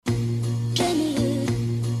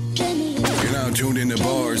tuned into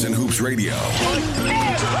Bars and Hoops Radio,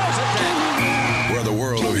 where the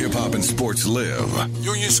world of hip-hop and sports live.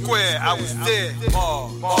 Union Square, I was there.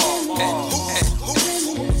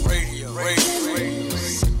 Radio.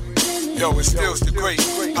 Yo, it's still the great.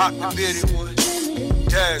 Pop the bearded one.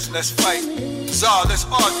 Daz, let's fight. Czar, let's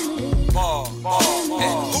argue.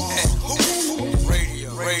 Radio.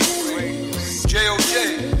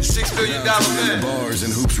 J.O.J., $6 billion man. Bars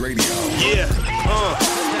and Hoops Radio. Yeah,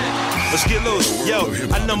 let's get loose. Yo,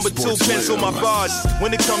 I number 2 pencil my bars.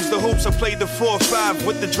 When it comes to hoops, I play the 4-5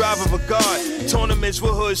 with the drive of a guard. Tournaments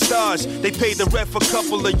with hood stars. They paid the ref a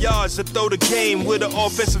couple of yards to throw the game with an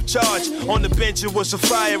offensive charge. On the bench, it was a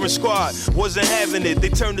firing squad. Wasn't having it. They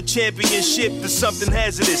turned the championship to something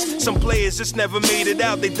hazardous. Some players just never made it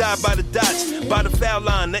out. They died by the dots, by the foul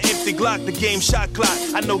line, the empty Glock, the game shot clock.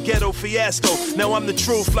 I know ghetto fiasco. Now I'm the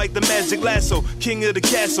truth like the magic lasso. King of the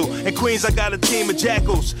castle. In Queens, I got a team of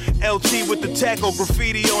jackals. LT with the tackle,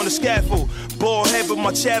 graffiti on the scaffold. Ball head with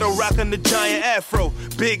my chattel, rocking the giant afro.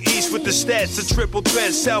 Big East with the stats, a triple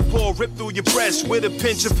threat. Southpaw rip through your breast with a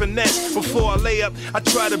pinch of finesse. Before I lay up, I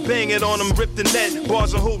try to bang it on them, rip the net.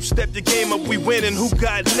 Bars and hoops, step your game up, we winning. Who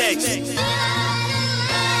got next?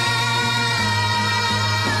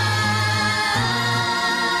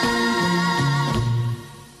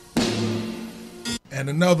 And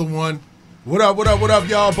another one. What up,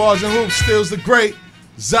 y'all? Bars and Hoops, Stills the Great.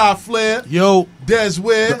 Zy Flair. Yo. Des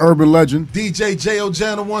Ware. The urban legend. DJ J.O.J.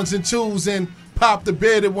 on the ones and twos. And Pop the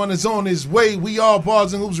Bearded one is on his way. We are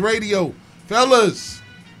Bars and Hoops Radio. Fellas,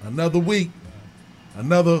 another week.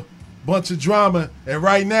 Another bunch of drama. And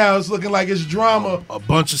right now, it's looking like it's drama. A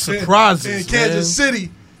bunch of surprises, in Kansas City.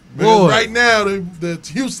 Boy. Right now, the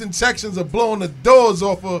Houston Texans are blowing the doors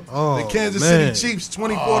off of the Kansas City Chiefs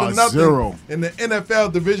 24-0 in the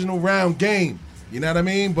NFL divisional round game. You know what I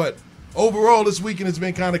mean? But overall, this weekend has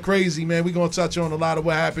been kind of crazy, man. We're going to touch on a lot of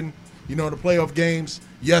what happened, the playoff games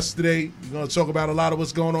yesterday. We're going to talk about a lot of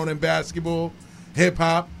what's going on in basketball,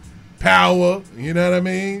 hip-hop, power, you know what I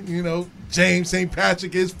mean? James St.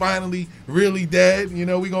 Patrick is finally really dead. We're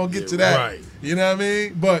going to get to that. Right. You know what I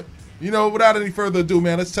mean? But without any further ado,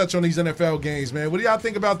 man, let's touch on these NFL games, man. What do y'all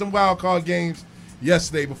think about them wild card games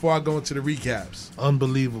yesterday before I go into the recaps?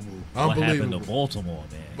 Unbelievable. What happened to Baltimore,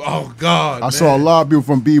 man? Oh, God, I saw a lot of people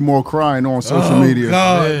from Be More crying on social media. Oh,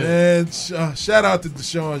 God, man. Shout out to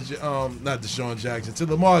not Deshaun Jackson, to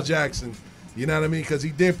Lamar Jackson, you know what I mean? Because he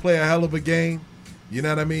did play a hell of a game. You know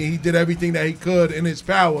what I mean? He did everything that he could in his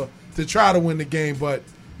power to try to win the game. But,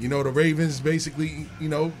 the Ravens basically,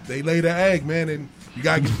 they laid an egg, man, and you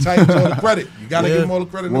got to give the Titans all the credit. You got to give them all the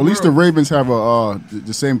credit. Well, at least the Ravens have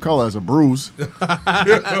the same color as a bruise.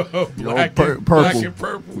 Black purple. And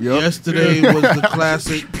purple. Yep. Yesterday was the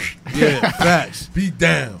classic. Yeah, facts. Beat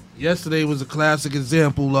down. Yesterday was a classic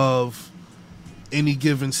example of any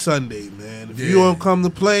given Sunday, man. If you don't come to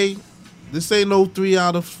play, this ain't no 3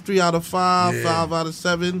 out of 5, 5 out of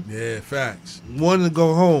 7. Yeah, facts. One and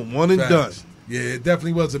go home. One and done. Yeah, it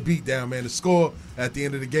definitely was a beatdown, man. The score at the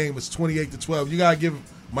end of the game was 28-12. You gotta give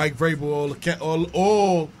Mike Vrabel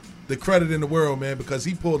all the credit in the world, man, because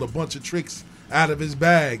he pulled a bunch of tricks out of his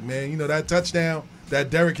bag, man. That touchdown that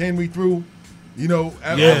Derrick Henry threw,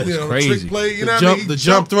 crazy. Trick play, The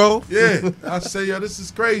jump throw. Yeah, I say, this is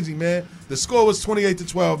crazy, man. The score was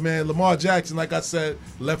 28-12, man. Lamar Jackson, like I said,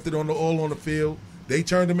 left it all on the field. They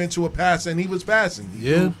turned him into a passer, and he was passing. He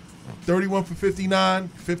threw 31 for 59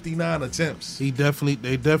 attempts. They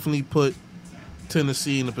definitely put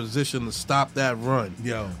Tennessee in a position to stop that run.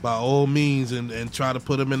 By all means, and try to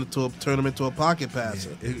turn him into a pocket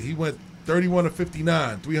passer. Yeah, he went 31 of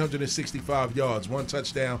 59, 365 yards, 1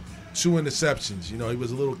 touchdown, 2 interceptions. He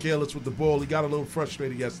was a little careless with the ball. He got a little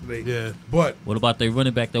frustrated yesterday. Yeah. But what about their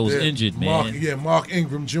running back that was injured, man? Mark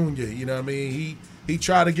Ingram Jr., you know what I mean? He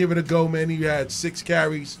tried to give it a go, man. He had 6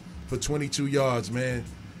 carries for 22 yards, man.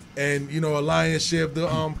 And, a lion's share of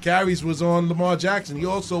the carries was on Lamar Jackson. He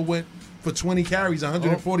also went for 20 carries,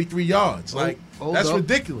 143 yards. That's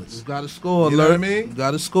ridiculous. You got to score alert. You know what I mean? You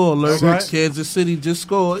got to score alert. Right. Kansas City just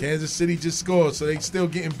scored. So they still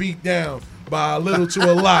getting beat down by a little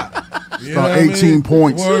to a lot. You About 18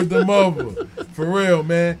 points. Word them over. For real,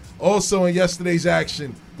 man. Also in yesterday's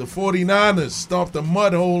action, the 49ers stomped a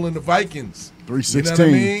mud hole in the Vikings. 3-16. You know what I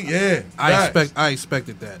mean? Yeah. I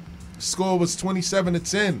expected that. Score was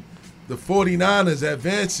 27-10. The 49ers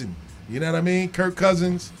advancing. You know what I mean? Kirk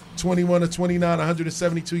Cousins, 21 of 29,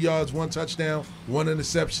 172 yards, 1 touchdown, 1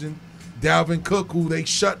 interception. Dalvin Cook, who they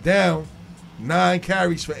shut down, 9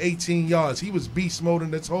 carries for 18 yards. He was beast mode in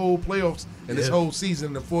this whole playoffs and this whole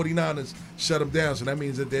season. The 49ers shut him down, so that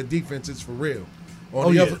means that their defense is for real.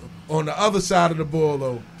 On the other side of the ball,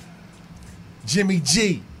 though, Jimmy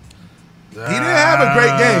G. He didn't have a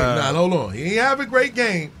great game. Nah, hold on. He didn't have a great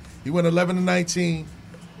game. He went 11-19,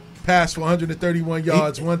 passed for 131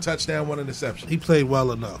 yards, 1 touchdown, 1 interception. He played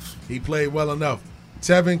well enough.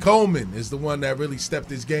 Tevin Coleman is the one that really stepped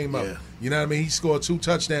his game up. Yeah. You know what I mean? He scored 2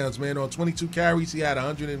 touchdowns, man. On 22 carries, he had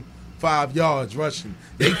 105 yards rushing.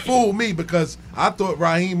 They fooled me because I thought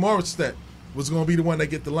Raheem Morstead was going to be the one that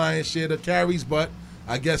get the lion's share of carries, but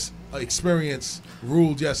I guess experience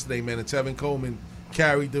ruled yesterday, man. And Tevin Coleman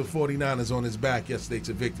carried the 49ers on his back yesterday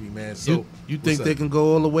to victory, man. So you think they can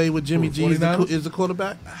go all the way with Jimmy G as the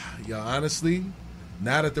quarterback? Yeah, honestly,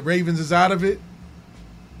 now that the Ravens is out of it,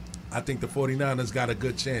 I think the 49ers got a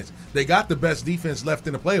good chance. They got the best defense left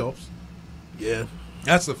in the playoffs. Yeah.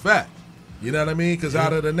 That's a fact. You know what I mean? Because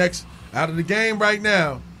out of the game right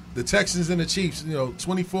now, the Texans and the Chiefs,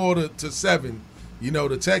 24-7,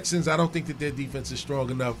 the Texans, I don't think that their defense is strong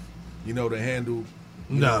enough, to handle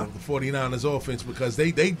the 49ers offense because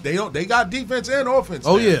they got defense and offense.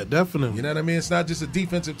 Oh, now. yeah, definitely. You know what I mean? It's not just a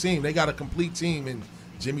defensive team. They got a complete team, and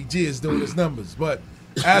Jimmy G is doing his numbers. But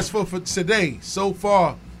as for today, so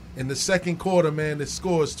far in the second quarter, man, the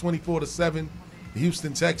score is 24-7. The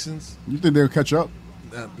Houston Texans. You think they'll catch up?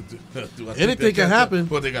 Anything can happen.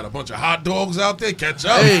 Well, they got a bunch of hot dogs out there. Catch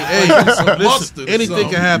up. Hey, listen, anything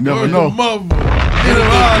can happen. You never know. Anything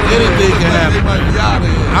can happen. They might be out of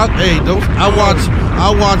here. I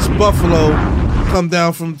watched Buffalo come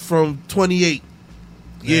down from 28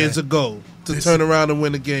 years ago to turn around and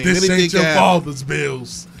win a game. This Anything ain't your can father's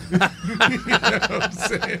Bills. You know what I'm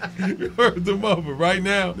saying? You heard them over right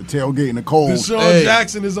now. The tailgate in the cold. Deshaun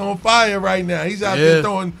Jackson is on fire right now. He's out there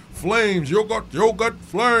throwing flames. Yo got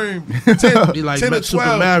flame. 10, he like 10 to Super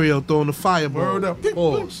 12. Mario throwing the fireball. Word up.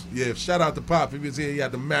 Pause. Yeah, shout out to Pop. He was here. He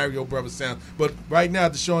had the Mario Brothers sound. But right now,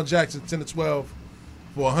 Deshaun Jackson, 10 to 12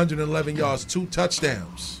 for 111 yards, 2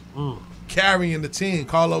 touchdowns. Carrying the team.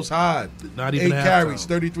 Carlos Hyde. Not even 8 carries,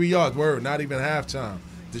 33 yards. Word, not even halftime.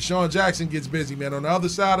 Deshaun Jackson gets busy, man. On the other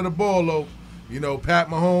side of the ball, though, Pat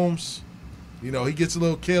Mahomes, he gets a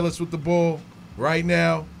little careless with the ball. Right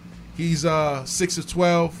now, he's 6 of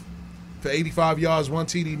 12 for 85 yards, 1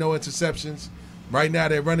 TD, no interceptions. Right now,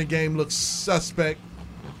 their running game looks suspect.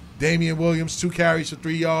 Damian Williams, 2 carries for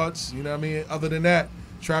 3 yards. You know what I mean? Other than that,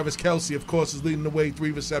 Travis Kelce, of course, is leading the way,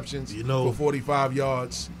 3 receptions for 45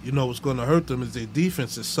 yards. You know what's going to hurt them is their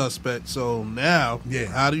defense is suspect. So now,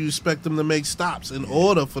 how do you expect them to make stops in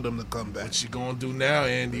order for them to come back? What you going to do now,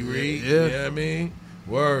 Andy Reid? Yeah. You know what I mean?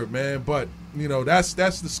 Word, man. But, that's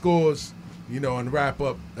the scores, and wrap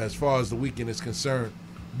up as far as the weekend is concerned.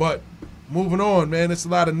 But moving on, man, there's a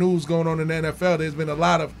lot of news going on in the NFL. There's been a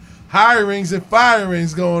lot of hirings and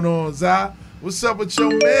firings going on, Zai. What's up with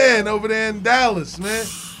your man over there in Dallas, man?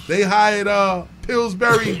 They hired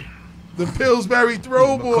Pillsbury, the Pillsbury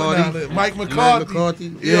throw boy down there, Mike McCarthy.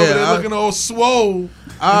 They're looking all swole in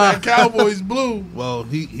that Cowboys blue. Well,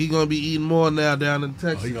 he gonna be eating more now down in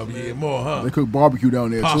Texas. He gonna be eating more, huh? They cook barbecue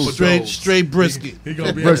down there too. Straight brisket. He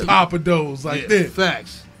gonna be at Papa Do's like this.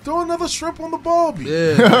 Facts. Throw another shrimp on the barbie.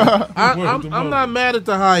 Yeah, I'm not mad at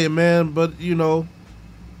the hire, man, but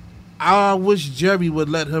I wish Jerry would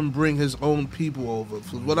let him bring his own people over.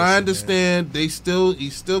 From what I understand, he's still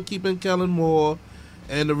keeping Kellen Moore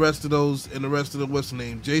and the rest of the what's the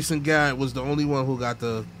name? Jason Garrett was the only one who got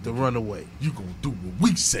the runaway. You gonna do what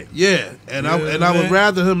we say? Yeah, I would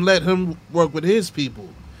rather him let him work with his people.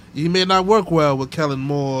 He may not work well with Kellen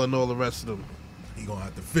Moore and all the rest of them. He gonna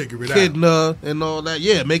have to figure it out. Kidner and all that.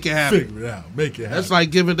 Yeah, make it happen. Figure it out. Make it happen.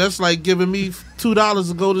 That's like giving me $2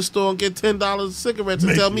 to go to the store and get $10 cigarettes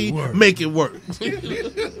and tell me make it work.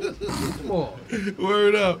 Come on.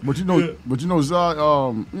 Word up. But Zai, I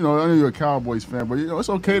know you're a Cowboys fan, but it's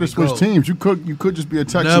okay to switch teams. You could just be a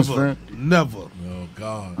Texans fan. Never. Oh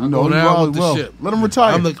God. Go down with the ship. Let him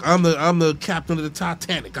retire. I'm the captain of the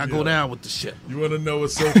Titanic. I go down with the ship. You wanna know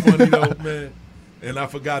what's so funny though, man? And I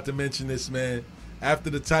forgot to mention this, man.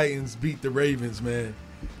 After the Titans beat the Ravens, man,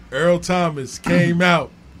 Earl Thomas came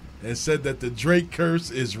out and said that the Drake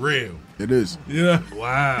curse is real. It is.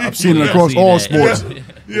 Wow. I've seen it across all sports.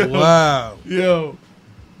 Wow.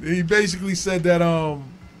 He basically said that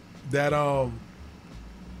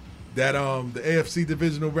the AFC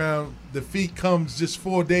divisional round defeat comes just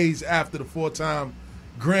 4 days after the 4-time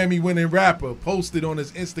Grammy-winning rapper posted on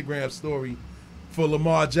his Instagram story for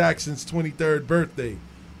Lamar Jackson's 23rd birthday.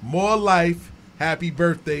 More life, happy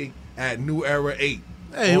birthday at New Era 8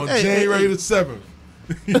 on January the 7th.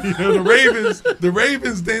 The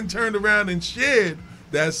Ravens then turned around and shared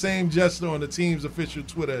that same gesture on the team's official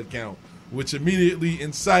Twitter account, which immediately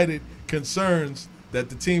incited concerns that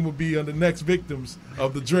the team would be on the next victims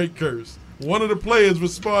of the Drake curse. One of the players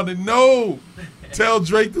responded, "No, tell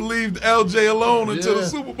Drake to leave LJ alone until the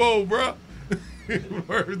Super Bowl, bro."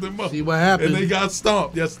 Word them up. See what happened. And they got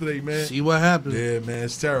stomped yesterday, man. See what happened. Yeah, man,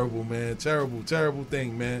 it's terrible, man. Terrible, terrible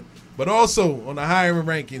thing, man. But also on the hiring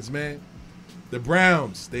rankings, man, the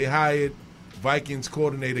Browns, they hired Vikings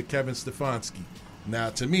coordinator Kevin Stefanski. Now,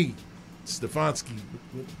 to me, Stefanski,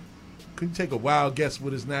 could you take a wild guess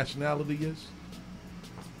what his nationality is?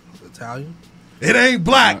 Italian? It ain't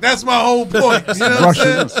black. That's my whole point. You know what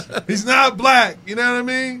I'm saying? He's not black. You know what I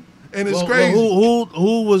mean? And it's crazy.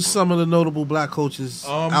 Who was some of the notable black coaches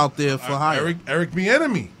out there for hire? Eric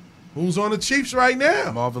Bieniemy, who's on the Chiefs right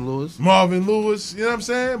now. Marvin Lewis. You know what I'm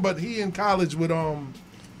saying? But he in college with Herm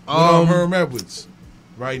Edwards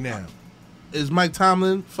right now. Is Mike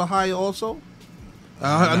Tomlin for hire also?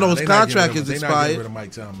 I know his contract is expired. They're not getting rid of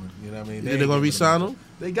Mike Tomlin. You know what I mean? They're going to re-sign him?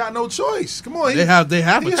 They got no choice. Come on. They have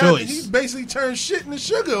a choice. He basically turned shit into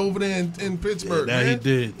sugar over there in Pittsburgh. Yeah, he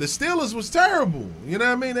did. The Steelers was terrible. You know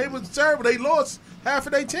what I mean? They was terrible. They lost half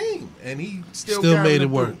of their team. And he still made it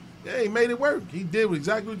work. Yeah, he made it work. He did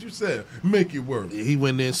exactly what you said. Make it work. He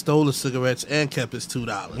went there and stole the cigarettes and kept his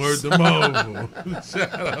 $2. Word them over.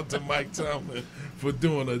 Shout out to Mike Tomlin for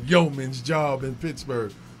doing a yeoman's job in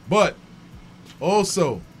Pittsburgh. But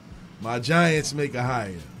also, my Giants make a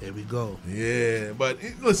hire. There we go. Yeah, but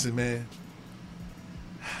listen, man.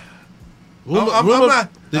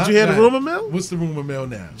 Did you hear the rumor mill? What's the rumor mill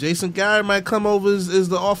now? Jason Garrett might come over as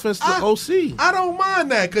the offensive OC. I don't mind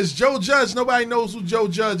that because Joe Judge. Nobody knows who Joe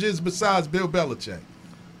Judge is besides Bill Belichick.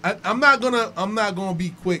 I'm not gonna be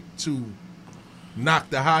quick to knock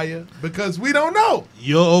the hire because we don't know.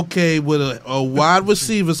 You're okay with a wide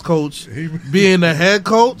receivers coach being a head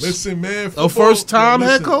coach? Listen, man. A first-time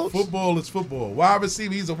head coach? Football is football. Wide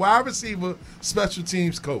receiver. He's a wide receiver special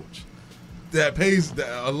teams coach that pays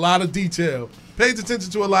a lot of detail, pays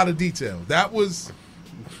attention to a lot of detail. That was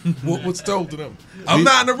what was told to them. I'm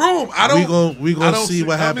not in the room. We gonna see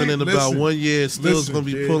what happened in about 1 year. Still's gonna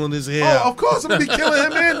be pulling his hair out. Of course, I'm gonna be killing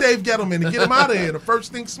him and Dave Gettleman to get him out of here. The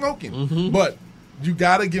first thing smoking. Mm-hmm. But you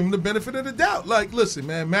gotta give him the benefit of the doubt. Like, listen,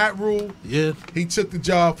 man, Matt Rule, he took the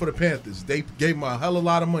job for the Panthers. They gave him a hell of a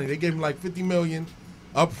lot of money. They gave him like $50 million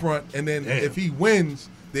up front, and then if he wins,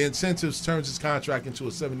 the incentives turns his contract into a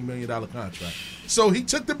 $70 million contract. So he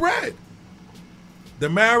took the bread. The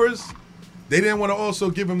Maras, they didn't want to also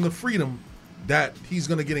give him the freedom that he's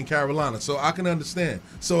going to get in Carolina. So I can understand.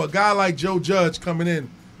 So a guy like Joe Judge coming in,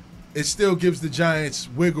 it still gives the Giants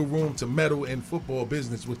wiggle room to meddle in football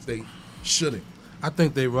business, which they shouldn't. I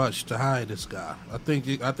think they rushed to hire this guy. I think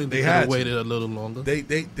they could have waited a little longer. They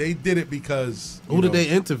did it because who did they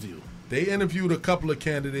interview? They interviewed a couple of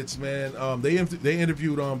candidates, man. They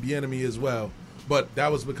interviewed Bieniemy as well, but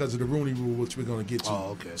that was because of the Rooney Rule, which we're going to get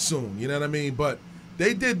to soon. You know what I mean? But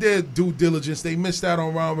they did their due diligence. They missed out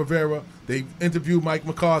on Ron Rivera. They interviewed Mike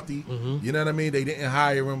McCarthy. Mm-hmm. You know what I mean? They didn't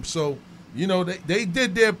hire him. So, you know, they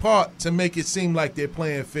did their part to make it seem like they're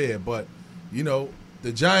playing fair. But, you know,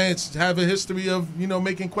 the Giants have a history of, you know,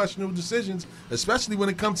 making questionable decisions, especially when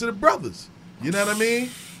it comes to the brothers. You know what I mean?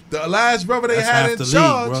 The last brother they had in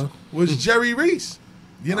charge was Jerry Reese.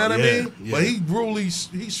 You know what I mean? Yeah. But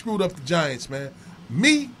he screwed up the Giants, man.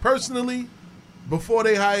 Me, personally, before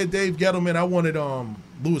they hired Dave Gettleman, I wanted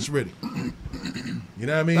Louis Riddick. You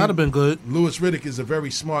know what I mean? That'd have been good. Louis Riddick is a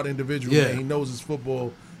very smart individual. Yeah. Man. He knows his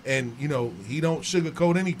football, and, you know, he don't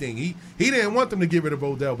sugarcoat anything. He didn't want them to get rid of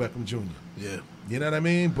Odell Beckham Jr. Yeah. You know what I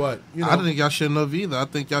mean? But, you know. I think y'all shouldn't have either. I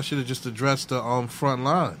think y'all should have just addressed the front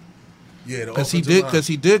line. Yeah, because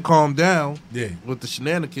he did calm down with the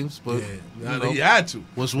shenanigans, but he had to.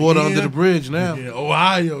 What's water under the bridge now? Yeah,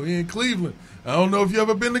 Ohio, he in Cleveland. I don't know if you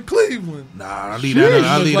ever been to Cleveland. Nah, I leave that.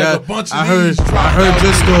 I heard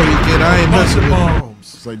your story, kid. I ain't messing with it.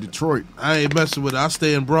 It's like Detroit. I ain't messing with it. I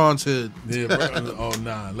stay in Bronx Head.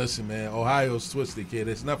 Yeah, listen, man. Ohio's twisted, kid.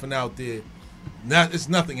 There's nothing out there. It's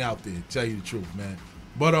nothing out there. To tell you the truth, man.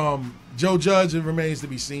 But Joe Judge, it remains to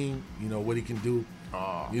be seen. You know what he can do.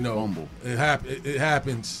 You know, fumble. It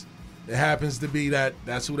happens. It happens to be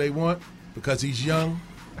that's who they want because he's young.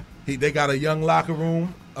 They got a young locker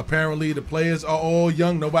room. Apparently, the players are all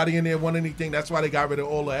young. Nobody in there want anything. That's why they got rid of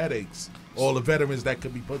all the headaches, all the veterans that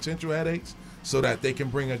could be potential headaches, so that they can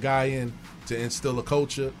bring a guy in to instill a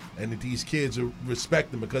culture and that these kids will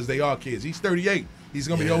respect him because they are kids. He's 38. He's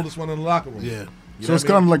going to be the oldest one in the locker room. Yeah. So it's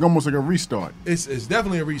kind of like almost like a restart. It's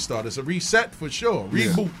definitely a restart. It's a reset for sure.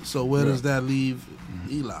 Reboot. So where does that leave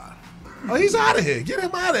Eli? Oh, he's out of here. Get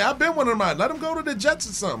him out of here. I've been one of them out. Let him go to the Jets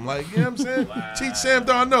or something. Like, you know what I'm saying? Wow. Teach Sam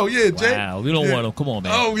Darnold. Yeah, Jay. Wow, we don't want him. Come on,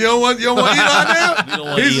 man. Oh, you don't want Eli now? We don't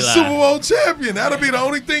want He's Eli. a Super Bowl champion. That'll be the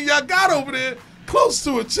only thing y'all got over there close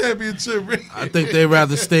to a championship ring. I think they'd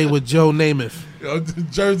rather stay with Joe Namath. Yo,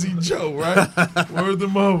 Jersey Joe, right? Word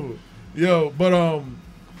them over. Yo, but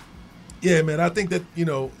yeah, man, I think that, you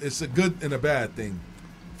know, it's a good and a bad thing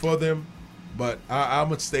for them, but I'm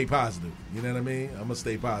going to stay positive. You know what I mean? I'm going to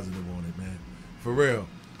stay positive on it, man. For real.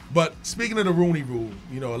 But speaking of the Rooney Rule,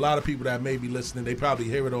 you know, a lot of people that may be listening, they probably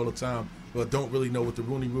hear it all the time, but don't really know what the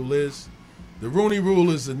Rooney Rule is. The Rooney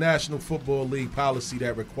Rule is the National Football League policy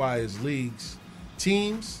that requires leagues,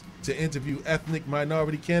 teams to interview ethnic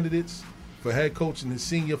minority candidates for head coaching and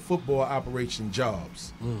senior football operation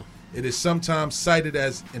jobs. It is sometimes cited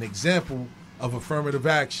as an example of affirmative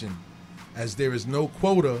action, as there is no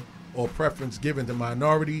quota or preference given to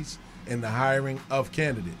minorities in the hiring of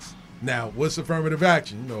candidates. Now, what's affirmative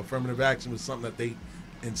action? You know, affirmative action was something that they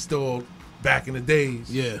installed back in the days.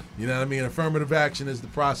 Yeah. You know what I mean? Affirmative action is the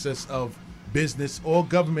process of business or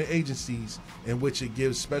government agencies in which it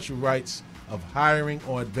gives special rights of hiring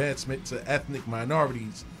or advancement to ethnic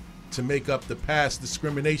minorities to make up the past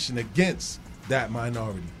discrimination against that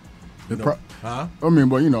minority. I mean,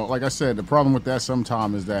 but, you know, like I said, the problem with that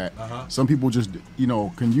sometimes is that some people just, you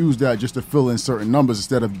know, can use that just to fill in certain numbers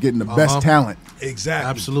instead of getting the best talent. Exactly.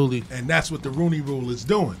 Absolutely. And that's what the Rooney Rule is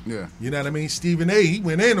doing. Yeah. You know what I mean? Stephen A., he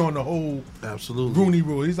went in on the whole Rooney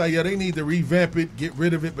Rule. He's like, yeah, they need to revamp it, get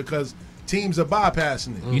rid of it because teams are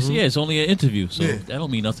bypassing it. You see, it's only an interview, so that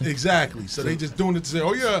don't mean nothing. Exactly. So they just doing it to say,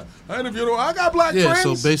 oh, yeah, I interviewed him. I got black Yeah,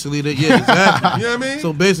 friends. so basically, exactly. You know what I mean?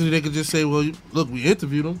 So basically, they could just say, well, look, we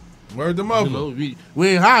interviewed him. Word them over. You know, we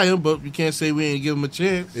ain't hire him, but we can't say we ain't give him a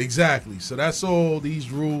chance. Exactly. So that's all these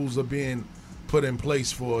rules are being put in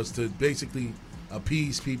place for, is to basically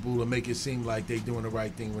appease people to make it seem like they doing the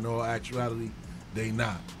right thing when in all actuality they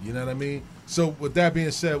not. You know what I mean? So with that being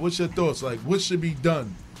said, what's your thoughts? Like, what should be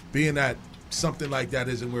done being that something like that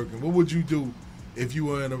isn't working? What would you do if you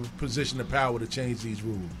were in a position of power to change these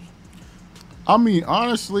rules? I mean,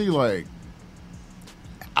 honestly, like,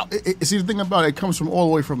 see, the thing about it, it comes from all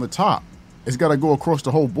the way from the top. It's got to go across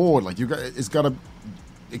the whole board. Like,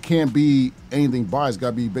 it can't be anything biased. It's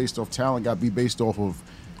got to be based off talent. Got to be based off of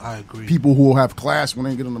I agree. People who will have class when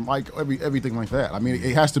they get on the mic, everything like that. I mean,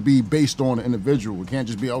 it has to be based on the individual. It can't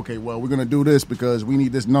just be, okay, well, we're going to do this because we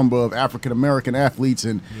need this number of African-American athletes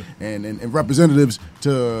and representatives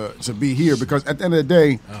to be here. Because at the end of the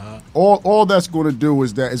day, all that's going to do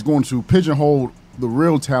is that it's going to pigeonhole the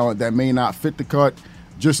real talent that may not fit the cut,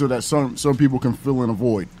 just so that some people can fill in a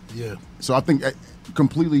void. Yeah. So I think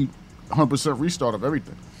completely 100% restart of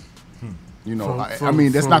everything. You know, that's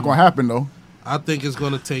not going to happen, though. I think it's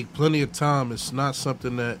going to take plenty of time. It's not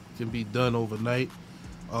something that can be done overnight.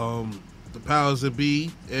 The powers that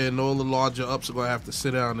be and all the larger ups are going to have to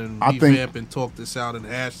sit down and revamp and talk this out and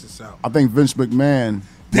hash this out. I think Vince McMahon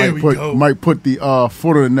might put the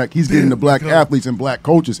foot on the neck. He's getting the black athletes and black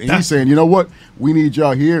coaches, and he's saying, you know what? We need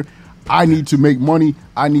y'all here. I need to make money.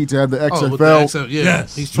 I need to have the XFL.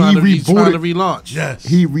 Yes. He's trying to relaunch. Yes.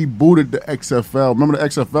 He rebooted the XFL. Remember the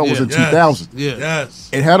XFL was in 2000. Yeah. Yes.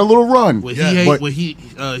 It had a little run. He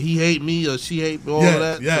hate me or she hate me, all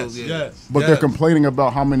that. Yes. But they're complaining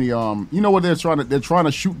about how many you know what they're trying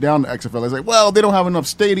to shoot down the XFL. It's like, well, they don't have enough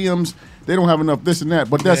stadiums. They don't have enough this and that.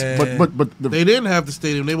 But that's but they didn't have the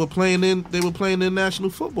stadium. They were playing in national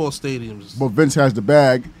football stadiums. But Vince has the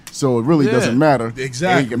bag. So it really doesn't matter.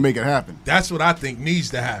 Exactly. He can make it happen. That's what I think needs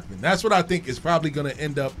to happen. That's what I think is probably going to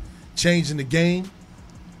end up changing the game,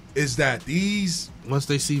 is that these... Once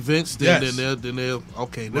they see Vince, then they'll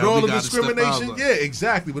okay, now with all we the got discrimination,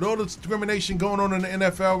 exactly. With all the discrimination going on in the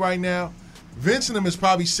NFL right now, Vince and them is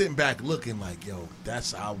probably sitting back looking like, yo,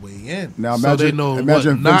 that's our way in. Now so they know what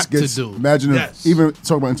not to do. Imagine if, even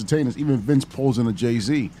talk about entertainers, even Vince pulls in a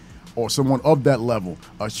Jay-Z, or someone of that level,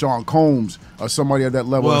 Sean Combs, or somebody at that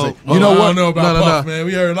level. Well, you know what? I don't know about Puff, man.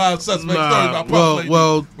 We heard a lot of suspect stories about Puff.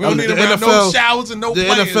 Well, we don't need to have no showers and no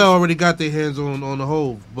players. The NFL already got their hands on the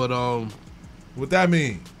Hove, but what that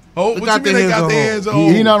mean? What you mean they got their hands on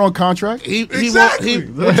Hove? He not on contract. Exactly.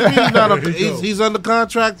 What you mean he's not on? He's under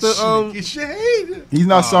contract. He's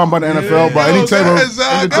not signed by the NFL by any type of.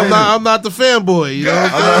 I'm not the fanboy. You know.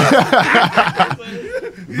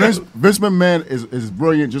 Vince McMahon is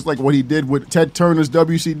brilliant, just like what he did with Ted Turner's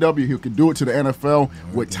WCW. He could do it to the NFL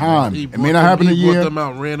with time. It may not happen in a year. He brought them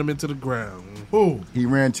out, ran them into the ground. Who? He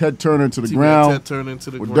ran Ted Turner into the ground with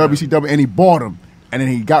WCW, and he bought him. And then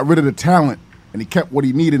he got rid of the talent, and he kept what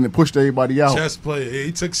he needed and pushed everybody out. Chess player.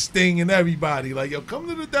 He took Sting and everybody. Like, yo, come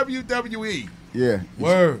to the WWE. Yeah.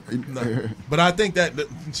 Word. No. But I think that,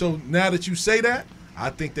 so now that you say that, I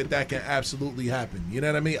think that can absolutely happen. You know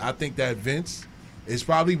what I mean? I think that Vince is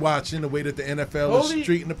probably watching the way that the NFL is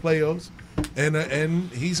treating the players, and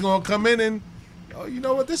he's going to come in and, oh, you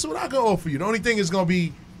know what, this is what I can offer you. The only thing is going to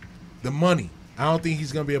be the money. I don't think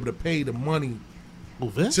he's going to be able to pay the money.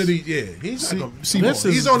 Vince? To the,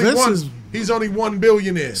 he's only one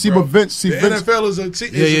billionaire. But Vince, the NFL is a team.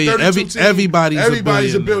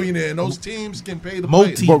 Everybody's a billionaire, and those teams can pay the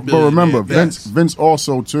players. But remember, Vince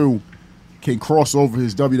also too can cross over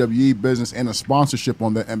his WWE business and a sponsorship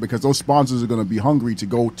on that, and because those sponsors are going to be hungry to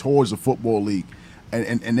go towards the football league,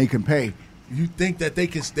 and they can pay. You think that they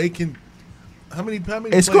can? How many?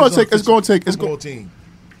 It's going to take. Football team,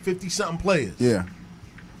 50-something players. Yeah,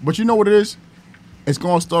 but you know what it is? It's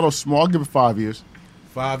going to start off small. I'll give it 5 years.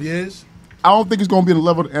 5 years? I don't think it's going to be the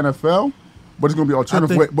level of the NFL, but it's going to be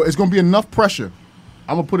alternative way. But it's going to be enough pressure.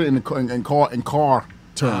 I'm going to put it in car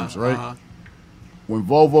terms, right? When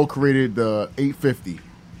Volvo created the 850,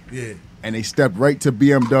 and they stepped right to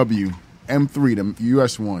BMW M3, the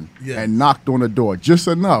US one, and knocked on the door just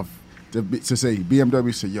enough to say,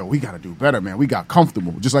 BMW said, yo, we got to do better, man. We got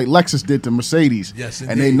comfortable, just like Lexus did to Mercedes. Yes,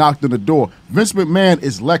 and they knocked on the door. Vince McMahon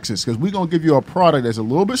is Lexus because we're going to give you a product that's a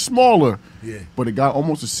little bit smaller, but it got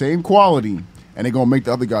almost the same quality. And they're going to make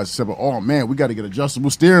the other guys say, oh, man, we got to get adjustable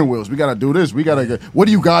steering wheels. We got to do this. We got to get, what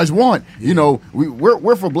do you guys want? You know,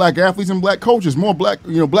 we're for black athletes and black coaches, more black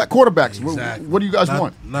quarterbacks. Exactly. What do you guys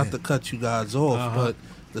want? Not to cut you guys off, but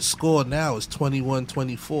the score now is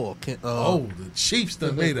 21-24. The Chiefs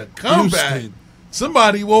done made a comeback. Houston.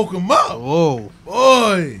 Somebody woke them up. Oh,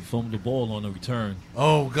 boy. Fumbled the ball on the return.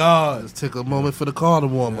 Oh, God. Let's take a moment for the call to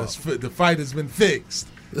warm up. The fight has been fixed.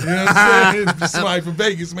 You know what I'm saying? Somebody from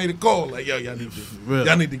Vegas made a call. Like, yo, y'all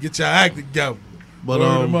need to get your act together. But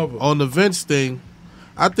on the Vince thing,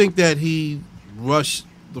 I think that he rushed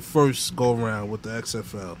the first go-around with the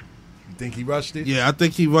XFL. You think he rushed it? Yeah, I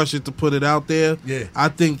think he rushed it to put it out there. Yeah. I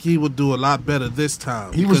think he would do a lot better this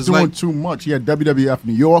time. He was doing too much. He had WWF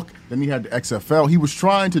New York, then he had the XFL. He was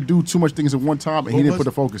trying to do too much things at one time, and he didn't put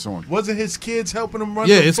the focus on. Wasn't his kids helping him run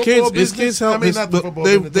his kids helped. I mean, not the football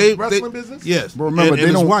business, the wrestling business? Yes. But remember, and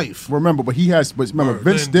his wife. Remember, but he has, but remember,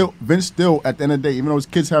 Vince still, at the end of the day, even though his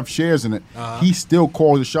kids have shares in it, he still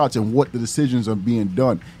calls the shots and what the decisions are being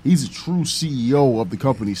done. He's a true CEO of the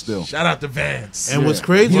company still. Shout out to Vance. And what's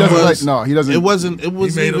crazy he doesn't. It was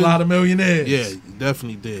he made a lot of millionaires. Yeah, he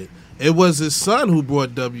definitely did. It was his son who brought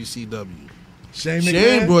WCW.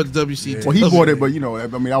 Shane brought WCW. Well, he bought it, but you know, I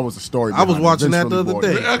mean, that was the story. I was watching that the other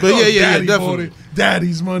day. But yeah, definitely.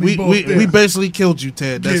 Daddy's money. We basically killed you,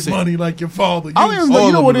 Ted. That's Get money like your father. I don't even know.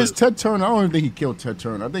 You know what it is? Ted Turner. I don't even think he killed Ted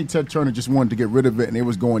Turner. I think Ted Turner just wanted to get rid of it, and it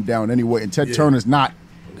was going down anyway. And Ted Turner's not.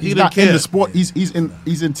 He's not in the sport. He's in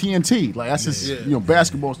TNT. Like that's just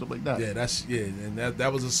basketball stuff like that. Yeah, and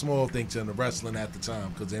that was a small thing to the wrestling at the time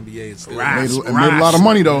because NBA is still made a lot of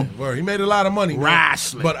money though. Well, he made a lot of money.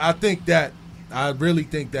 Wrestling. But I really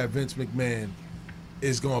think that Vince McMahon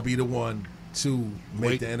is going to be the one to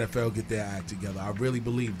make the NFL get their act together. I really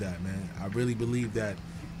believe that, man. I really believe that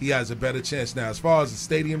he has a better chance now. As far as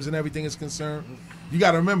the stadiums and everything is concerned, you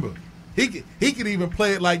got to remember. He could even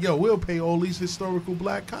play it like, yo, we'll pay all these historical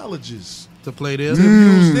black colleges to play there, to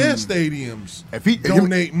use their stadiums. If he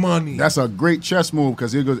donate money, that's a great chess move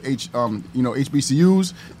because here goes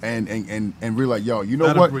HBCUs and we're like, yo, you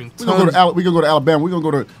know what? We're gonna go to Alabama. We're gonna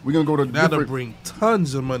go to. That'll bring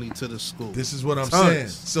tons of money to the school. This is what I'm saying.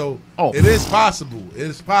 So it is possible. It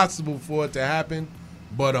is possible for it to happen,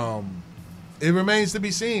 but it remains to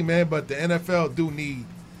be seen, man. But the NFL do need,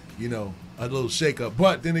 a little shakeup.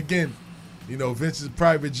 But then again, Vince's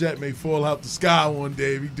private jet may fall out the sky one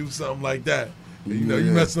day if he do something like that. And,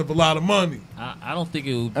 you messing up a lot of money. I don't think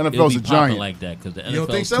it'll NFL's be popping like that because the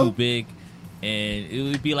NFL's too big, and it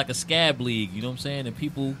would be like a scab league. You know what I'm saying? And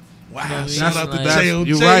people. Wow! Shout out to JOJ.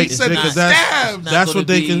 You're right. He said that's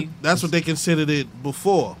what they considered it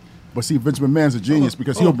before. But see, Vince McMahon's a genius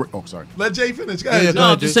because he'll. Sorry. Let Jay finish. Go ahead.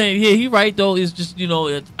 I'm just saying. Yeah, he right though. It's just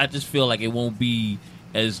I just feel like it won't be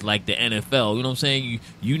as like the NFL, you know what I'm saying?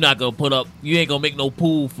 You not gonna put up, you ain't gonna make no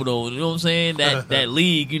pool for those, you know what I'm saying? That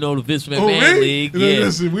league, the Vince McMahon league. Yeah.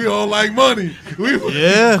 Listen, we all like money. We'll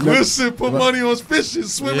put money on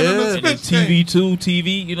fishes swimming in the fish tank.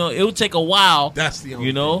 TV, it would take a while. That's the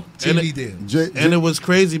only TV deal. And it was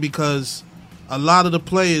crazy because a lot of the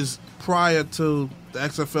players prior to the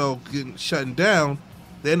XFL shutting down,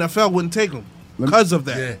 the NFL wouldn't take them because of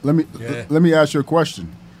that. Yeah. Let me ask you a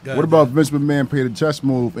question. What about Vince McMahon paid a chess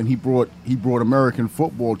move and he brought American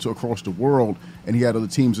football to across the world and he had other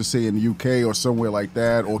teams to say in the UK or somewhere like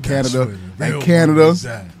that or Canada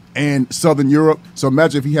and Southern Europe. So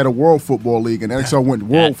imagine if he had a World Football League and XFL went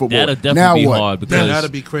World Football. That'd definitely now be what? hard because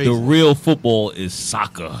that'd be crazy. The real football is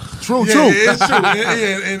soccer. True. It's true.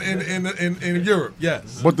 In Europe,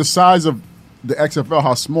 yes. But the size of the XFL,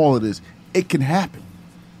 how small it is, it can happen.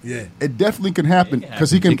 Yeah, it definitely can happen because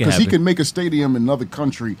he can make a stadium in another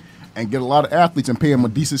country and get a lot of athletes and pay them a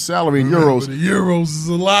decent salary in euros. The euros is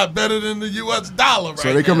a lot better than the U.S. dollar right now.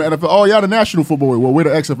 So they come to NFL. Oh, yeah, the National Football League. Well, we're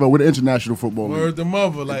the XFL. We're the International Football League. Word the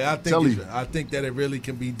mother. Like I think that it really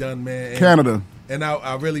can be done, man. And, Canada. And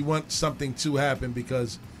I really want something to happen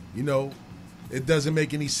because, it doesn't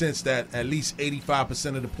make any sense that at least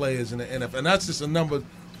 85% of the players in the NFL, and that's just a number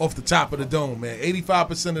off the top of the dome, man.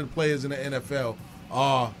 85% of the players in the NFL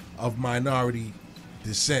are of minority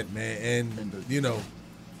descent, man. And,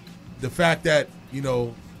 the fact that,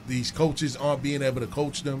 these coaches aren't being able to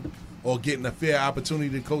coach them or getting a fair opportunity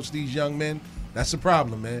to coach these young men, that's a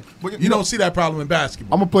problem, man. You don't see that problem in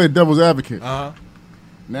basketball. I'm going to play a devil's advocate. Uh-huh.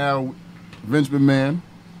 Now, Vince McMahon,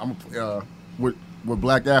 with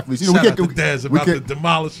black athletes. Shout out to Dez about to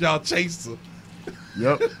demolish y'all Chaser.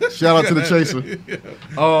 Yep. Shout out to the Chaser.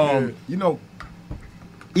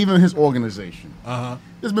 Even his organization.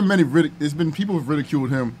 There's been people who've ridiculed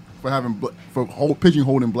him for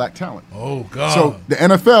pigeonholing black talent. Oh God! So the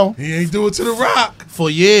NFL, he ain't do it to The Rock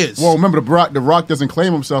for years. Well, remember the Rock doesn't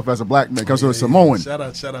claim himself as a black man because of Samoan. Shout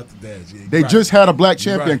out to Daz. Yeah, they just had a black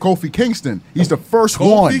champion, Kofi Kingston. He's the first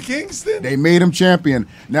one. Kofi Kingston. They made him champion.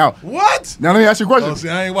 Now what? Now let me ask you a question. Oh, see,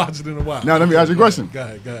 I ain't watching it in a while. Now let me ask you a question. Go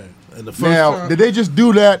ahead. Now, did they just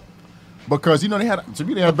do that? Because they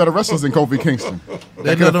had better wrestlers than Kofi Kingston.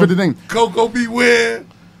 They could have fit the thing. Coco Beware.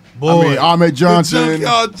 Boy, Ahmed Johnson, the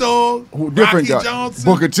Junkyard Dog, different Rocky guy. Johnson,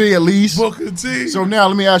 Booker T at least. Booker T. So now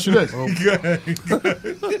let me ask you this: the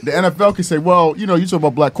NFL can say, "Well, you talk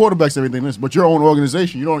about black quarterbacks, and everything, but your own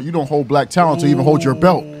organization, you don't hold black talent to even hold your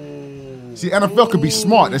belt." See, NFL could be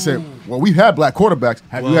smart. They say, "Well, we've had black quarterbacks.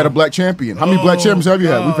 Have you had a black champion? How many black champions have you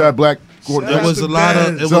had? We've had black." It was a lot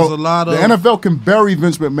of. The NFL can bury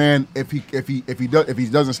Vince McMahon if he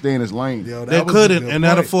doesn't stay in his lane. They couldn't, and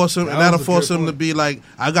that'll force him. To be like,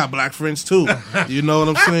 I got black friends too. You know what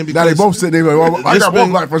I'm saying? Because now they both said I got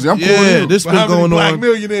one black friend. I'm cool. Yeah, this been going on. Black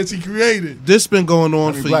millionaires he created. This been going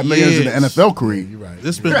on for black years. In the NFL career. You're right.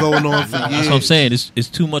 This been going on for years. That's what I'm saying. It's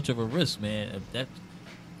too much of a risk, man.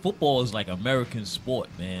 Football is like American sport,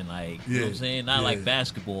 man. Like you know what I'm saying? Not like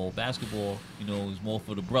basketball. Basketball, is more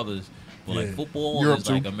for the brothers. But like football is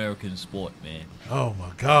like American sport, man. Oh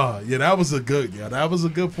my God! Yeah, that was a good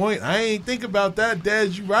point. I ain't think about that,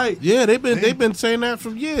 Dad. You right? Yeah, they've been saying that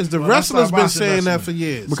for years. The wrestlers been saying that for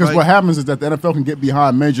years. Because what happens is that the NFL can get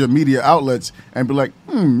behind major media outlets and be like,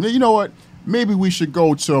 you know what? Maybe we should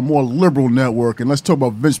go to a more liberal network and let's talk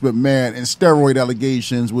about Vince McMahon and steroid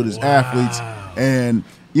allegations with his athletes and.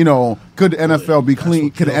 Could the NFL be clean?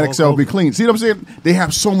 Could the XFL be clean? See what I'm saying? They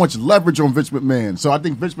have so much leverage on Vince McMahon. So I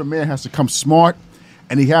think Vince McMahon has to come smart,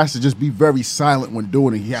 and he has to just be very silent when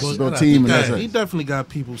doing it. He has to build a team. He definitely got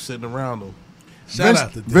people sitting around him.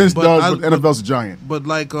 Vince does, but NFL's a giant. But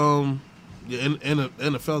like, NFL's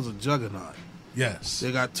a juggernaut. Yes,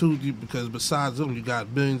 they got two because besides them, you got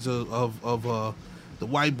millions of the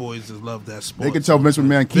white boys that love that sport. They can tell Vince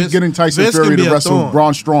McMahon, keep getting Tyson Fury to wrestle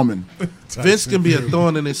Braun Strowman. Vince can be a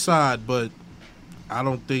thorn in his side, but I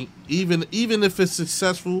don't think, even if it's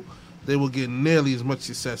successful, they will get nearly as much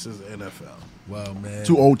success as the NFL. Well, man.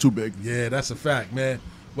 Too old, too big. Yeah, that's a fact, man.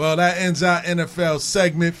 Well, that ends our NFL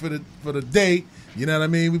segment for the day. You know what I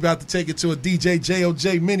mean? We about to take it to a DJ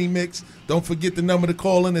JOJ mini mix. Don't forget the number to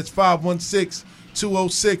call in. It's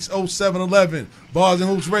 516-206-0711. Bars and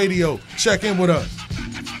Hoops Radio. Check in with us.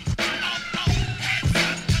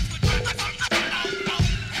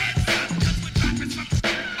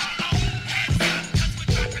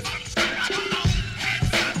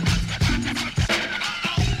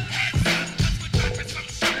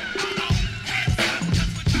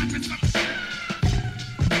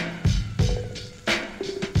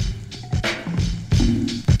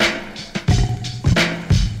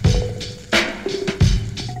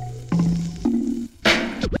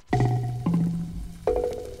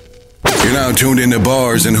 Tuned into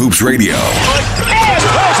Bars and Hoops Radio,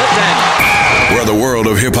 where the world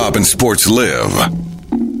of hip hop and sports live.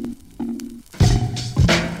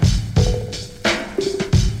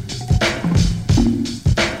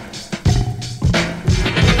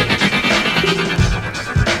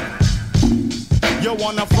 Yo,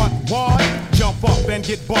 on the front wall, jump up and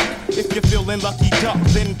get bucked. If you're feeling lucky duck,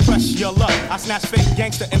 then press your luck. I snatch fake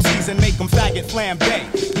gangster MCs and make them faggot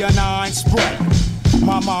flambe. Your nine spray.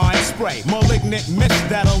 my mind spray. Malignant mist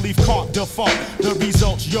that'll leave can't defunct. The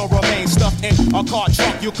results, you'll remain stuffed in a car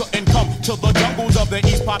trunk. You couldn't come to the jungles of the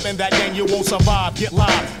East, popping that gang, you won't survive. Get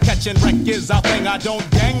live, catching wreck is our thing. I don't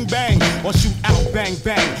gang bang or shoot out bang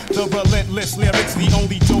bang. The relentless lyrics, the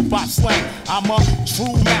only dope I slang. I'm a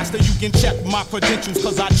true master, you can check my credentials,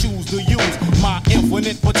 cause I choose to use my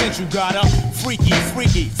infinite potential. Got a freaky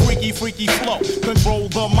flow. Control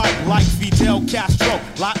the mic like Fidel Castro.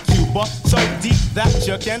 Like Cuba, so deep that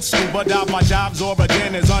you can scuba dive. My job's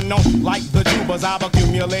origin is unknown, like the tubas. I've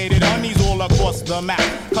accumulated honeys all across the map.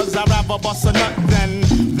 Cause I'd rather bust a nut than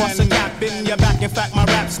bust a nap in your back. In fact, my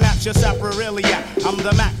rap snaps your sapriliac. I'm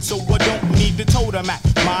the Mac, so I don't need to totem at.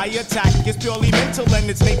 My attack is purely mental and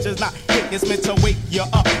its nature's not hit. It's meant to wake you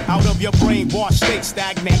up out of your brainwash state.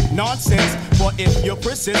 Stagnate nonsense, but if you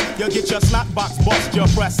persist, you'll get your snot box bust. You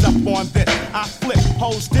press up on this. I flip,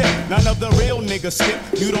 hoes dip, none of the real niggas skip.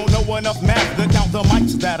 You don't know enough math to count the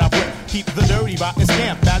mics that I rip. Keep the dirty rotten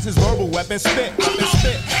scamp as his verbal weapon spit.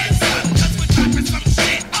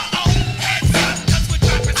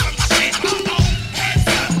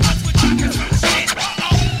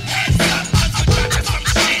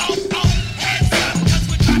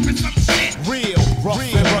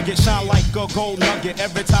 Shine like a gold nugget.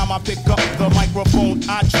 Every time I pick up the microphone,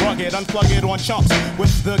 I drug it, unplug it on chunks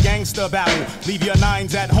with the gangster battle. Leave your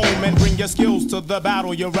nines at home and bring your skills to the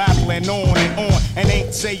battle. You're rattling on and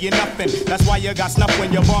ain't saying nothing. That's why you got snuffed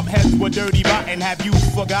when you bump heads with dirty rotten. Have you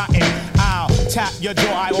forgotten? I'll tap your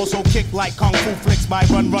jaw. I also kick like kung fu flicks by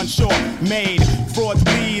Run Short. Made frauds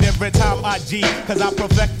bleed every time I G, cause I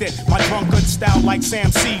perfected my drunkard style like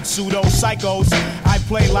Sam Seed. Pseudo psychos, I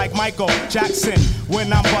play like Michael Jackson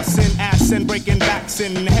when I'm busting ass and breaking backs.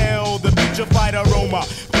 Inhale the putrefied aroma,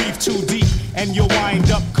 breathe too deep and you'll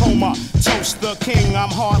wind up coma. Toast the king, I'm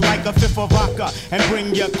hard like a fifth of vodka, and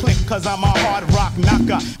bring your click cause I'm a hard rock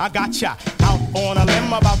knocker. I got ya out on a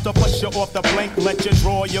limb, about to push you off the plank. Let you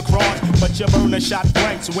draw your cross, but you burn a shot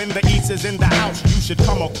blanks. When the East is in the house, you should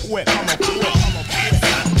come equipped.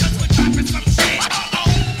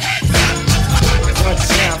 One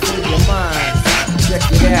sound through your mind, check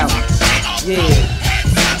it out, yeah.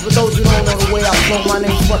 For those who don't know the way I flow, my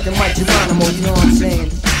name's fucking Mike Geronimo, you know what I'm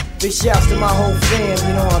saying? Big shouts to my whole fam,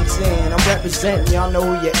 you know what I'm saying? I'm representing, y'all know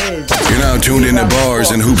who you is. You're now tuned into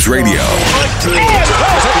Bars and Hoops Radio,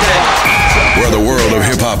 where the world of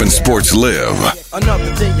hip-hop and sports live.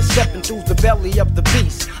 Another day you're stepping through the belly of the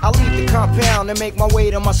beast. I leave the compound and make my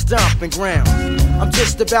way to my stomping ground. I'm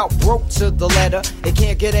just about broke to the letter. It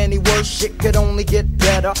can't get any worse, shit could only get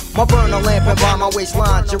better. My burner lamping by my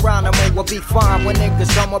waistline, Geronimo will be fine when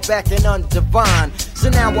niggas come up back and undivine. So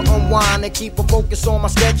now I unwind and keep a focus on my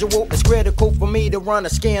schedule. It's critical for me to run a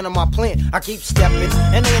scan of my plant. I keep stepping,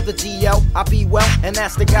 and on the DL, I be well, and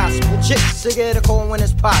that's the gospel. Chicks to get a call when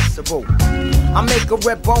it's possible. I make a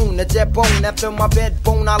red bone, a dead bone. After my bed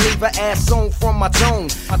bone, I leave her ass on from my tone.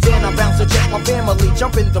 Then I bounce to check my family,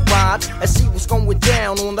 jump in the ride, and see what's going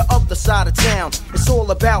down on the other side of town. It's all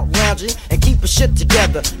about lounging and keeping shit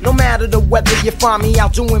together. No matter the weather, you find me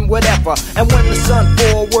out doing whatever. And when the sun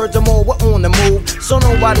forwards, I'm over on the move, so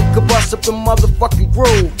nobody could bust up the motherfucking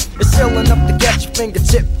groove. It's still enough to get your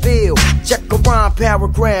fingertip feel. Check a rhyme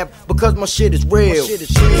paragraph, because my shit is real. My shit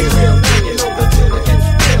is real. You know the deal against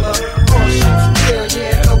killer. All shit's real,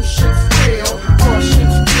 yeah, no shit's real. All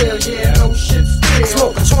shit's real, yeah, no shit's real. I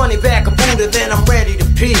smoke a 20 back of Buddha, then I'm ready to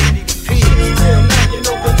pee. Shit's real, now you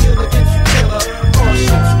know the deal against killer. All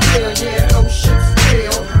shit's real, yeah, no shit's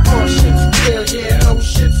real. All shit's real, yeah, no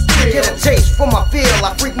shit's real. Get a taste for my feel,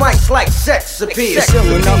 I freak mics like sex appeal. It's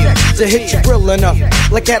ill enough to hit you real enough,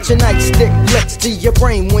 like catching nightstick licks to your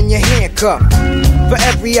brain when you're handcuffed. For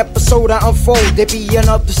every episode I unfold, there be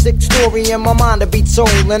another sick story in my mind to be told.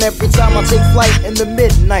 And every time I take flight in the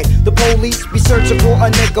midnight, the police be searching for a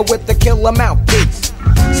nigga with a killer mouthpiece.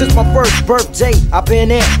 Since my first birthday, I've been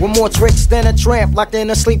in with more tricks than a tramp, locked in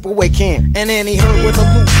a sleepaway camp. And any herd with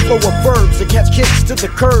a loose flow of verbs that catch kicks to the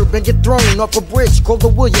curb and get thrown off a bridge called the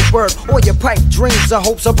Williamsburg. Or your pipe dreams, I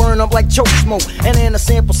hopes I burn up like choke smoke. And in a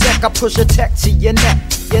sample sec, I push a tech to your neck.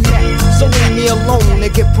 So leave me alone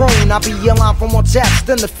and get prone. I be yelling for more taps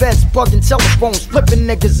than the feds bugging telephones, flipping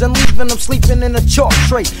niggas and leaving them sleeping in a chalk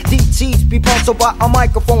tray. DTs be bounced by a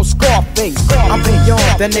microphone Scarface. I'm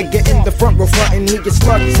beyond that nigga in the front row frontin'. He gets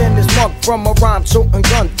slugs in his mug from a rhyme toting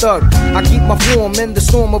gun thug. I keep my form in the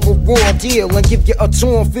storm of a raw deal and give you a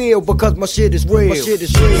torn feel because my shit is real. My shit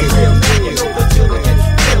is real. You know the deal against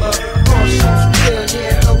killer. All shit's real,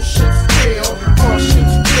 yeah, no shit's real. All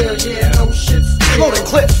shit's real, yeah, no shit's real. Loading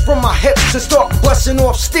clips from my hips and start busting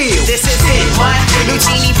off steel. This is it, what?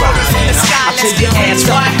 Lucini rolling from the sky, let's get ass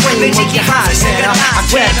what? The jiggy high, nigga, I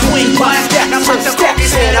grab queen, what? Now put the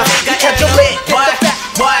cookies in a catch a lit,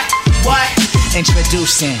 what?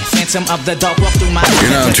 Introducing Phantom of the Dark, walk through my.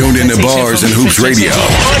 You're now tuned into Bars and Hoops Radio,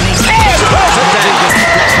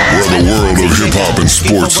 where the world of hip hop and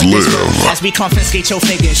sports live. As we confiscate your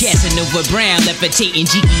figures. Casanova Brown, levitating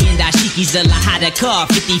Jiki and Ashiki's the Lahada car.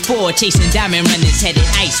 54, chasing diamond runners headed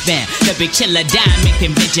icebound. The big chiller diamond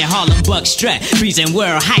convention, Harlem Buck strut. Breezing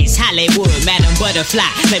world heights, Hollywood, Madam Butterfly.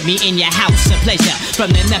 Let me in your house, a pleasure.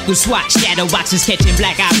 From the knuckle swatch, shadow boxes catching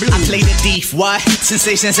black eye blue. I play the thief, what?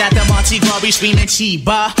 Sensations at the Monte Glory, screaming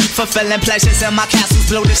Chiba. Fulfilling pleasures in my castles,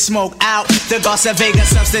 blow the smoke out. The Garza Vega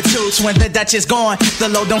substitutes when the Dutch is gone. The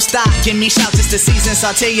load don't stop, give me shouts, it's the season.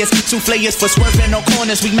 Sauteas, souffleurs for swerving no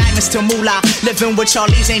corners. We magnets to moolah, living with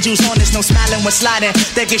Charlie's angels on us. No smiling when sliding,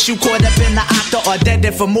 that gets you caught up in the octa or dead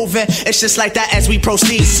for moving. It's just like that as we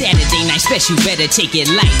proceed. Saturday night special, better take it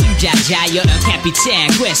light. You Jaja, you're a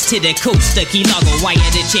Capitan. Quest to the coast, the Key Largo, wire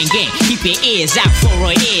the chain gang. Keep your ears out for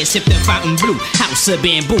our ears, sip the fountain blue. House of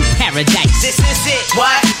bamboo, paradise. This is it,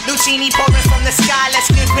 what? Lucini pouring from the sky, let's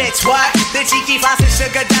get rich, what? The Jiki vibes and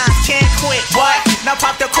sugar dimes, can't quit, what? Now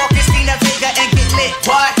pop the cork and Stina Vega and get lit,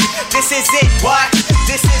 what? This is it, what?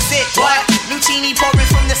 This is it, what? Lucini pouring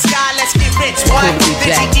from the sky, let's get rich, what? The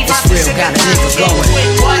Jiki vibes and sugar dimes, can't quit,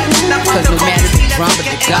 what? Now pop the cork and Stina Vega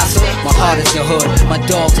and get lit. My heart is your hood, my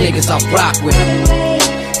dogs niggas I rock with.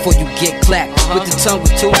 Before you get clapped with the tongue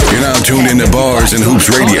with two. You're now tuned into Bars and Hoops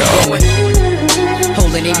Radio.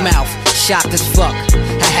 Holding their mouth, shocked as fuck.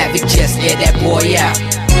 I have it just air that boy out.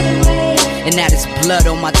 And that is blood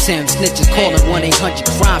on my Timbs. Snitches calling 1-800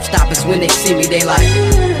 Crime Stoppers when they see me. They like,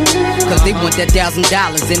 cause they want that $1,000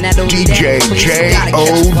 and that only DJ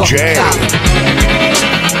J.O.J.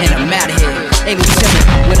 And I'm out of here. Ain't no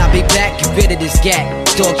telling when I be back, get rid of this gag.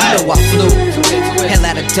 Dog, you know I flew. Hell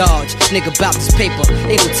out of Dodge. Nigga about this paper.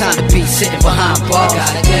 Ain't no time to be sitting behind bars.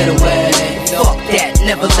 Gotta get away. Fuck that.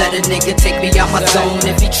 Never let a nigga take me out my zone.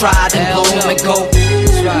 If he tried, then blow him and go.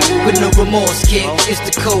 With no remorse, kid. It's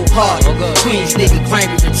the cold heart. Queens nigga,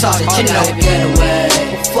 grimy, retarded. You know. Get away.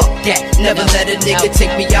 Fuck that. Never let a nigga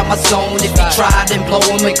take me out my zone. If he tried, then blow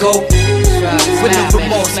him and go. With no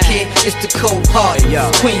remorse, kid. It's the cold heart.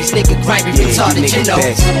 Queens nigga, grimy, retarded. You know.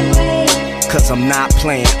 Cause I'm not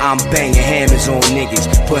playing, I'm banging hammers on niggas.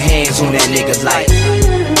 Put hands on that nigga like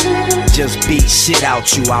just beat shit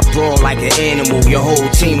out you. I brawl like an animal, your whole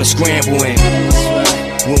team is scrambling.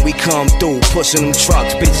 When we come through, pushing them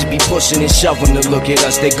trucks, bitches be pushing and shoving to look at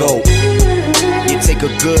us, they go. You take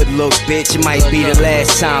a good look, bitch, it might be the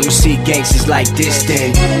last time you see gangsters like this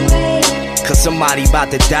then. Cause somebody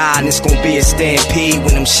about to die and it's gonna be a stampede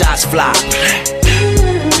when them shots fly.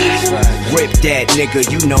 Rip that nigga,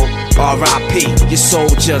 you know, R.I.P. Your soul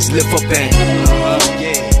just lift up and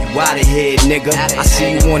you out of here, nigga. I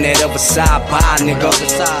see you on that other side, bye, nigga.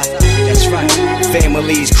 That's right.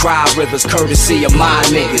 Families cry rivers, courtesy of my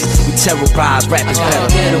niggas. We terrorize rappers better.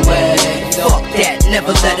 Get away. Fuck that,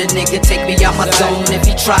 never let a nigga take me out my zone. If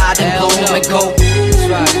he tried, then blow him and go.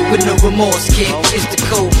 With no remorse, kid, it's the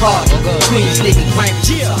cold heart. Queens nigga,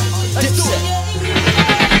 grimy. Let's do it.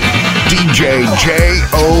 DJ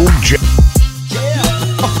J.O.J.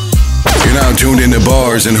 You're now tuned into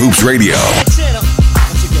Bars and Hoops Radio.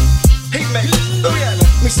 Hey man,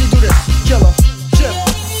 let me see do this. Killer, Chip,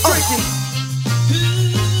 Frankie.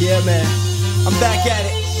 Yeah man, I'm back at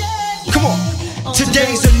it. Come on.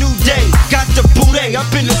 Today's a new day. Got the booty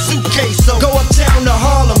up in the suitcase. So go uptown to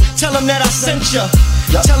Harlem. Tell them that I sent ya.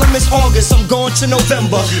 Tell them it's August, I'm going to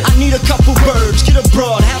November. I need a couple birds, get a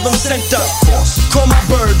broad, have them sent up. Call my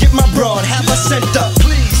bird, get my broad, have her sent up.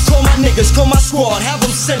 Please. Call my niggas, call my squad, have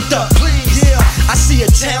them sent up. Please. Yeah, I see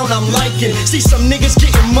a town I'm liking. See some niggas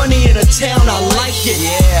getting money in a town, I like it.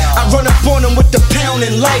 Yeah. I run up on them with the pound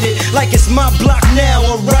and light it like it's my block now,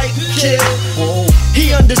 alright, kid?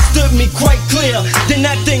 He understood me quite clear. Then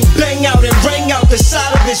that thing bang out and rang out the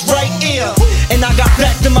side of his right ear. And I got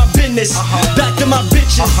back to my business, back to my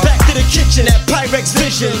bitches, back to the kitchen at Pyrex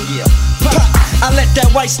Vision. Pop, I let that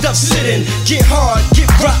white stuff sit in. Get hard, get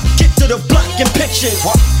rock, get to the block and pitch it.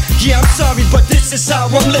 Yeah, I'm sorry, but this is how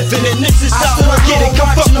I'm living, and this is how I get it.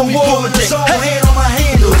 Come fuck the war with it. Hand on my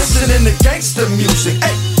handle, listening to gangster music.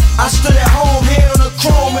 Hey, I stood at home, hand on the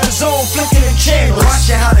chrome in the zone, flicking the cameras.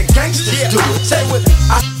 Watching how the gangsters do it. Say with me.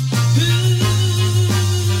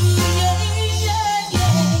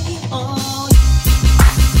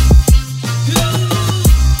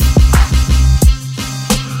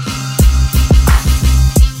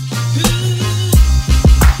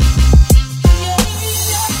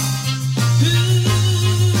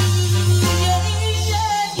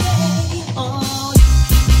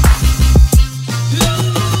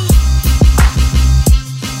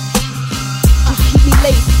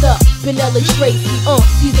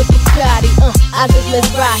 Tracy, Caesar Piscotti, I just let's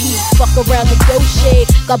Rahi. Fuck around the Dolce,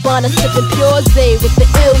 Gabbana sipping Pure Zay with the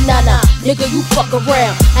ill nana. Nigga, you fuck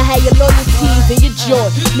around. I had your loyalties and your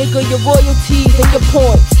joint. Nigga, your royalties and your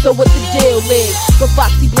points. So what the deal is? When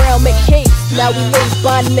Foxy Brown met Case, now we raised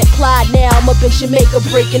Bonnie met Clyde. Now I'm up in Jamaica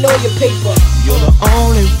breaking all your paper. You're the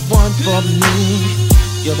only one for me.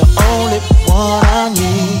 You're the only one I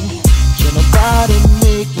need. Can nobody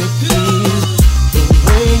make me feel the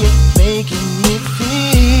way you're making me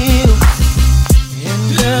feel? And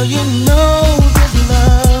girl, you know this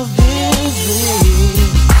love is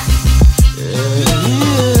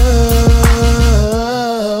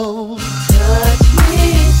real. Touch me,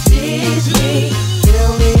 tease me,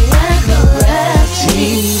 feel me and caress me.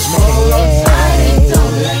 Tease me. Hold on tight and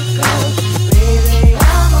don't let go. Baby,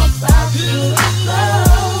 I'm about to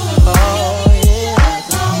explode. Oh yeah.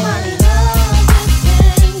 That's all my love is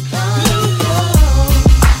in control.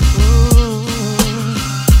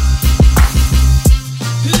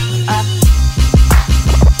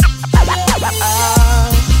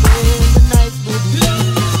 I'll spend the night with you.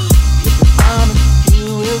 If you promise you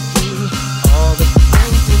will be all the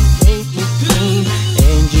things that make me dream,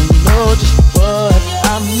 and you know just what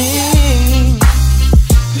I mean.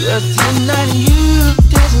 'Cause tonight you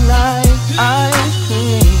taste like ice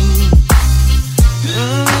cream.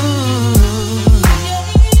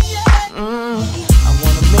 I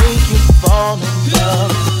wanna make you fall in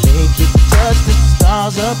love, make you touch the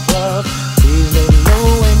stars above. Please lay low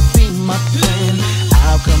and be my friend.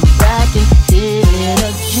 I'll come back and hit it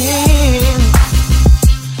again.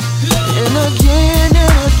 And again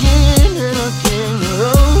and again and again.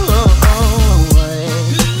 Oh, oh, oh,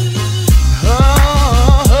 yeah.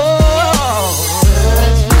 Oh,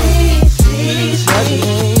 Touch me, tease me,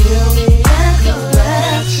 feel me and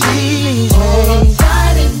caress me. Tease Hold on me.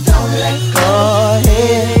 tight and don't let Go go.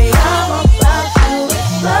 ahead. Baby, I'm about to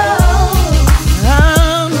explode.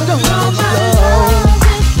 I'm gonna All my explode. love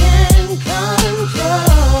is in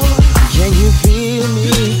control. Can you feel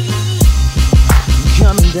me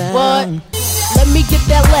coming down? What? Let me get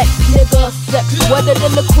that Lex, nigga. Sex wetter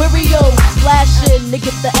than aquarium. Flashing,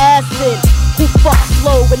 nigga, the acid. Who fuck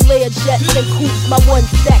slow and layer jets and coops my 1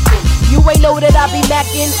 second. You ain't know that I be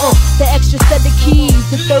macking, the extra set of keys,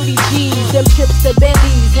 the 30 G's, them trips to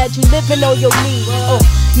Bentley's, had you living on your knees,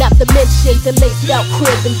 not to mention the laced out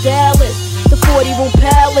crib in Dallas, the 40-room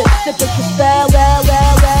palace, sipping Cristal,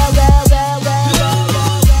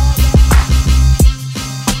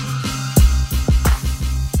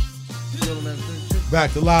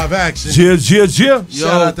 Back to live action. Yeah.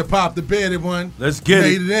 Shout out to Pop the Bearded One. Let's get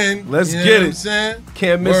Made it. in. Let's You know get what it. I'm saying?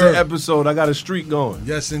 Can't miss Word. an episode. I got a streak going.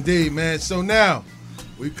 Yes, indeed, man. So now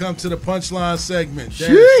we come to the punchline segment. Dad,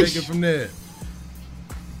 Sheesh. take it from there.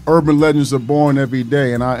 Urban legends are born every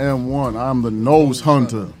day, and I am one. I'm the nose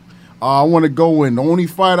hunter. I want to go in. The only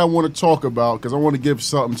fight I want to talk about, because I want to give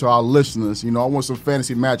something to our listeners. You know, I want some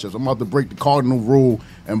fantasy matchups. I'm about to break the cardinal rule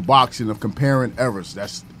in boxing of comparing errors.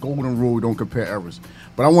 That's the golden rule. Don't compare errors.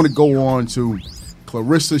 But I want to go on to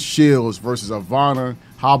Clarissa Shields versus Ivana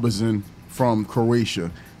Habazin from Croatia.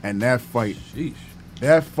 And that fight. Sheesh.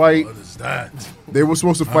 That fight. What is that? They were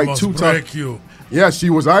supposed to I fight must 2 break times. you. Yeah, she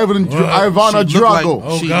was Ivana She Drago.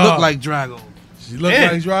 looked like, looked like Drago. She looked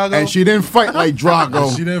like Drago? And she didn't fight like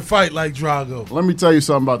Drago. She didn't fight like Drago. Let me tell you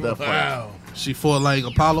something about that fight. Wow. She fought like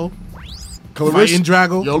Apollo. Clarissa- Fighting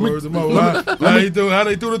Drago. Yo, Words of mouth. How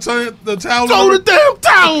they do the towel? Throw the damn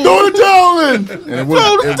towel. Throw the towel in. And it was-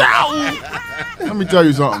 Throw the it- towel. Let me tell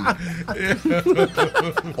you something.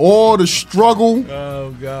 All the struggle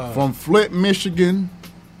Oh, God. from Flint, Michigan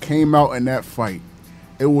came out in that fight.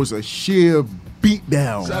 It was a sheer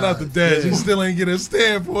beatdown. Shout out to Dad. He still ain't get a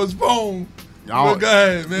stand for his phone. Y'all- Go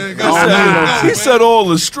ahead, man. Go Y'all ahead. need He said all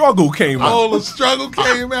the struggle came out. All the struggle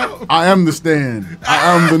came out. I am the stand.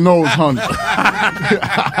 I am the nose hunter.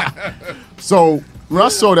 So when I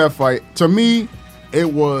saw that fight, to me,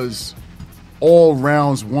 it was all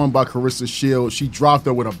rounds won by Clarissa Shields. She dropped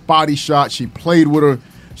her with a body shot. She played with her.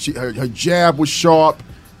 Her jab was sharp.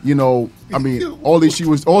 You know, I mean, all she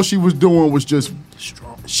was doing was just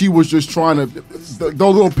she was just trying to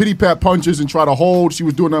those little pity pat punches and try to hold. She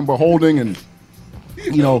was doing nothing but holding, and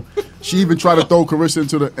you know, she even tried to throw Clarissa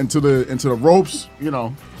into the ropes. You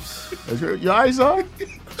know, your eyes are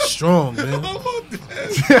strong, man.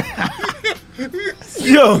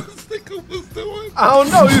 Yo, I don't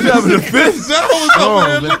know. He's having a fit. That was over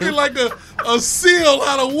there looking like a seal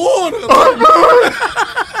out of water.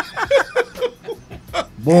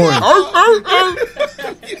 Boy,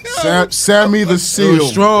 Sammy the Seal.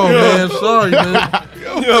 Strong, man. Sorry, man.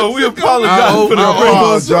 Yo, we apologize for the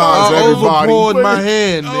apologize, everybody. Overpoured my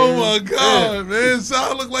hand, man. Oh my God, man!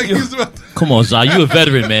 Sal look like he's about to. Come on, Zah, you a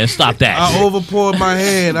veteran, man. Stop that. I overpoured my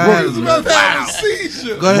hand. He's about to have a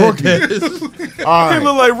seizure. Go ahead. All He right.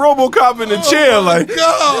 look like RoboCop in the chair, like.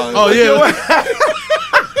 God. Oh yeah.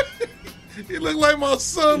 He look like my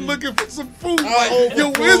son looking for some food. Like,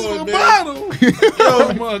 yo, where's my bottle?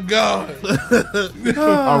 Oh my God.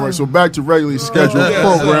 All right, so back to regularly scheduled I'm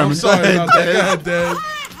programming. sorry about that. Go ahead, Dad.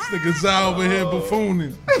 This nigga Zah over here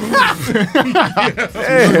buffooning.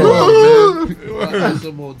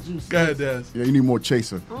 Some more juice. Go ahead, Dad. Yeah, you need more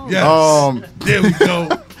chaser. Yes. There we go.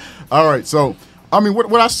 All right, so I mean,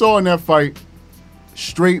 what I saw in that fight,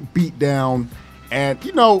 straight beat down, and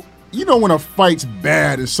you know when a fight's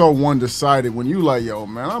bad, it's so one-decided. When you like, yo,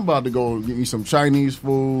 man, I'm about to go get me some Chinese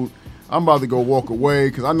food. I'm about to go walk away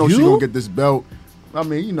because I know she gonna get this belt. I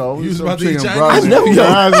mean, you know, You was some about to eat chicken Chinese? brothers. I never- yo.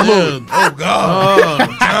 Absolutely. Oh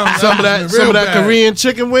God. Some of that Korean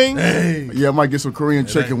chicken wing. Hey. Yeah, I might get some Korean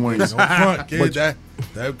chicken wings. Don't front, kid.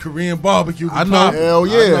 That Korean barbecue. I know. Hell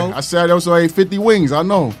yeah! I said I also ate 50 wings. I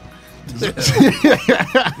know.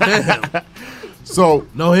 So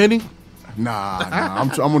no Henny. Nah. I'm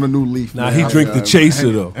on a new leaf. Nah, man. he drink the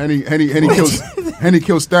chaser though. Henny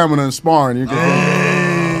kills stamina and sparring. You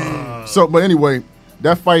get so, but anyway,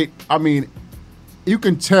 that fight. I mean, you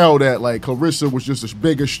can tell that like Clarissa was just a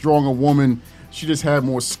bigger, stronger woman. She just had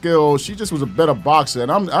more skill. She just was a better boxer.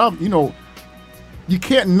 And I'm you know, you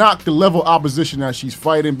can't knock the level of opposition that she's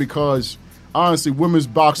fighting because honestly, women's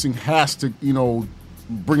boxing has to, you know,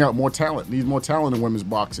 bring out more talent. Needs more talent in women's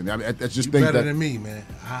boxing. I just You think better that. than me, man.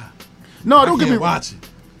 No, don't get me can't watch it.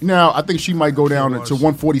 Now, I think she might go down to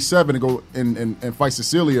 147 and go and fight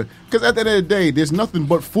Cecilia. Because at the end of the day, there's nothing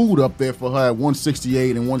but food up there for her at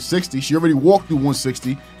 168 and 160. She already walked through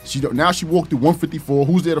 160. Now she walked through 154.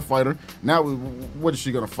 Who's there to fight her? Now, what is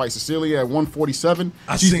she going to fight? Cecilia at 147?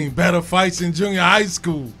 I seen better fights in junior high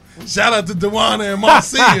school. Shout out to Dewana and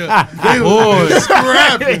Marcia. They were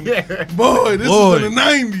scrapping. Boy, this was in the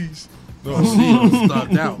 90s.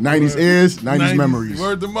 Stocked out. 90s is, 90s memories.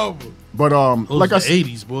 Word them over. But like I said,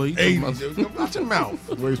 80s, boy. 80s. Watch your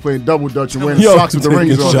mouth. Where he's playing double dutch and wearing socks with the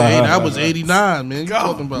rings on. Hey, that was 89, man. You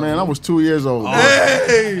talking about? Man, I was 2 years old.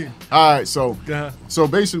 Hey. All right, so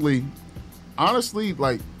basically, honestly,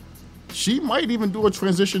 like she might even do a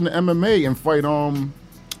transition to MMA and fight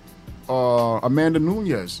Amanda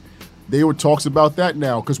Nunes. There were talks about that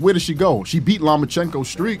now because where did she go? She beat Lomachenko's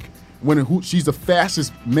streak when she's the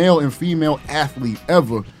fastest male and female athlete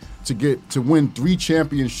ever to win 3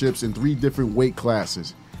 championships in 3 different weight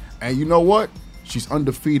classes. And you know what? She's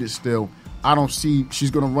undefeated still. I don't see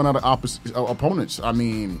she's going to run out of opponents. I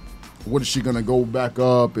mean, what is she going to go back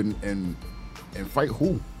up and fight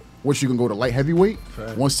who? What, she going to go to light heavyweight?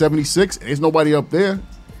 176? There's nobody up there.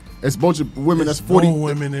 It's a bunch of women that's 40. No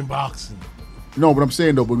women in boxing. No, but I'm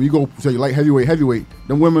saying though, but when you go say light heavyweight,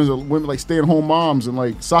 them women are women like stay-at-home moms and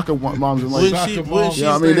like soccer moms and like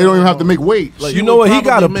yeah, I mean they don't even have to make weight. Like, you know what? He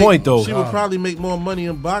got a point though. She would probably make more money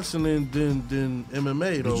in boxing than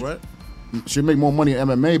MMA though, right? She'll make more money in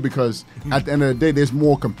MMA because at the end of the day, there's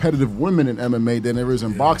more competitive women in MMA than there is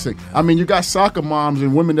in boxing. Yeah. I mean, you got soccer moms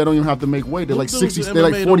and women that don't even have to make weight. They're like 60, they're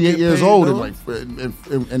like 48 years old and like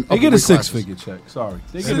and they get a 6-figure check. Sorry,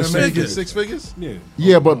 they get a 6 figures.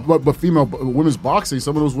 Yeah, but women's boxing,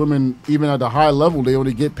 some of those women even at the high level, they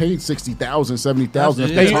only get paid 60,000,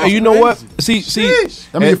 70,000. And you know what? See,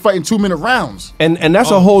 I mean, you're fighting 2-minute rounds, and that's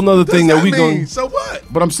a whole nother thing that we going. So what?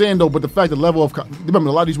 But I'm saying though, but the fact the level of remember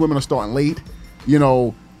a lot of these women are starting late. You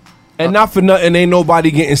know, and not for nothing, ain't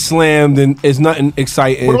nobody getting slammed, and it's nothing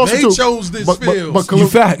exciting. They chose this field. You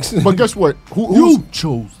facts. But guess what? Who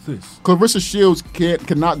chose this? Clarissa Shields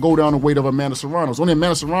cannot go down the weight of Amanda Serrano. It's only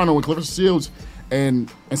Amanda Serrano and Clarissa Shields and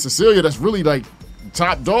Cecilia that's really like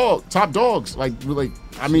top dogs. Like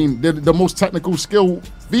I mean, they're the most technical skill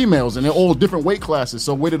females, and they're all different weight classes.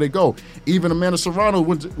 So where do they go? Even Amanda Serrano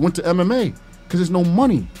went to MMA because there's no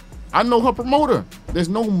money. I know her promoter. There's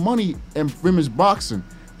no money in women's boxing.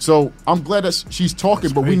 So I'm glad that she's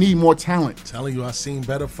talking, but we need more talent. I'm telling you, I seen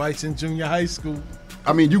better fights in junior high school.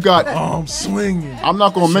 I mean, you got arm swinging. I'm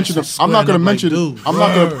not going to mention the. I'm not going to mention. I'm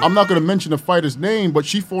not going to mention the fighter's name, but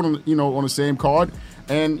she fought on the same card.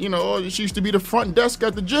 And, she used to be the front desk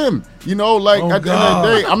at the gym. At the end of the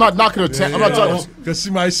day, I'm not knocking her. I'm not talking. Because she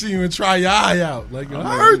might see you and try your eye out. Like,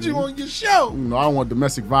 I heard you on your show. No, I don't want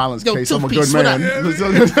domestic violence case. I'm a good man.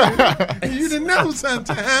 You didn't know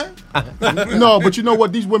something, huh? No, but you know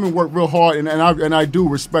what? These women work real hard, and I do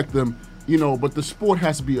respect them. But the sport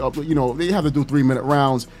has to be up. They have to do 3-minute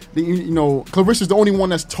rounds. Clarissa's the only one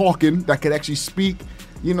that's talking that could actually speak.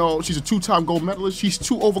 You know, she's a 2-time gold medalist. She's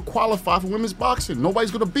too overqualified for women's boxing.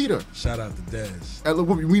 Nobody's gonna beat her. Shout out to Dez. And look,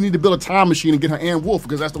 we need to build a time machine and get her Ann Wolf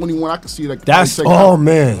because that's the only one I can see that. That's take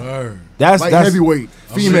man. Her. That's heavyweight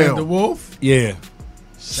female. The Wolf. Yeah.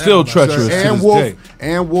 Still treacherous. Ann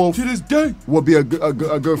Wolf to this day will be a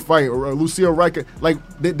good fight. Or Lucille Riker, like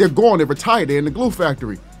they're gone. They're retired. They're in the glue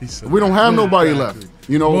factory. We don't have nobody left.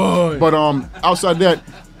 You know. Boy. But outside that,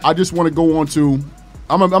 I just want to go on to.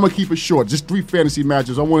 I'm gonna keep it short. Just 3 fantasy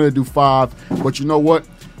matches. I wanted to do 5, but you know what?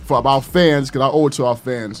 For our fans, because I owe it to our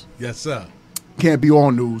fans. Yes, sir. Can't be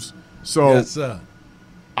all news. So yes, sir.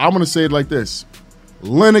 I'm gonna say it like this: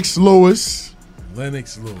 Lennox Lewis.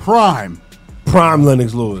 Prime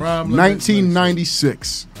Lennox Lewis.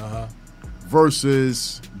 1996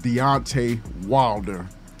 versus Deontay Wilder.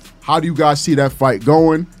 How do you guys see that fight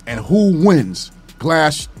going? And who wins?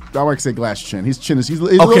 I like to say Glass chin. His chin is. He's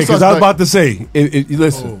okay, because I was about to say.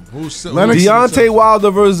 Listen, Deontay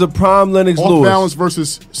Wilder versus the prime Lennox Lewis. Off balance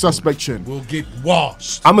versus suspect chin. Will get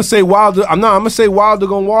washed. I'm gonna say Wilder. I'm gonna say Wilder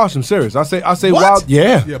gonna wash him. Serious. I say what? Wilder.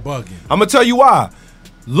 Yeah. Yeah, bugging. I'm gonna tell you why.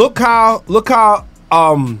 Look how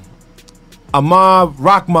Ahmad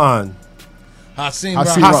Rahman.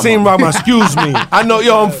 Hasim Rahman, excuse me. I know,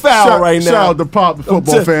 I'm foul right now. Shout out to Pop, the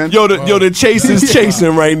football fan. The chase is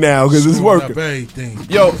chasing right now because it's working.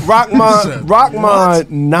 Yo, Rahman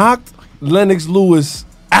knocked Lennox Lewis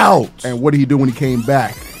out. And what did he do when he came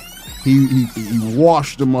back? He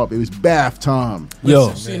washed him up. It was bath time. Yo,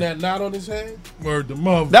 you seen that knot on his head? Word the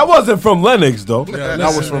mother. That wasn't from Lennox though. That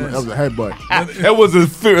was a headbutt. That was a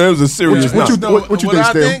serious knot. What you think,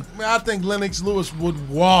 Steve? I think Lennox Lewis would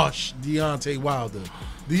wash Deontay Wilder.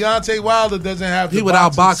 Deontay Wilder doesn't have the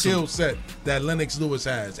boxing skill set that Lennox Lewis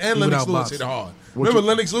has, and Lennox Lewis hit hard. Remember,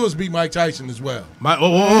 Lennox Lewis beat Mike Tyson as well. But you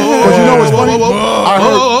know what's funny?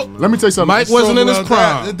 Let me tell you something. Mike wasn't in his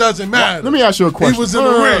prime. It doesn't matter. Let me ask you a question. He was in the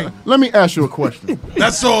ring. Let me ask you a question.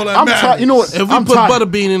 That's all that matters. You know what? If we put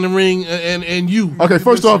Butterbean in the ring and you. Okay,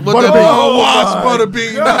 first off, Butterbean. Watch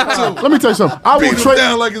Butterbean not too. Let me tell you something. I will beat him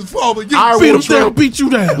down like his father. Beat you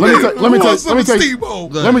down. Let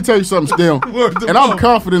me tell you something, still. And I'm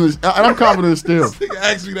confident still.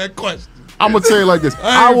 Ask me that question. I'm gonna tell you like this.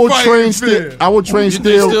 I will train Steel. I will train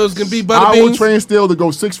Steel to go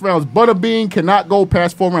 6 rounds. Butterbean cannot go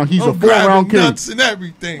past 4 rounds. He's a 4-round king. Nuts and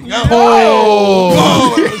everything. Whoa.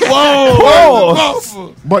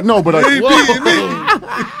 But no, but he beating me.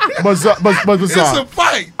 But it's a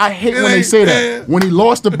fight. I hate when they say that. When he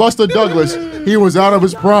lost to Buster Douglas, he was out of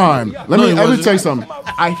his prime. Let me tell you something.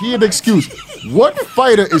 I hear the excuse. What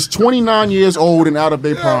fighter is 29 years old and out of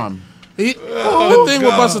their prime? The thing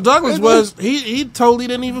with Buster Douglas was he totally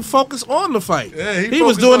didn't even focus on the fight. Yeah, he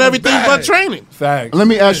was doing everything but training. Facts. Let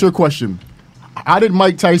me ask you a question. How did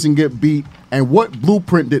Mike Tyson get beat, and what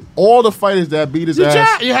blueprint did all the fighters that beat his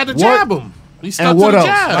ass? You had to jab him. He stuck and to what the else?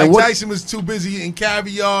 jab. Mike Tyson was too busy eating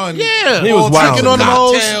caviar and he was wild. Drinking on the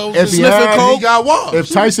hoes, sniffing coke. He got washed. If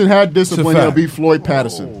Tyson had discipline, he'll beat Floyd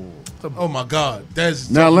Patterson. Oh my God! That's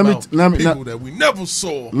now let me people that we never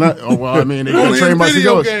saw. Well, I mean, they only train in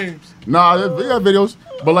video games. Nah, they got videos.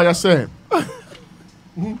 But like I said,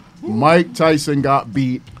 Mike Tyson got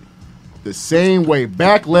beat the same way.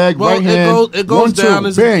 Back leg, right hand. It goes down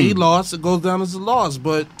as bang. he lost. It goes down as a loss.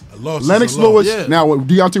 But Lennox Lewis. Now with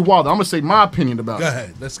Deontay Wilder, I'm gonna say my opinion about it. Go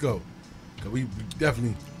ahead, let's go. We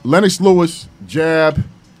definitely Lennox Lewis jab,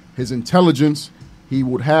 his intelligence. He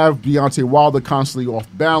would have Deontay Wilder constantly off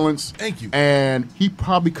balance. Thank you. And he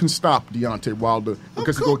probably can stop Deontay Wilder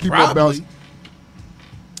because he's going to keep him off balance.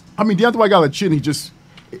 I mean, Deontay Wilder got a chin.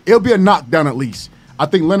 It'll be a knockdown at least. I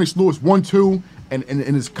think Lennox Lewis 1-2 and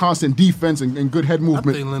his constant defense and good head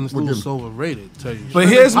movement. I think Lennox Lewis is overrated. Tell you. But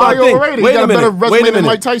here's my thing. Wait a minute. Than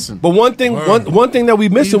Mike Tyson. But one thing that we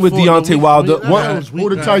missing with Deontay Wilder. Who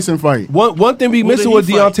did Tyson fight? One thing we missing with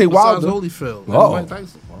Deontay Wilder. Mike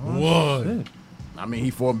Tyson. What? I mean,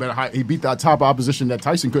 he fought better. He beat that top opposition that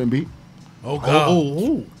Tyson couldn't beat. Oh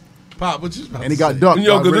God! Pop, what you about and he got ducked.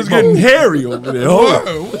 Yo, because it's getting hairy over there.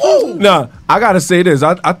 Hold on. Nah, I gotta say this.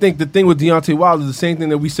 I think the thing with Deontay Wilder is the same thing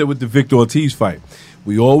that we said with the Victor Ortiz fight.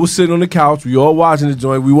 We all was sitting on the couch. We all watching the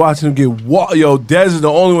joint. We watching him get Dez is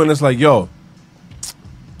the only one that's like, yo,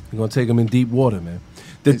 you're gonna take him in deep water, man.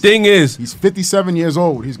 The thing is, he's 57 years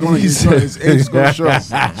old. His age is going to show.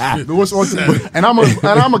 And I'm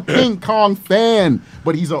a King Kong fan,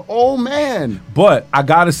 but he's an old man. But I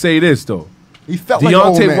gotta say this though, He felt like an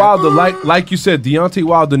old Deontay man. Wilder, like you said, Deontay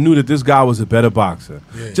Wilder knew that this guy was a better boxer.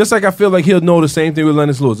 Yeah. Just like I feel like he'll know the same thing with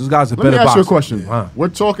Lennox Lewis. This guy's a Let better me ask boxer. you a question. Huh. We're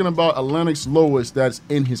talking about a Lennox Lewis that's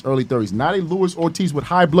in his early 30s, not a Luis Ortiz with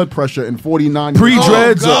high blood pressure and 49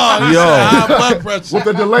 Pre-dreads. High blood pressure. With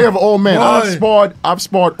the delay of an old man. Boy. I've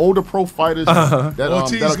sparred older pro fighters that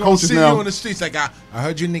Ortiz are gonna coaches see now. you in the streets like, I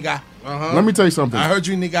heard you, nigga. Let me tell you something. I heard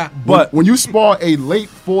you, nigga. But when you spar a late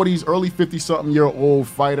 40s, early 50-something-year-old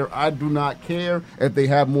fighter, I do not care if they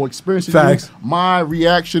have more experience than you. Facts. My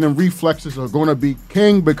reaction and reflexes are going to be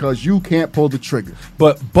king because you can't pull the trigger.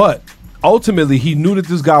 But ultimately, he knew that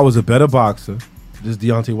this guy was a better boxer. This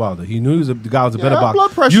Deontay Wilder. He knew the guy was a better that blood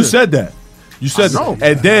boxer. pressure. You said that. You said I know.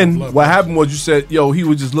 that. And then what happened was you said, yo, he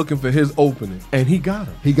was just looking for his opening. And he got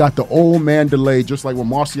him. He got the old man delay, just like when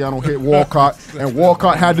Marciano hit Walcott, and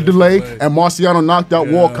Walcott had the delay, and Marciano knocked out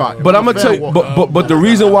Walcott. But I'm gonna tell you, but the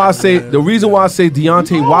reason why I say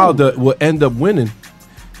Deontay Wilder will end up winning,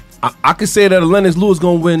 I could say that Lennox Lewis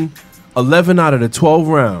gonna win 11 out of the 12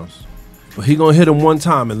 rounds, but he gonna hit him one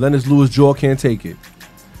time, and Lennox Lewis' jaw can't take it.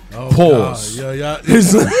 Pause. God. Yeah. But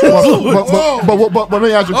let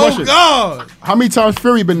me ask you a question. Oh, God. How many times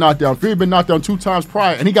Fury been knocked down? Fury been knocked down 2 times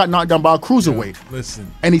prior, and he got knocked down by a cruiserweight.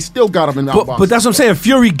 Listen. And he still got him in that box. But that's what I'm saying.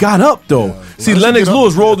 Fury got up though. See, Lennox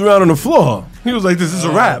Lewis rolled around on the floor. He was like, "This is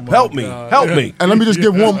a wrap. Help me, help me." And let me just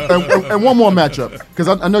give one more matchup, because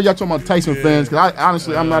I know y'all talking about Tyson fans. Because I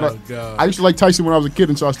honestly, I'm not a. I used to like Tyson when I was a kid,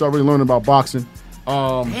 until I started really learning about boxing.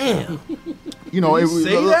 You know,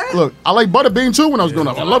 look, I like Butterbean too when I was doing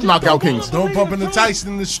that. I love Knockout Kings. Don't bump into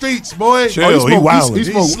Tyson in the streets, boy. Chill, he wildin'.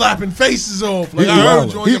 He's slapping faces off. Like He I heard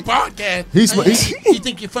wildin'. you on your podcast. He You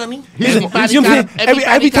think you're funny?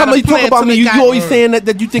 Every time you talk about me, you always saying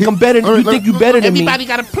that you think I'm better. You think you better than me. Everybody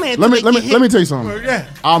got a plan. Let me tell you something. Yeah.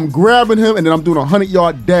 I'm grabbing him and then I'm doing a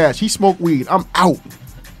 100-yard dash. He smoked weed. I'm out.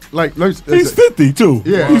 Like He's 50 too.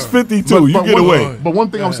 Yeah, he's 52. You get away. But one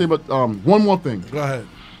thing I'll say about one more thing. Go ahead.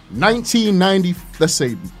 1990. Let's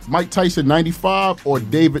say Mike Tyson 95 or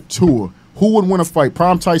David Tua. Who would win a fight?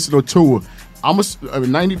 Prime Tyson or Tua?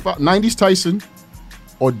 90s Tyson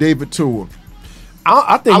or David Tua.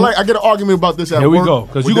 I think I get an argument about this at Here we work go,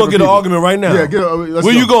 because with you're gonna get different an people. argument right now. Yeah, let's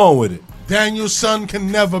Where go. you going with it? Daniel's son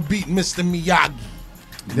can never beat Mr. Miyagi.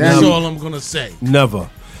 That's Daniel- all I'm gonna say. Never.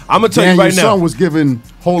 I'm gonna tell you Daniel's right now. son was giving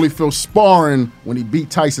Holyfield sparring when he beat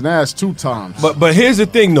Tyson ass 2 times. But here's the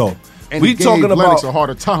thing though. And We he gave talking Lennox about. a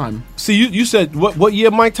harder time. See, you said what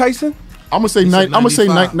year Mike Tyson? I'm gonna say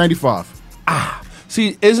 95.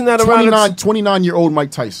 See, isn't that around 29-year-old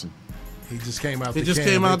Mike Tyson? He just came out. He the just can.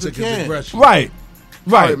 came They out the took his can. aggression. Right.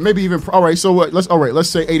 All right, maybe even all right. So let's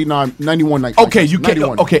say 89, 91. Okay, you can't.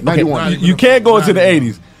 91, Okay, 91. You can't go into the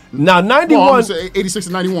 80s. Now, 91, Well, I'm gonna say 86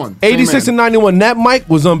 and 91. 86 and 91, that Mike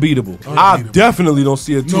was unbeatable. I definitely don't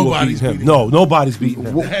see a Tua Nobody's beating him. beating No, nobody's beating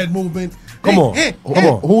him. The head movement. Come on. Come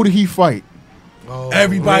on. Who did he fight?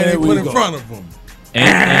 Everybody they There we put in go. front of him.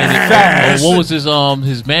 And what was his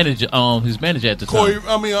manager at the time? Corey.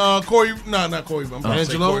 Not Corey. I'm trying to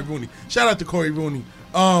say Corey Rooney. Shout out to Corey Rooney.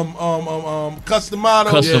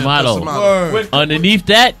 Customato. Word. Underneath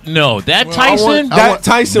that, no, that Tyson.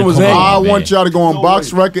 Tyson was I angry. want y'all to go on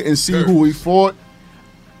box record and see who he fought.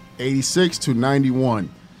 86 to 91.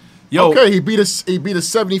 Yo. Okay, he beat a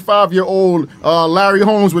 75-year-old Larry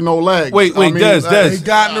Holmes with no legs. Wait, Des. They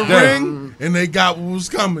got in the ring and they got what was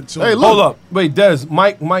coming to them. Hold up. Wait, Des.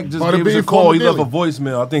 Mike just Bada gave us a bing, call. He left a former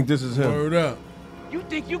voicemail. I think this is him. Word up. You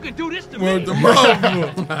think you can do this to Word me? the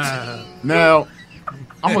mother. Now,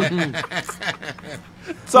 I'm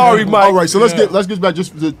Sorry, Mike. All right, so let's get back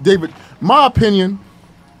just to David. My opinion,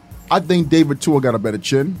 I think David Tua got a better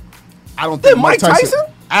chin. I don't think Mike Tyson?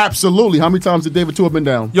 Absolutely. How many times did David Tua been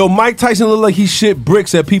down? Yo, Mike Tyson look like he shit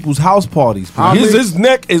bricks at people's house parties. How many- His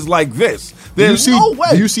neck is like this. Do you There's see? no way.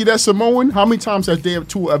 Do you see that Samoan? How many times has David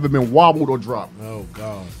Tua ever been wobbled or dropped? Oh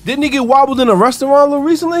God. Didn't he get wobbled in a restaurant a little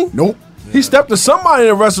recently? Nope. He stepped to somebody in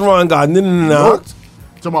a restaurant and got Nope. knocked.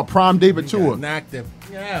 Talking about prime David Tua. Knocked him.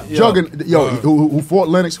 Yeah. Jugging, who fought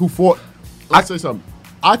Lennox, who fought. Let's say something.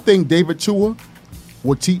 I think David Tua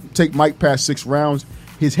would take Mike past 6 rounds.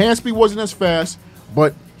 His hand speed wasn't as fast,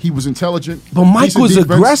 but he was intelligent. But Mike decent was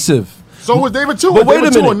defense. aggressive. So was David Tua. But wait David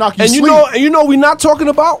a Tua minute, knock you and you sleep. know, we're not talking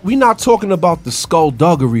about the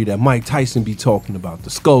skullduggery that Mike Tyson be talking about.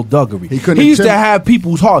 The skullduggery. He used to have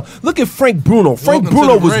people's heart. Look at Frank Bruno. Frank Welcome to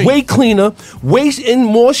Bruno the was ring. way cleaner, way in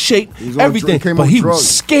more shape, He was on everything. came But on he drugs. was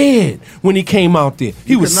scared when he came out there.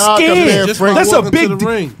 He was cannot come scared. there, Frank. That's a Welcome to big the deal.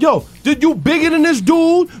 ring. Yo, did you bigger than this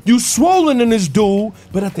dude? You swollen than this dude.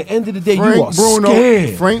 But at the end of the day, you Frank are Bruno-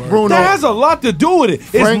 scared. Frank Bruno- That has a lot to do with it. It's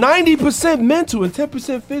Frank- 90% mental and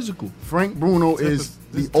 10% physical. Frank Bruno is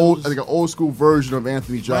an old school version of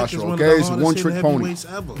Anthony Joshua. Okay, it's one trick pony.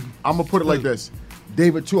 I'm gonna put it like this: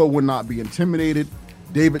 David Tua would not be intimidated.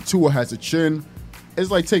 David Tua has a chin. It's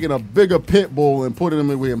like taking a bigger pit bull and putting him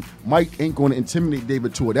in with him. Mike ain't going to intimidate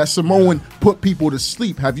David Tua. That Samoan put people to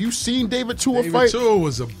sleep. Have you seen David Tua fight? David Tua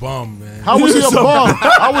was a bum, man. How was he a bum?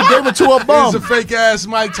 How was David Tua a bum? He was a fake ass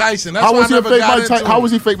Mike Tyson. That's How was why he I never got into him. How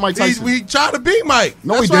was he fake Mike Tyson? We tried to beat Mike.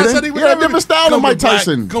 No, That's he why I didn't. said He had a different style than Mike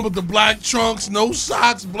Tyson. Come with the black trunks, no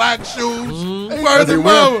socks, black shoes.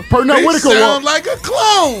 Pernell Whitaker sound like a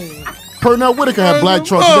clone. Pernell Whitaker had black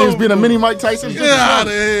trunks. He was being a mini Mike Tyson. Get out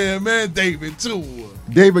of here, man. David Tua.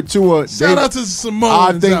 David Tua. Shout out to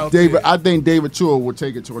Samoans out there. I think David Tua will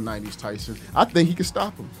take it to a 90s Tyson. I think he can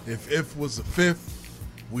stop him. If was the fifth,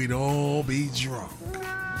 we'd all be drunk.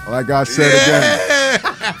 Like I said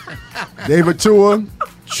again, David Tua,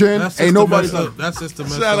 chin, ain't nobody. That's just the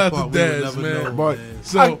mess Shout up out part. to We would Daz, never man. know, But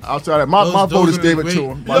so outside that, my vote is David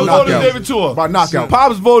Tua. By Your vote is knockout. David Tua. By knockout.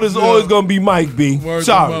 Pop's vote is always going to be Mike B. Word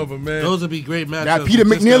Sorry. to mother, man. Those would be great matchups. That Peter We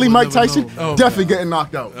just McNeely, never Mike Tyson, know. definitely getting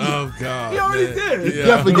knocked out. Oh God, He already man. did. Yeah.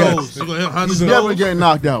 Definitely Nose. You gonna hunt his He's definitely nose? getting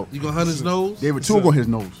knocked out. You gonna hunt his nose? David Tua going his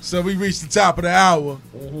nose. So we reached the top of the hour,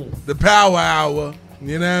 the power hour.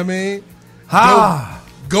 You know what I mean? Ha!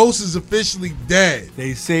 Ghost is officially dead.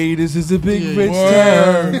 They say this is a big Yeah. rich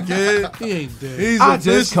Word, town. kid. He ain't dead. He's I just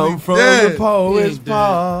officially come from dead. the poet's He ain't dead.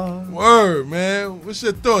 bar. Word, man. What's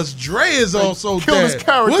your thoughts? Dre is also killed his dead.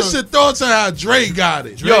 character. What's your thoughts on how Dre got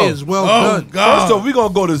it? Dre is well done. God. First off, we're going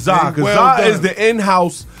to go to Zah, because Well Zah done. is the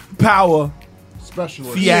in-house power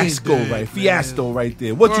Specialist. fiasco, dead, right? man. Fiasco right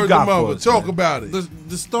there. What Word you to got mother. for us? Talk man? about it.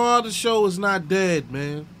 The star of the show is not dead,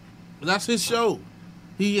 man. That's his show.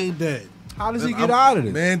 He ain't dead. How does he get out of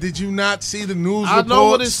this? Man, did you not see the news I reports? know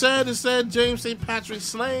what it said. It said James St. Patrick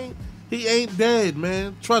slain. He ain't dead,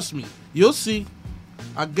 man. Trust me. You'll see.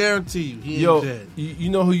 I guarantee you, he ain't Yo, dead. you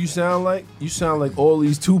know who you sound like? You sound like all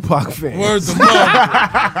these Tupac fans. Word to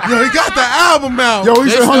mother. Yo, he got the album out. Yo,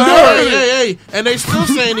 he's They in still, Honduras. hey, and they still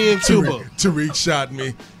saying he in Cuba. Tariq shot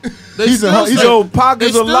me. They He's still in- he's say- Yo, Pac they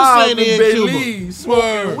is still alive in saying he in Cuba. Belize,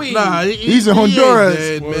 smoking weed. Nah, He's in he ain't Honduras.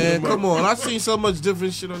 dead, Word man. to Come mother. on, I seen so much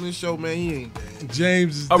different shit on this show, man. He ain't dead.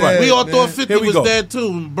 James is All right. dead. We all man. thought 50 Here we was go. dead too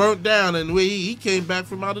and burnt down, and he came back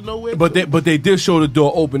from out of nowhere. But they did show the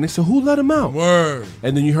door open. They said, who let him out? Word.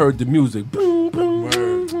 And then you heard the music. Boom, boom,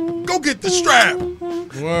 Word. boom, Go get the strap.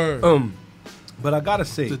 Word. But I gotta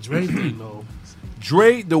say, the Dre thing, though.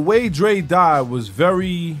 Dre, the way Dre died was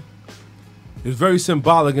very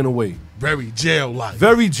symbolic in a way. Very jail-like.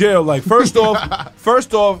 Very jail-like. First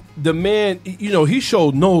off, the man, he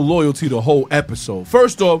showed no loyalty the whole episode.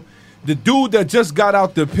 First off, the dude that just got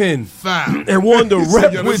out the pen Foul. and wanted to He said,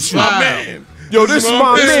 rep "Yo, with this you. my man. Yo, this is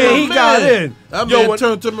my man. He got in. That Yo, man when-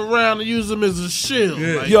 turned him around and used him as a shield.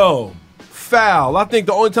 Yeah. Like, Yo, foul. I think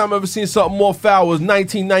the only time I ever seen something more foul was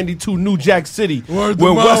 1992 New Jack City, Word to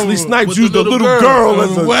when mama. Wesley Snipes With the used a little little girl girl on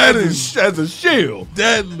as the wedding. as a shield.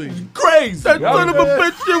 Deadly. Crazy. that son of a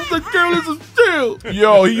bitch used the girl as a shield.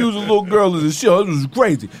 Yo, he used a little girl as a shield. It was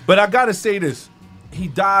crazy. But I gotta say this. He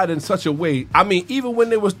died in such a way. I mean, even when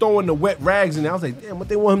they was throwing the wet rags in there, I was like, damn, what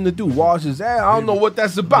they want him to do? Wash his ass? I don't know what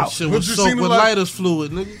that's about. Shit What was you soaked seen with like- lighters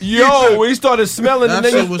fluid, nigga. Yo, when he started smelling That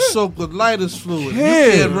the shit nigga. was soaked with lighters fluid. Yeah.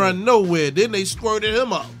 You can't run nowhere. Then they squirted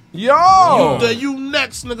him up. Yo. You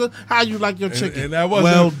next, nigga. How you like your chicken? And that wasn't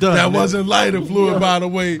well done. That nigga. wasn't lighter fluid, by the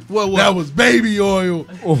way. What? That was baby oil.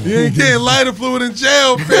 Oh. You ain't getting lighter fluid in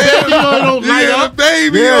jail, man. Baby oil don't light Yeah, up.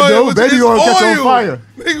 baby Yeah, oil. dude, was baby it's oil catch on oil. fire.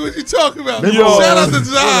 Nigga, what you talking about? Baby oil. Shout out to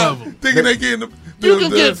Zah, thinking they getting the. You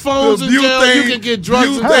can get phones in jail. You can get drugs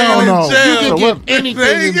in butane Hell jail. no. in jail. You can So get what- anything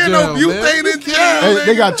They ain't in getting jail, no man. butane in jail.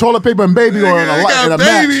 They got toilet paper and baby oil and a They light and got a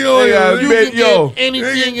match. baby oil. They got You baby- can yo. get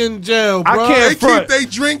anything in jail, I bro. can't They front. keep their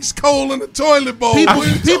drinks cold in the toilet bowl. People, What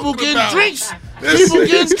you people talking getting about? drinks. This People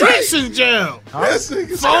nigga's getting drinks in jail. This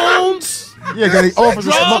nigga's Phones. Yeah, got the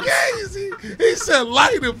officers smoke. crazy. He said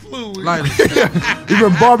lighter fluid. Lighters. You've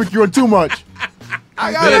been barbecuing too much.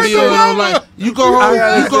 Baby oil don't like. You go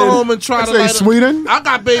home and try to Say light it. Sweden? I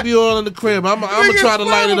got baby oil in the crib. I'm gonna try to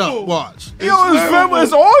light it up. Watch. Yo,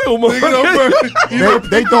 it's oil, man.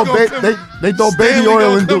 They throw baby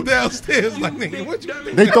oil and come do. downstairs like nigga. What you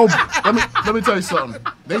think? They throw. Let me tell you something.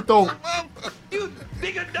 They throw.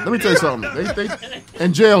 Let me tell you something. They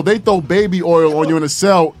in jail. They throw baby oil on you in a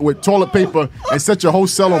cell with toilet paper and set your whole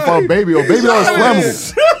cell on fire with baby oil. Baby oil is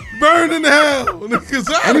flammable. Burn in hell. Niggas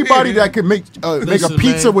out Anybody here. that can make a Listen,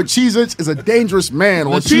 pizza man. with Cheez-Its is a dangerous man.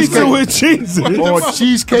 Or Pizza cheesecake. with cheese. Or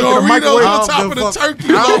cheesecake in a Doritos microwave. on top of the turkey.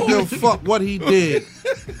 I don't give a fuck what he did.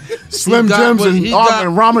 Slim He got Jims what and he got.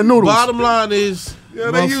 ramen noodles. Bottom line is Yeah,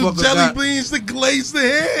 they use jelly beans to glaze the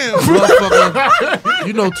ham. Motherfucker,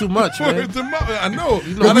 you know too much, man. I know.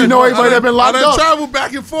 You know everybody that been locked I done up. traveled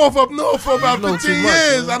back and forth up north for about You know 15 too much,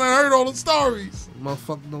 years. man. I done heard all the stories.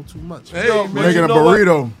 Motherfucker know too much. Hey, Yo, man. Making you a know what?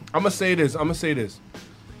 burrito. I'm gonna say this.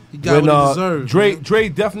 He got what he deserved. Dre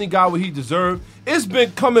definitely got what he deserved. It's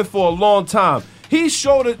been coming for a long time. He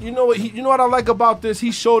showed it. You know what? You know what I like about this?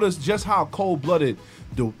 He showed us just how cold-blooded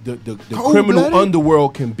the criminal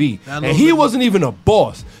underworld can be. And he wasn't even a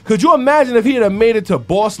boss. Could you imagine if he had made it to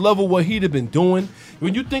boss level, what he'd have been doing?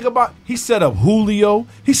 When you think about, he set up Julio.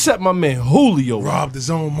 He set my man Julio. Robbed his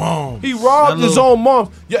own mom. He robbed his own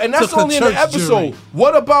mom. Yeah, and that's Took a only in the church episode. jury.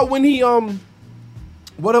 What about when he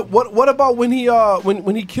What about when he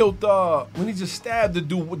when he killed when he just stabbed the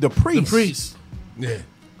dude with the priest? The priest. Yeah.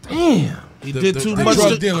 Damn. He did too much.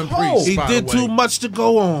 He did too much to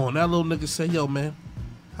go on. That little nigga said, "Yo, man,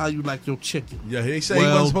 how you like your chicken?" Yeah, they say he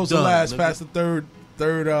wasn't supposed to last past the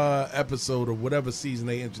third episode or whatever season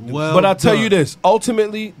they introduced. But I tell you this: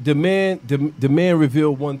 ultimately, the man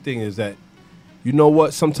revealed one thing: is that you know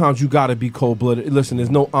what? Sometimes you gotta be cold blooded. Listen, there's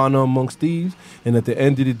no honor amongst thieves, and at the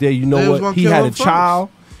end of the day, you know what? He had a child.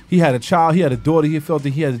 He had a child. He had a daughter. He felt that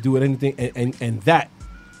he had to do anything, and that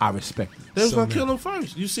I respect. They was gonna kill him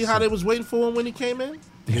first. You see how they was waiting for him when he came in?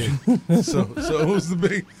 Yeah. so who's the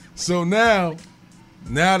big? So now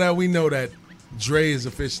that we know that Dre is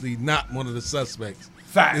officially not one of the suspects,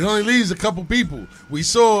 Facts. It only leaves a couple people. We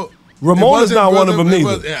saw Ramona's not one of them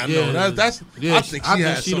neither. Yeah, I know. That's. Yeah, I think she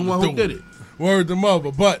had she the something one to who do did with it. Word to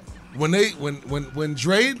mother. But when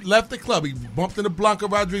Dre left the club, he bumped into Blanca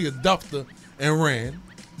Rodriguez, duffed her, and ran.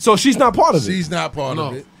 So she's not part of it. She's not part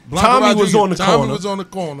of it. Tommy was on the corner. Tommy was on the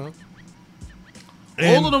corner.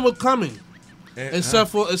 All of them were coming, except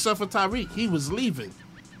for Tyreek. He was leaving.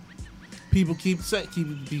 People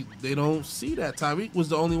they don't see that Tyreek was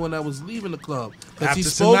the only one that was leaving the club. After he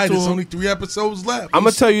spoke tonight, to there's him. only 3 episodes left. I'm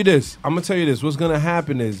gonna tell you this. What's gonna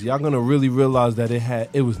happen is y'all gonna really realize that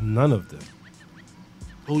it was none of them.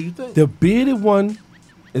 Who you think? The bearded one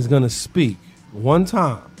is gonna speak one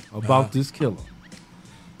time about this killer.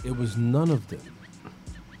 It was none of them.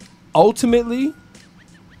 Ultimately,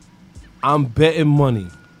 I'm betting money.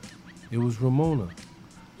 It was Ramona.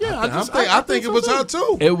 Yeah, I think it was her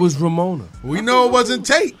too. It was Ramona. We know it wasn't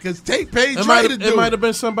Tate because Tate paid It Dre to do it might have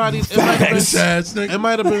been somebody. It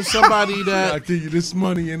might have been somebody that I'll give you this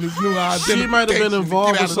money and this new identity. she might have been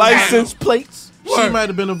involved with License plates. She might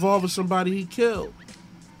have been involved with somebody he killed,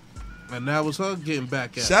 and that was her getting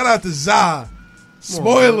back at. Shout out to Zah.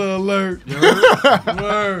 Spoiler alert.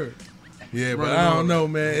 Word. Yeah, but I don't know,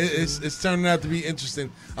 man. It's turning out to be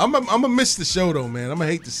interesting. I'm gonna miss the show though, man. I'm gonna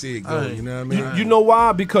hate to see it go. You know what I mean? You know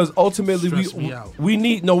why? Because ultimately Stress me out. we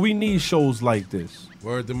need shows like this.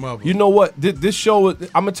 Word to mother. You know what? This show, I'm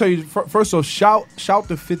gonna tell you. First of all, shout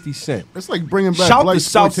to 50 Cent. It's like bringing back Shout black to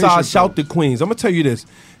Southside. exploitation Shout to Queens. I'm gonna tell you this.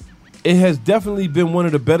 It has definitely been one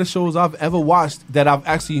of the better shows I've ever watched that I've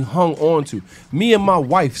actually hung on to. Me and my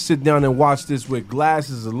wife sit down and watch this with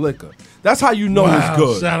glasses of liquor. That's how you know it's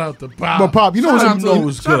good. Shout out to Pop. But Pop, you know Shout out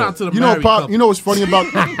what's to- shout out to the you know, married Pop. couple. You know what's funny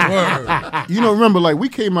about Word. you know? Remember, like we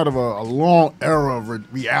came out of a long era of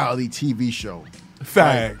reality TV show.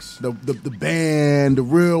 Facts. The band, the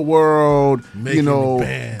Real World, Making the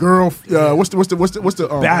band. girl. What's the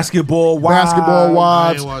Basketball Wives. Basketball I ain't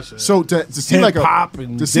watch Wives. that. So to see Hip like hop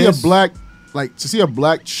and to see this. a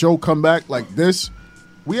black show come back like this,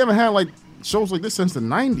 we haven't had like shows like this since the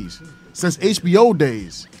 90s, since HBO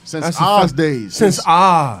days, since That's a Oz fact. days, Since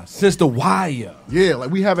The Wire. yeah,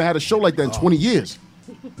 like we haven't had a show like that in 20 years.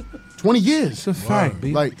 20 years. It's a fact,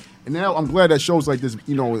 B. Like, and now I'm glad that shows like this,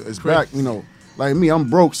 is back. Like me, I'm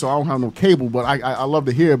broke, so I don't have no cable, but I love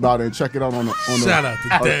to hear about it and check it out on the. Shout out to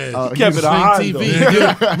Dad. Kept it high, Sling though.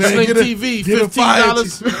 TV, Sling get a- TV, get a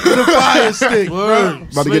 $15. Get a fire stick, bro.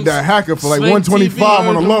 About to get that hacker for like Sling 125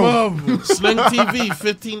 on a TV, loan. Sling TV,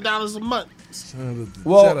 $15 a month.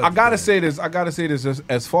 Well, I gotta say this.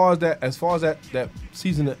 As far as that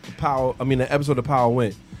season of Power, the episode of Power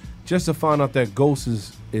went, just to find out that Ghost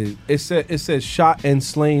is it said shot and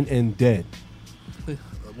slain and dead.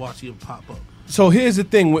 Watch him pop up. So here's the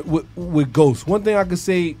thing with Ghost. One thing I could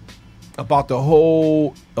say about the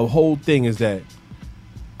whole thing is that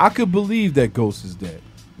I could believe that Ghost is dead,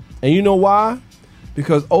 and you know why?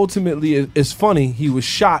 Because ultimately, it's funny. He was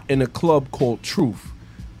shot in a club called Truth.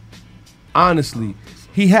 Honestly,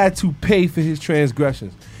 he had to pay for his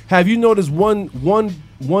transgressions. Have you noticed one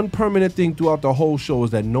permanent thing throughout the whole show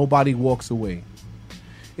is that nobody walks away.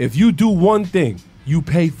 If you do one thing, you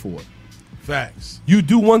pay for it. Facts. You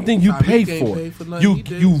do one thing, you Tyreek pay ain't for pay it. for nothing he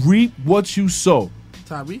did. You reap what you sow.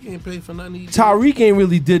 Tyreek ain't paid for nothing. Tyreek ain't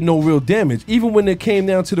really did no real damage. Even when it came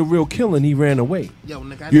down to the real killing, he ran away. Yo,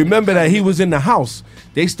 nigga, you remember that he was in the house.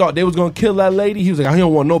 They was gonna kill that lady. He was like, I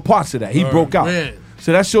don't want no parts of that. He broke out. Man.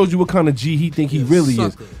 So that shows you what kind of G he think he really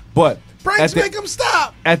is. But Pranks make him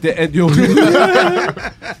stop. At the end,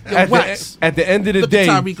 at the end of the day,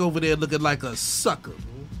 Tyreek over there looking like a sucker.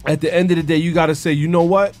 At the end of the day, you got to say, you know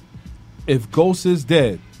what? If Ghost is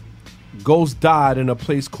dead, Ghost died in a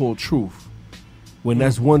place called Truth. When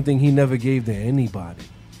that's one thing he never gave to anybody.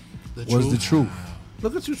 Was the truth.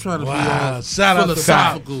 Look at you trying to be shout out to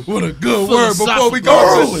philosophical. What a good word. Before we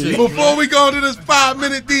go to this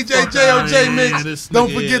 5-minute DJ JOJ mix,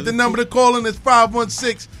 don't forget the number to call in is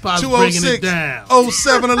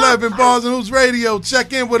 516-206-0711. Bars and Hoops Radio.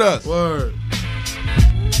 Check in with us. Word.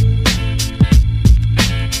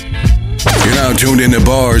 You're now tuned into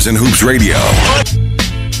Bars and Hoops Radio.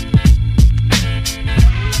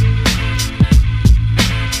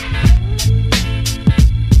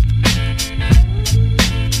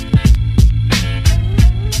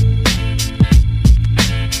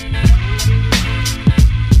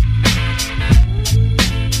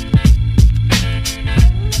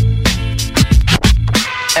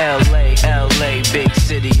 LA, big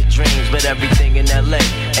city of dreams, but everything in LA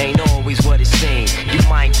ain't always what it seems. You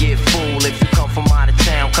might get fooled if you come from out of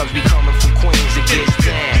town, cause we coming from Queens, it gets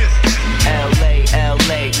down.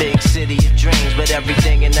 LA, big city of dreams, but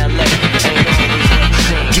everything in LA ain't always what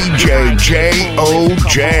it seems. DJ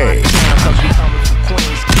J.O.J.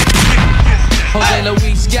 Jose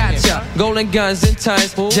Luis gotcha, golden guns and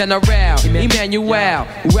tons, General, Emmanuel,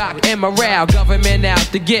 rock and morale, government out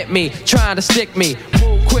to get me, trying to stick me,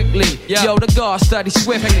 move quickly, yo the guard study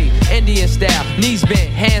swiftly, Indian style, knees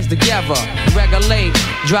bent, hands together, regulate,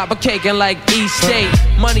 drop a cake and like East State,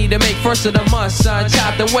 money to make first of the month, son,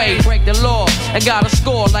 chopped away, break the law, and got a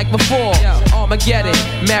score like before, Armageddon,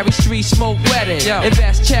 Mary Street, smoke wedding,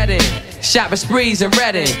 invest cheddar. Shopping sprees and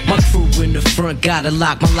Redding. My crew in the front, gotta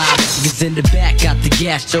lock my lock. Niggas in the back, got the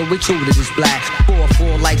gas, so we two to this black.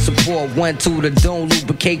 4-4 like support, 1-2 the don't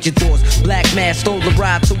lubricate your thoughts. Black man stole the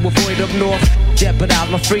ride to avoid up north.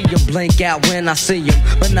 Jeopardize my freedom, blink out when I see him.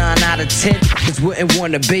 But 9 out of 10 just wouldn't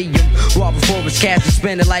wanna be him. Raw before his cash and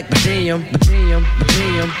spend it like per diem.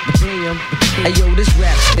 Hey yo, this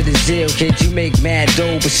rap shit is ill, kid. You make mad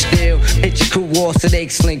dough, but still hit your crew walls to the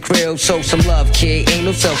excellent grill. Show some love, kid. Ain't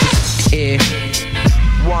no selfish here.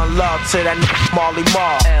 One love to that Marley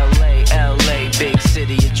Marl. LA, big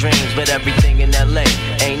city of dreams, but everything in LA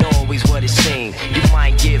ain't always what it seems. You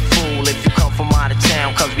might get fooled if you come from out of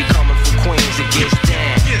town, cause we coming from Queens, it gets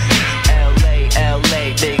down.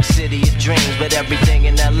 LA, big city of dreams, but everything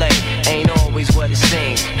in LA ain't always what it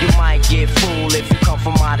seems. You might get fooled if you come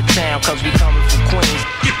from out of town, cause we coming from Queens.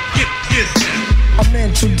 I'm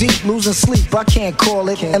in too deep, losing sleep, I can't call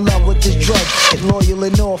it. In love with this drug, loyal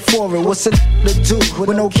and all for it. What's a to do with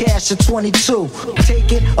no cash at 22?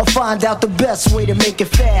 Take it or find out the best way to make it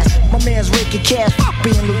fast. My man's raking cash,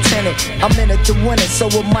 being lieutenant. I'm in it to win it, so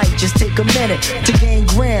it might just take a minute to gain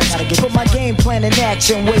grams. Put my game plan in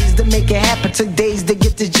action, ways to make it happen. Took days to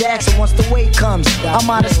get to Jackson. Once the weight comes, I'm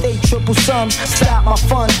out of state, triple sums. Stop my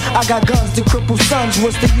funds, I got guns to cripple sons.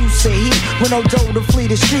 What's the use of heat with no dough to flee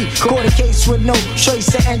the street? Caught a case with no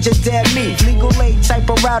trace of engine dead meat. Legal aid type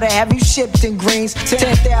of router, have you shipped in greens?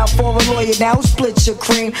 10,000 for a lawyer, now who split your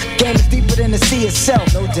cream? Game is deeper than the sea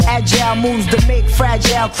itself. No doubt. Agile moves to make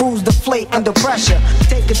fragile crews deflate under pressure.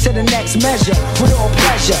 Take it to the next measure with all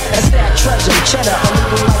pleasure. That's that treasure, cheddar, a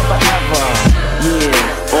little life forever.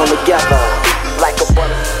 Yeah, all together like a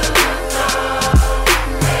butterfly.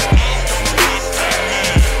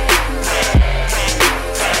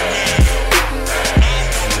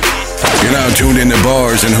 You're now tuned into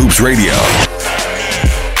Bars and Hoops Radio.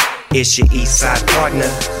 It's your east side partner,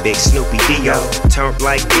 Big Snoopy Dio. Turn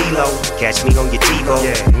like D-Lo, catch me on your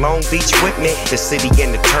TiVo. Long Beach with me, the city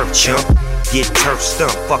and the turf chump. Get turf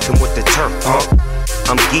stump, fucking with the turf pump.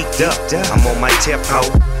 I'm geeked up, I'm on my tip hoe.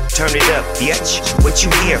 Turn it up, bitch, what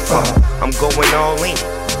you here for? I'm going all in,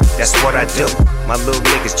 that's what I do. My little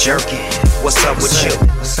niggas jerking, what's up with you?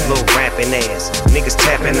 Little rapping ass, niggas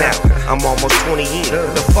tapping out. I'm almost 20 in,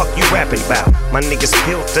 the fuck you rapping about? My niggas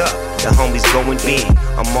built up, the homies going big.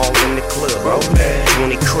 I'm all in the club,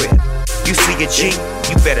 20 crib. You see a G,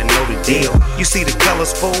 you better know the deal. You see the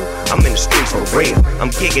colors, fool? I'm in the streets for real.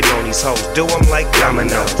 I'm gigging on these hoes, do them like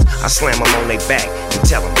dominoes. I slam them on their back and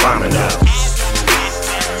tell them bombing up.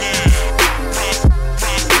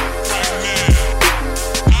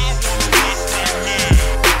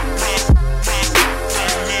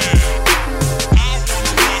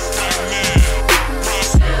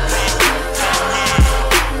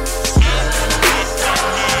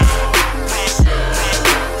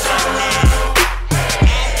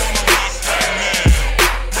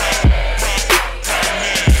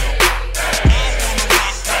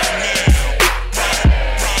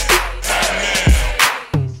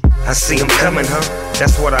 I see him coming, huh?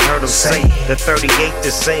 That's what I heard him say. The 38, the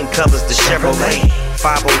same colors, the Chevrolet.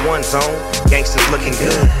 501 zone, gangsters looking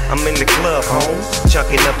good. I'm in the club, homes,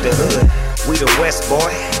 chunking up the hood. We the West, boy,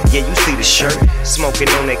 yeah, you see the shirt. Smoking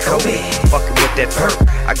on that coke, fucking with that perk.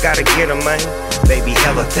 I gotta get her, man, baby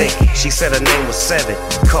hella thick. She said her name was Seven,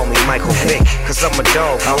 call me Michael Vick. Cause I'm a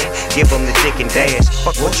dog, ho, give them the dick and dash.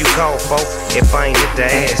 Fuck what you call, folk, if I ain't hit the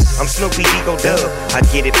ass. I'm Snoopy Ego Dub, I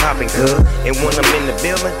get it poppin' good. And when I'm in the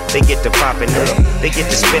building, they get to poppin' up. They get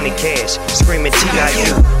to spending cash, screaming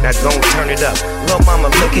T.I.U. Now gon' turn it up, lil' mama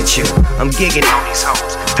look at you. I'm gigging on these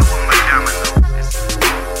hoes, doing my domino.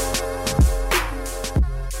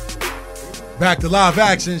 Back to live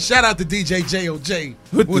action. Shout out to DJ J.O.J.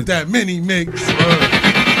 with that mini mix.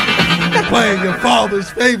 Playing your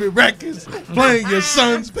father's favorite records, playing your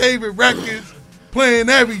son's favorite records, playing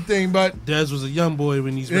everything. But Dez was a young boy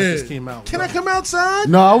when these records came out. Can I come outside?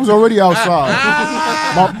 No, I was already outside.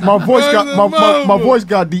 my voice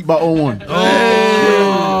got deep by 01.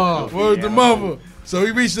 Oh, word to mother. So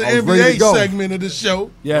we reached the NBA segment of the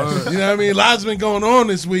show. Yes. You know what I mean? Lots been going on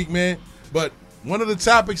this week, man. But one of the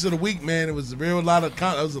topics of the week, man, it was a lot of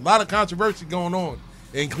controversy going on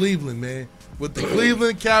in Cleveland, man, with the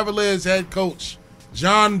Cleveland Cavaliers head coach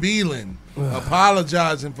John Beelan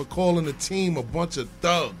apologizing for calling the team a bunch of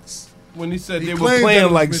thugs when he said they were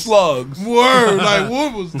playing like slugs. Word, like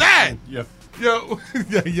what was that? Yeah. Yo,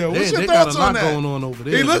 what's your they thoughts got a on lot that? Going on over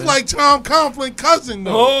there. He looked like Tom Coughlin's cousin,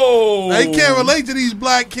 though. Oh, they can't relate to these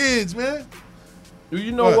black kids, man.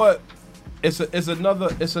 You know what? It's another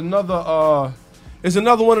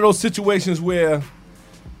one of those situations where,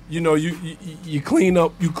 you know, you clean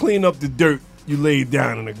up the dirt you laid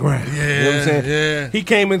down on the ground. Yeah, you know what I'm saying? Yeah. He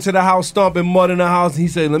came into the house stomping mud in the house, and he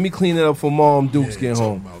said, "Let me clean it up for Mom Dukes get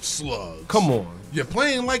home." About slugs. Come on. You're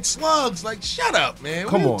playing like slugs. Like, shut up, man.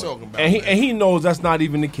 Come what on. Are you talking about? And he knows that's not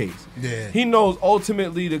even the case. Yeah. He knows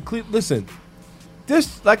ultimately listen.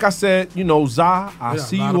 This, like I said, you know, Za, I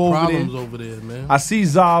see you over there. Man. I see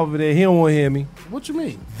Za over there. He don't want to hear me. What you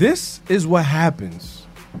mean? This is what happens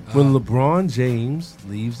when LeBron James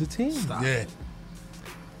leaves the team. Yeah.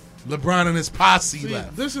 LeBron and his posse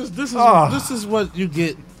left. This is what you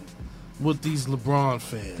get with these LeBron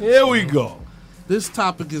fans. Here we go. This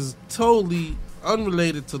topic is totally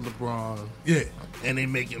unrelated to LeBron. Yeah. And they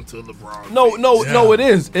make him to LeBron. No, it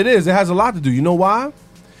is. It is. It has a lot to do. You know why?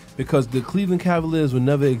 Because the Cleveland Cavaliers will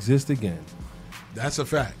never exist again. That's a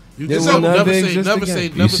fact. Never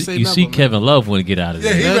say you see Kevin Love want to get out of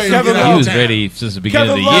there. He was ready since the beginning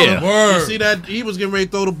of the year. You see that he was getting ready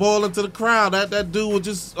to throw the ball into the crowd. That dude was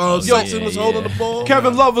just Sexton was holding the ball.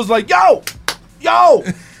 Kevin Love was like, yo.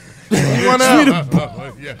 He won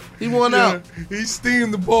out. He won out. He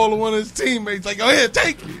steamed the ball to one of his teammates. Like, go ahead,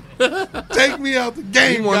 take it. Take me out the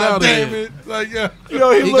game, He won out damn there. it. Like, he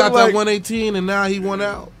got that 118 and now he won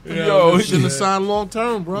out. He shouldn't have signed long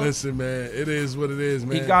term, bro. Listen, man, it is what it is,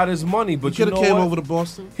 man. He got his money, but he you could have came over to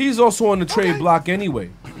Boston. He's also on the trade block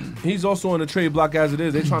anyway. He's also on the trade block as it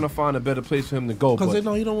is. They're trying to find a better place for him to go. Because they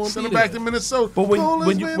know he don't want to send be him there. back to Minnesota. But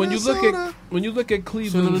when you look at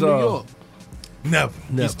Cleveland's New York. Never.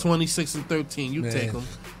 He's 26-13. You take him.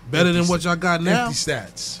 Better than what y'all got now. Empty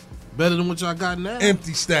stats. Better than what y'all got now.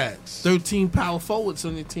 Empty stats. 13 power forwards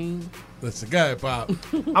on your team. That's the guy, Pop.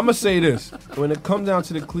 I'm going to say this. When it comes down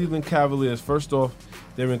to the Cleveland Cavaliers, first off,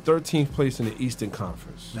 they're in 13th place in the Eastern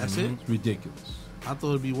Conference. That's it? It's ridiculous. I thought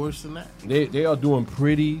it'd be worse than that. They are doing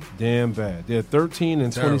pretty damn bad. They're 13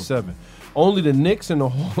 and 27. Only the Knicks and the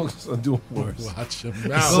Hawks are doing worse. Watch your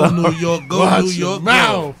mouth. Go New York. Go New York.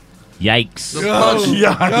 Mouth. Yikes.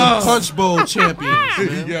 The Punch Bowl champions.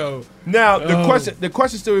 Man. Yo. Now the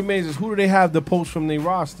question still remains is who do they have to poach from their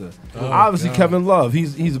roster? Obviously Kevin Love.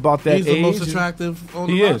 He's about that age. He's the most attractive on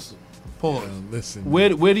the roster. Pause. Listen.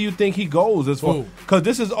 Where do you think he goes? Because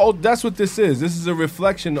this is that's what this is. This is a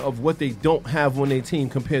reflection of what they don't have on their team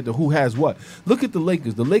compared to who has what. Look at the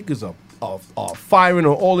Lakers. The Lakers are firing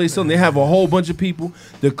on all they cylinders. They have a whole bunch of people.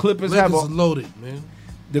 The Clippers have loaded, man.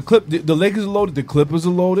 The Lakers are loaded. The Clippers are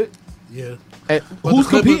loaded. Yeah. And who's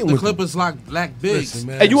competing with the Clippers? Lack bigs. Listen,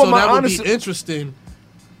 man. And you so want my that would honest be interesting.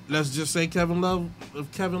 Let's just say Kevin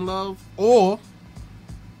Love, or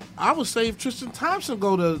I would say if Tristan Thompson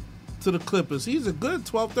go to the Clippers, he's a good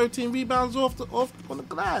 12, 13 rebounds off on the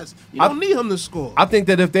glass. You don't need him to score. I think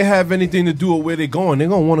that if they have anything to do with where they're going to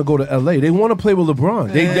want to go to L.A. They want to play with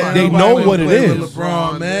LeBron. They know what it is. With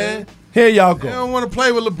LeBron, man. Here y'all go. They don't want to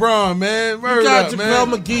play with LeBron, man. You got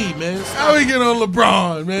JaVale McGee, man. How we get on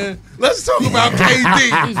LeBron, man? Let's talk about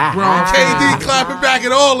KD. KD clapping back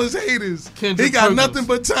at all his haters. Kendrick He got Perkins. nothing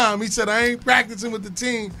but time. He said, I ain't practicing with the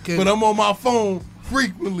team, but I'm on my phone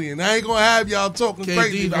frequently, and I ain't gonna have y'all talking KD's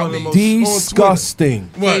crazy one about of the me. most Disgusting.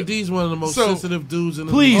 What? KD's one of the most So- sensitive dudes in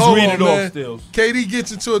the Please league. read Hold it on, off, man. Stills. KD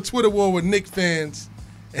gets into a Twitter war with Knicks fans,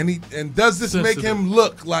 and does this make Sensitive. him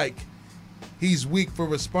look like he's weak for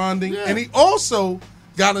responding? Yeah. And he also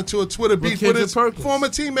got into a Twitter With beef with Kendrick his Perkins. former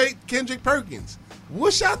teammate Kendrick Perkins.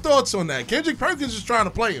 What's your thoughts on that? Kendrick Perkins was trying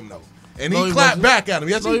to play him though, and No, he he clapped wasn't. back at him.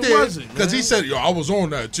 Yes, No, he he did, wasn't, because he man. said, "Yo, I was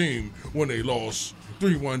on that team when they lost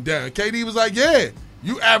 3-1 down." KD was like, "Yeah,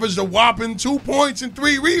 you averaged a whopping 2 points and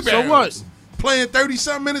 3 rebounds. So what? Playing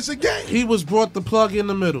 30-something minutes a game." He was brought the plug in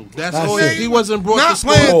the middle. That's That's all. it. He wasn't brought Not to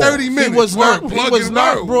score. playing 30 minutes. He was not. Word, He plug was and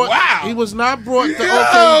not word. brought. Wow. He was not brought to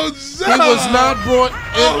Yo, OKC. He was Zah. not brought in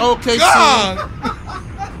Oh, OKC. God.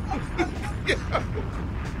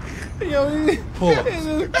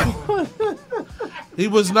 Pause. He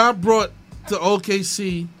was not brought to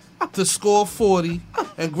OKC to score 40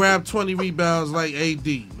 and grab 20 rebounds like AD,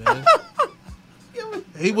 man.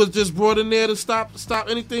 He was just brought in there to stop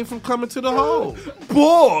anything from coming to the hole.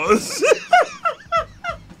 Pause.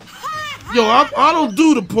 Yo, I don't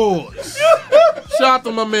do the pause. Shout out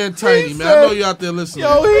to my man Tiny, man. I know you out there listening.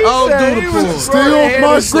 Yo, he I don't said do he the was pause. trying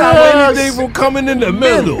to stop anything from coming in the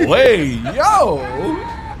middle. Hey, yo.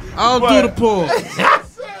 I don't do the pause.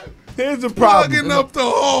 Here's the problem. Plugging up the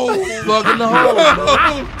hole. Plugging the hole. Man.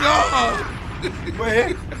 Oh, God.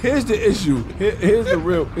 But here's the issue. Here's the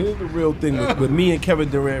real thing with me and Kevin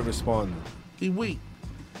Durant responding. He weak.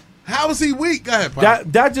 How is he weak? Go ahead, Pop.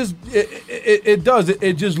 That just it does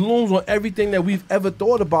it just looms on everything that we've ever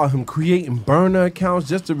thought about him creating burner accounts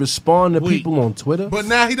just to respond to people on Twitter. But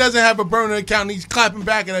now he doesn't have a burner account and he's clapping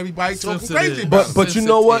back at everybody talking Sensitive. crazy about But you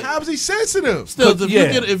know what? How is he sensitive? Still, But if yeah,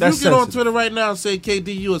 you get that's on sensitive. Twitter right now and say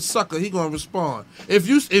KD you a sucker, he gonna respond. If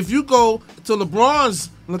you go to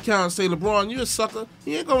LeBron's account and say LeBron you a sucker,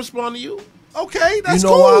 he ain't gonna respond to you. Okay, that's You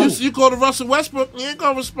know cool. why? You go to Russell Westbrook, he ain't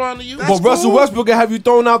gonna respond to you. But Russell Westbrook can have you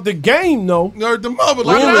thrown out the game, though. Nerd the mother.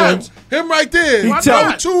 Why Like not? him right there. He Why tell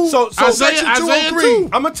not? Section 203.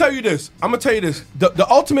 I'm gonna tell you this. The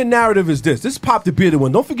ultimate narrative is this. This is Pop the Bearded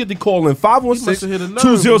one. Don't forget to call in He must have hit a nerve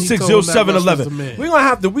when he told him that Russ was the 516-206-0711. man. We're gonna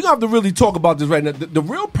have to really talk about this right now. The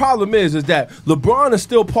real problem is that LeBron is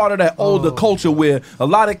still part of that older culture where a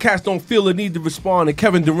lot of cats don't feel the need to respond, and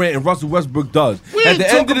Kevin Durant and Russell Westbrook does. We At ain't the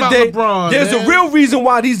end of talking the about day, LeBron, there's man. a real reason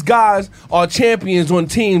why these guys are champions on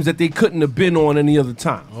teams that they couldn't have been on any other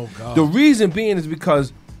time. Oh, God. The reason being is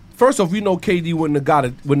because first off, we know KD wouldn't have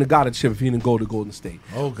got a chip if he didn't go to Golden State.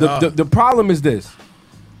 Oh, God. The problem is this.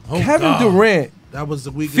 Oh, Kevin God. Durant That was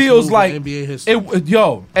the weakest feels move like in NBA history.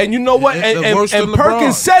 and you know what? It- And worse than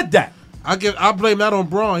Perkins LeBron. said that. I blame that on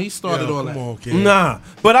Braun. He started all that. Come on, kid. Nah,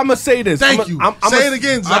 but I'm gonna say this. Thank I'm you. I'm Say it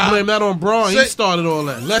again, Zah. I blame that on Braun. He Say- started all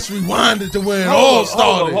that. Let's rewind it to where it Hold all on,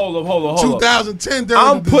 started. hold on. 2010 during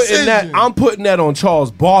I'm the putting decision. I'm putting that on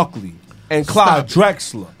Charles Barkley and Clyde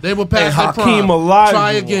Drexler. They were past and their Hakeem prime. Olajuwon.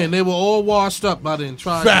 Try again. They were all washed up by then.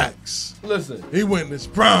 Try again. Facts. Listen, he went in his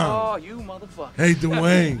prime. Oh, you motherfucker. Hey,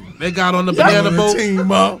 Dwayne. They got on the You banana wanna boat.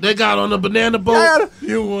 team up? They got on the banana boat.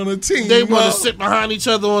 You want to team They up? want to sit behind each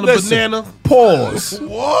other on a Listen. banana. Pause.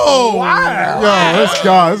 Whoa. Yo,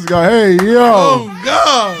 this guy. Hey, yo. Oh,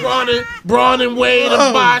 God. Braun and Wade Oh.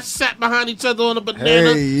 and Bosh sat behind each other on a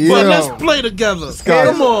banana. Hey, But yo. let's play together. guy-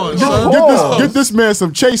 Come on, son. Get this man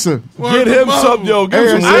some chaser. Get him some, yo. Give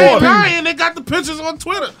him some I ain't water. lying. They got the pictures on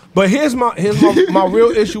Twitter. But here's my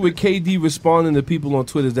real issue with KD responding to people on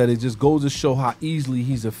Twitter is that it just goes to show how easily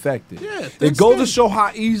he's affected. Yeah, it goes to show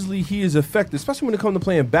how easily he is affected, especially when it comes to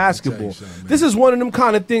playing basketball. This is one of them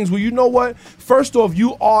kind of things where you know what? First off,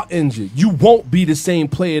 you are injured. You won't be the same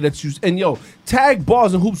player that you. And yo, tag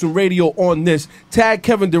Bars and Hoops and Radio on this. Tag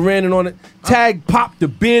Kevin Durant on it. Tag Pop the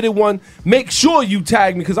Bearded one. Make sure you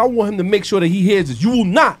tag me because I want him to make sure that he hears this. You will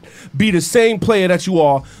not be the same player that you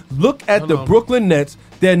are. Look at the Brooklyn Nets.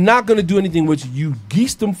 They're not going to do anything with you. You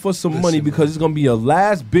geased them for some money because it's going to be your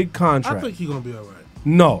last big contract. I think he's going to be all right.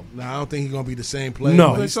 No. No, I don't think he's going to be the same player.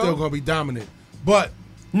 No. But he's still going to be dominant. But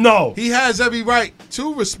no, he has every right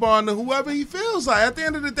to respond to whoever he feels like. At the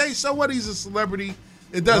end of the day, so what? He's a celebrity.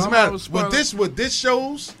 It doesn't No, I'm matter. not What this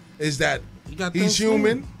shows is that got thin he's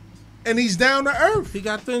human skin. and he's down to earth. He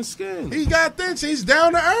got thin skin. He got thin. He's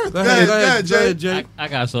down to earth. Go ahead, Jay. I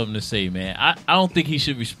got something to say, man. I don't think he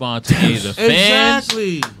should respond to any of the fans.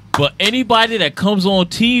 Exactly. But anybody that comes on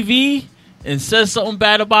TV and says something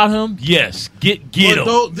bad about him, yes, get him.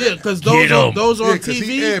 Because Get 'em. those on 'cause he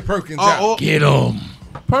TV Ed Perkins are out. all, Get him.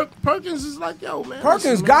 Perkins is like, yo, man.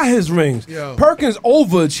 Perkins got his rings. Yo. Perkins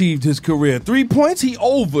overachieved his career. 3 points, he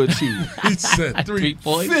overachieved. He said 3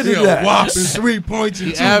 points. Fitted Yo, that. whopping 3 points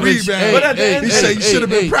and 2 averaged- rebounds. But at the end He of said the- you should have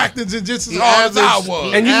been practicing just as He hard as I averaged-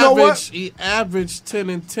 was. And you know what? He averaged 10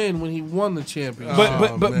 and 10 when he won the championship.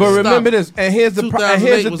 But man. remember this, and here's the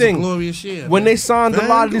 2008 was a thing. glorious year, When man. they signed a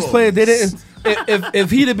lot of these players, they didn't.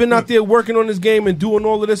 If he'd have been out there working on his game and doing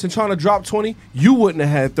all of this and trying to drop 20, you wouldn't have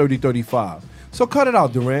had 30, 35. So cut it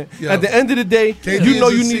out, Durant. Yo. At the end of the day, KD you know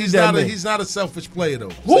you is a- needed he's that not a, man. He's not a selfish player, though.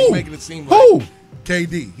 So Who? you're making it seem like Who?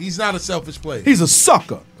 KD. He's not a selfish player. He's a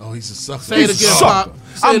sucker. Oh, he's a sucker. Say it He's a again, sucker. Pop.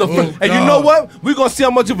 Say I'm it the again. and you know what? We're gonna see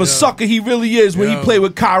how much of a sucker he really is when he Yo. play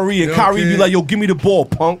with Kyrie and Yo, Kyrie be kid. like, "Yo, give me the ball,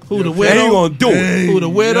 punk." Who the And widow? he gonna do it. Who the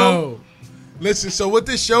widow? Yo. Listen, so what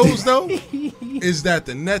this shows, though, is that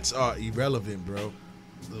the Nets are irrelevant, bro.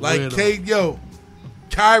 Like, widow.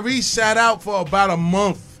 Kyrie sat out for about a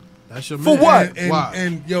month. That's your For man. what? Why?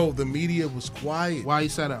 And the media was quiet. Why he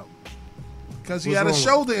sat out? Because he What's had a wrong with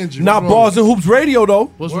shoulder injury. Not What's wrong Bars and Hoops Radio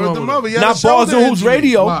though. What's Word wrong the with mother. it? He had a Not Bars shoulder and Hoops injury.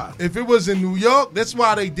 Radio. Why? If it was in New York, that's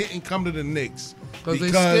why they didn't come to the Knicks. 'Cause they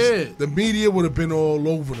Because scared. the media would have been all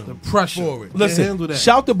over them. The pressure. For it. Can't handle Listen, that.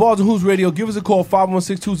 shout to Bars and Hoops Radio. Give us a call,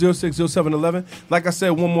 516-206-0711. Like I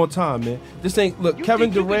said, one more time, man. This ain't look, Kevin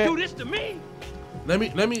You can Durant. do this to me? Let me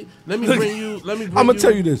bring you. I'm gonna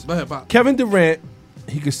tell you this. Go ahead, Pop. Kevin Durant,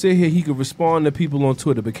 he could sit here, he could respond to people on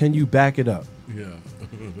Twitter, but can you back it up? Yeah.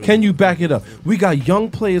 Can you back it up? We got young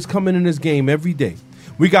players coming in this game every day.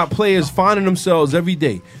 We got players finding themselves every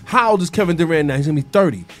day. How old is Kevin Durant now? He's going to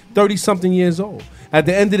be 30-something years old. At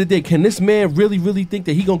the end of the day, can this man really think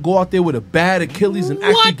that he going to go out there with a bad Achilles and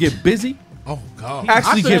actually get busy? Oh, God.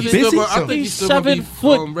 Actually get busy? I think He's still gonna 7 be,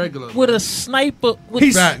 foot regular. with a sniper.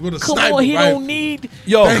 He's back with a come sniper on, he rifle. don't need.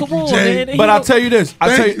 Yo, Thank come you, on, Jay. man. But I'll tell you this.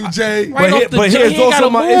 Thank you, Jay. Right But off here- the but jab, here's he ain't also gotta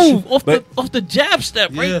my move issue. off the jab step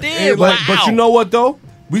Yeah. right there. But Wow. you know what, though?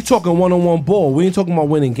 We talking one-on-one ball. We ain't talking about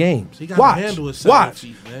winning games. He gotta Watch. handle his 7 Watch.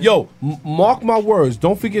 feet, man. Yo, mark my words.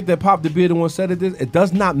 Don't forget that Pop the Beard one said this. It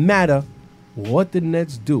does not matter what the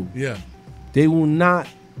Nets do. Yeah. They will not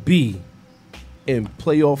be in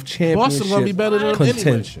playoff championship gonna be better than them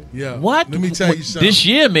contention. Yeah. What? Let me tell you something. This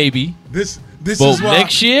year, maybe. This But is why.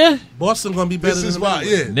 next year? Boston gonna be better This is than why. them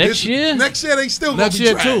Yeah. anyway. Next year? Next year they still Next gonna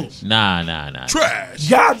year, be too. trash. Nah. Trash.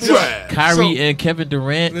 God, Trash. Kyrie So, and Kevin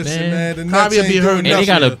Durant, listen, man. man. The Nets Kyrie ain't be doing hurt And they nothing.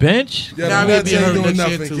 got a bench? Yeah, Kyrie the Nets be ain't hurt doing next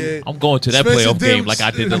year, nothing, too. kid. I'm going to that Spencer playoff game Dimms- like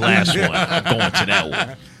I did the last one. I'm going to that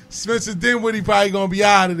one. Spencer Dinwiddie probably gonna be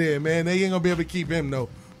out of there, man. They ain't gonna be able to keep him though.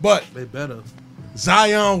 But They better.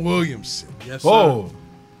 Zion Williamson Yes, sir. Oh,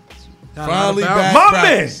 Got a lot finally of back balance. My man.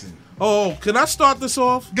 practicing. Oh, can I start this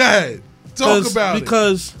off? Go ahead, talk about it.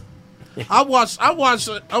 Because I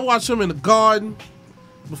watched him in the Garden.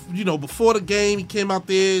 You know, before the game, he came out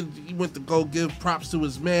there. He went to go give props to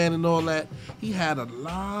his man and all that. He had a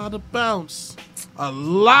lot of bounce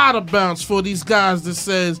for these guys that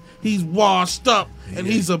says he's washed up and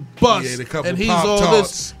he's a bust He ate a couple and he's Pop-Tarts. all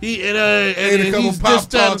this. He and Ate a couple he's this,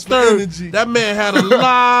 that, and the Pop-Tarts for third. energy. That man had a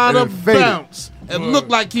lot And of faded. bounce. And looked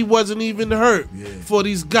like he wasn't even hurt for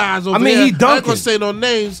these guys over I mean, there. he I ain't dunking. gonna say no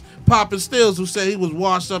names. Poppin' Stills, who said he was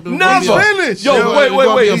washed up and Never. He's finished. Yo,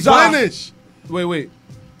 Yo, wait. He's Zion. finished. Wait.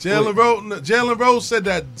 Jalen Rose said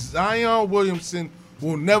that Zion Williamson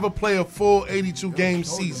will never play a full 82-game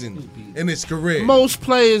season in his career. Most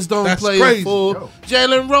players don't That's play crazy. a full.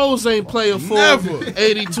 Jalen Rose ain't play a full Never.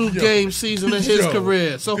 82-game season in his Yo.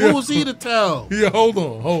 career. So Yo. who's he to tell? Yeah, hold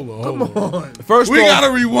on. Come on. First We off,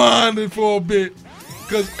 gotta rewind it for a bit,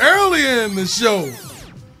 because earlier in the show,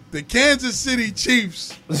 the Kansas City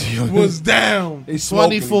Chiefs was down they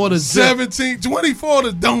smoking. 24 to 24 to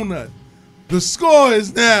donut. The score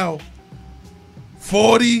is now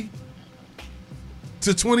 40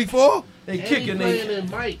 to 24. They kicking they.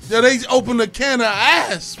 Yeah, they opened a can of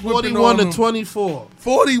ass. 41 to 24.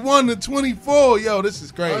 41 to 24. Yo, this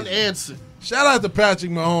is crazy. Unanswered. Shout out to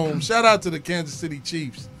Patrick Mahomes. Shout out to the Kansas City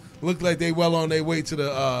Chiefs. Look like they well on their way to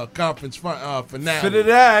the conference finale. For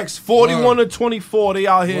the Axe, 41 to 24. They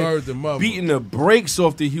out here Word to mother. beating the brakes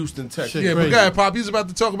off the Houston Texans. Yeah, but go ahead, Pop. You was about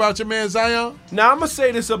to talk about your man Zion? Now I'm gonna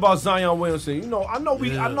say this about Zion Williamson. You know, I know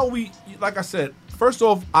we. Like I said, first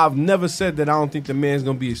off, I've never said that I don't think the man's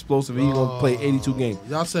gonna be explosive and he's gonna play 82 games.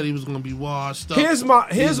 Y'all said he was going to be washed up. Here's my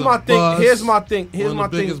He's thing. a Here's my bust. thing. Here's One my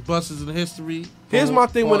of the thing. biggest busts in history. Here's my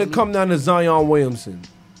thing when it comes down to Zion Williamson.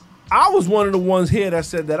 I was one of the ones here that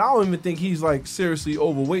said that I don't even think he's like seriously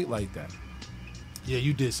overweight like that. Yeah,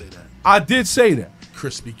 you did say that. I did say that.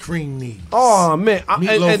 Krispy Kreme knees. Oh man, and Meatloaf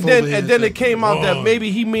then over here and then said, it came out that "Lord." maybe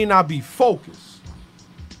he may not be focused.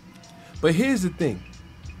 But here's the thing.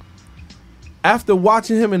 After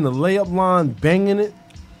watching him in the layup line banging it,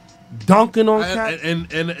 dunking on cats. And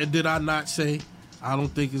did I not say I don't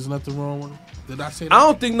think there's nothing wrong with him? Did I say that? I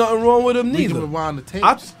don't think nothing wrong with him We neither. can rewind the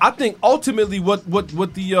tapes. I think ultimately what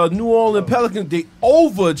the New Orleans Pelicans, they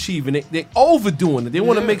overachieving. They overdoing it. They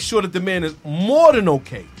want to make sure that the man is more than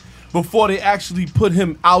okay before they actually put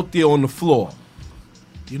him out there on the floor.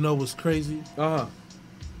 You know what's crazy?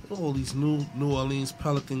 All these New Orleans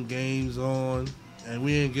Pelican games on, and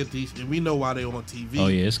we didn't get these, and we know why they on TV. Oh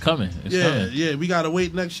yeah, it's coming. It's coming. Yeah, we gotta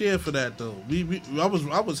wait next year for that though. I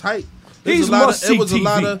was hyped. He's It was a TV.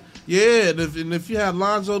 lot of and if you had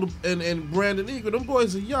Lonzo and Brandon Ingram, them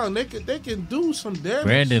boys are young. They can do some damage.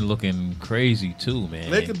 Brandon looking crazy too,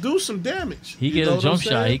 man. They can do some damage. He You get know a what jump I'm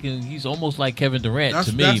shot. saying? He's almost like Kevin Durant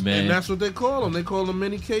to me, man. And that's what they call him. They call him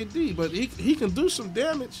Mini KD, but he can do some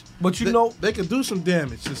damage. But you know, they can do some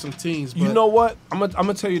damage to some teams. But You know what? I'm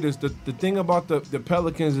gonna tell you this. The thing about the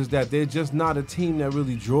Pelicans is that they're just not a team that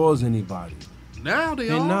really draws anybody. now they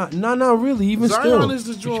They're are. not really. Even Zion still, is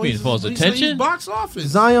the draw. What you mean, as far as He's attention? box office.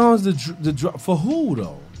 Zion's the draw for who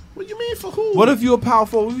though? What you mean for who? What if you're a power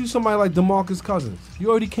forward? You somebody like DeMarcus Cousins? You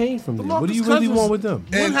already came from there. What do you really Cousins- want with them?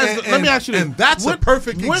 Let me ask you this. And that's a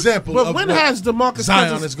perfect example But of when what has DeMarcus Zion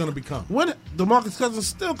Cousins is going to become. When DeMarcus Cousins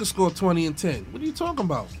still can score 20 and 10? What are you talking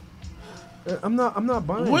about? I'm not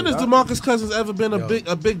buying. When it. has DeMarcus Cousins ever been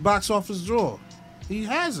a big box office draw? He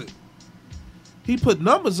hasn't. He put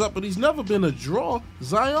numbers up, but he's never been a draw.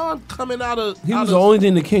 Zion coming out of He was the only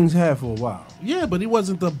thing the Kings had for a while. Yeah, but he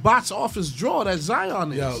wasn't the box office draw that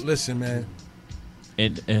Zion is. Yo, listen, man.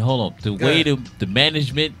 And hold on, the way the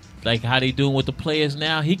management, like how they doing with the players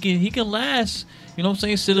now, he can last. You know what I'm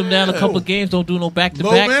saying? Sit him down a couple of games, don't do no back to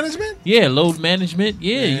back. Load management? Yeah, load management.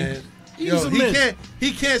 Yeah, Man. Yo,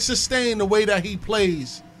 he can't sustain the way that he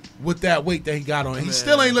plays with that weight that he got on. He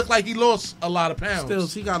still ain't look like he lost a lot of pounds. Still,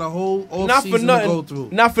 he got a whole Not for season to go nothing. through.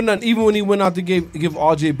 Not for nothing. Even when he went out to give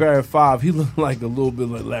RJ Barrett 5, he looked like a little bit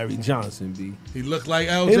like Larry Johnson. B. He looked like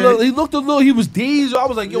LJ. He looked a little. He was dazed. I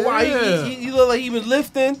was like, yo, why? Yeah. He looked like he was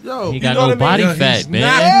lifting. Yo, he got know no what I mean? body fat, man.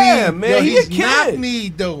 Yeah, man. He's He a kid.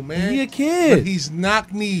 knock-kneed, though, man. He a kid. But he's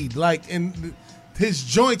knock-kneed. Like, and his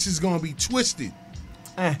joints is going to be twisted.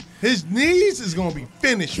 His knees is going to be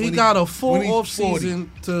finished. He when got a full when he's off 40.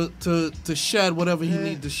 season to shed whatever he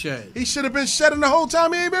need to shed. He should have been shedding the whole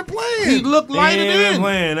time he ain't been playing. He looked lighted in.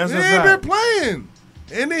 Playing. That's He a ain't fact. been playing.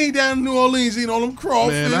 And then he down in New Orleans eating all them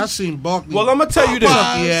crawfish. Man, I seen Barkley. Well, I'm gonna tell you this.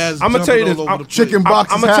 Popeyes I'm gonna tell you jumping this. all over the place. Chicken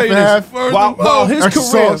boxes I'm gonna tell you half this. and half. While his Extra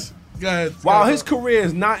career, sauce. Go ahead. while his career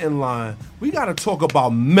is not in line, we gotta talk about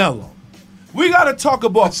Melo. We gotta talk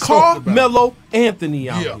about Carmelo Anthony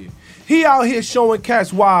out here. He out here showing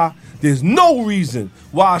cats why there's no reason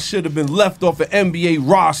why I should have been left off an NBA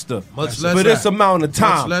roster Much for less this that. amount of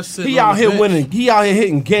time. Much less sitting He on out the here bench. winning. He out here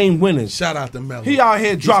hitting game winners. Shout out to Melo. He out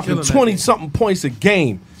here dropping killing that 20 game. something points a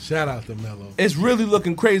game. Shout out to Melo. It's really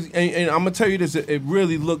looking crazy, and I'm gonna tell you this. It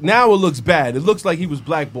really now it looks bad. It looks like he was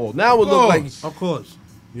blackballed. Now it looks like Of course.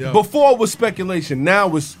 Yo. before it was speculation.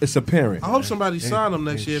 Now it's apparent. I hope somebody sign him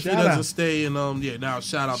next year if he shout doesn't out. stay in. Now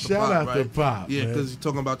shout out to Shout Pop, out right? to Pop, Yeah, man. because you're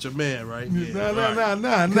talking about your man, right? Yeah,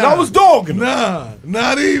 Nah. Cause I was dogging him. Nah,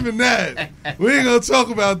 not even that. We ain't gonna talk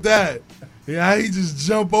about that. Yeah, he just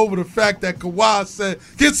jump over the fact that Kawhi said,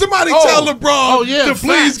 "Can somebody tell LeBron to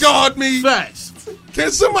please guard me?" Facts. Can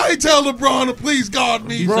somebody tell LeBron to please guard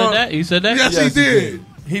me? He said that. He said that. Yes, he did.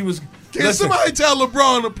 He was. Can listen, somebody tell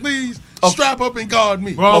LeBron to please strap up and guard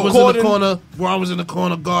me? Bron was in the According- corner. Bron was in the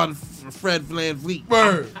corner guarding Fred VanVleet.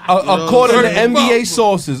 Bird. according to Dirty NBA Buck.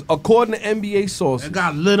 sources, according to NBA sources, And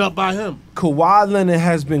got lit up by him. Kawhi Leonard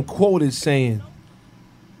has been quoted saying,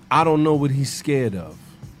 "I don't know what he's scared of.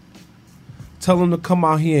 Tell him to come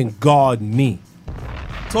out here and guard me."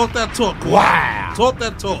 Talk that talk. Kawhi. Wow. Talk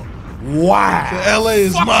that talk. Wow. LA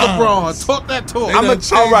is Fuck mine. LeBron. Talk that talk. They done all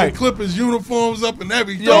changed right. the Clippers uniforms up and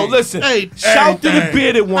everything. Yo, listen. Hey, shout to the everything.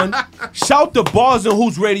 bearded one. Shout to Bars and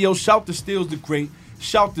Hoops Radio. Shout to Steals the Great.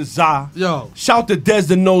 Shout to Za. Yo. Shout to Des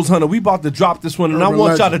the Nose Hunter. We about to drop this one, and I Urban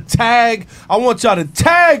want y'all to tag. I want y'all to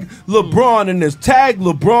tag LeBron in this. Tag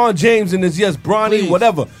LeBron James in this. Yes, Bronny, Please.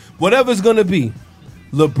 whatever it's gonna be.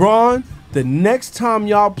 LeBron, the next time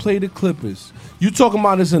y'all play the Clippers, you talking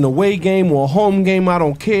about this an away game or a home game, I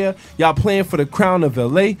don't care. Y'all playing for the crown of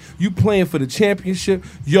LA. You playing for the championship.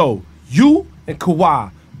 Yo, you and Kawhi,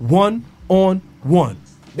 1-on-1.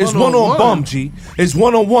 It's one on bum, G. It's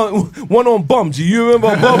one on bum, G. You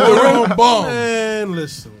remember Bum the Rim? Man,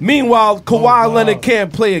 listen. Meanwhile, Kawhi Leonard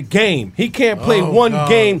can't play a game. He can't play one God,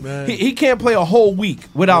 game. man. He can't play a whole week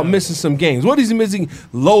without missing some games. What is he missing?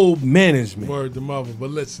 Load management. Word to mother.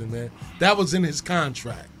 But listen, man, that was in his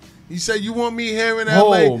contract. He said, "You want me here in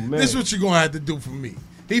Oh, LA? man. This is what you're gonna have to do for me."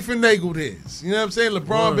 He finagled his. You know what I'm saying?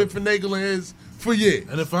 LeBron been finagling his for years.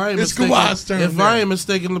 And if I ain't it's mistaken, Kawhi's turn now. I ain't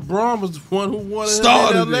mistaken, LeBron was the one who wanted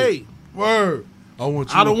Started him in L.A. Word.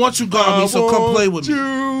 I don't want you guarding me, so come play with me.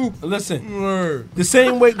 Listen, the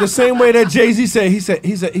same way that Jay-Z said,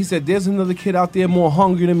 he said, there's another kid out there more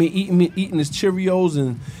hungry than me, eating his Cheerios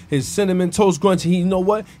and his cinnamon toast crunch. And you know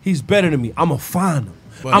what? He's better than me. I'm gonna find him.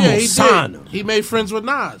 I'm gonna sign him. He made friends with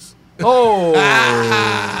Nas. Oh,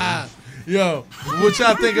 yo, what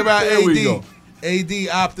y'all think about There we go. AD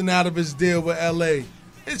opting out of his deal with LA?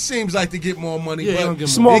 It seems like to get more money, Yeah, he but don't get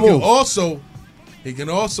Small he can move.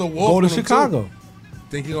 also walk Go to on him, Chicago. too.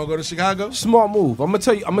 Think he gonna go to Chicago? Smart move. I'm gonna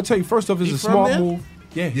tell you. First off, it's He a from smart there? move.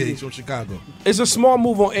 Yeah, He's from Chicago. It's a small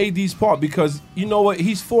move on AD's part because you know what?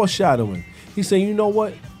 He's foreshadowing. He's saying, you know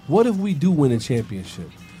what? What if we do win a championship?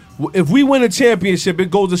 If we win a championship,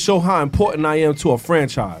 it goes to show how important I am to a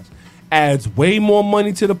franchise. Adds way more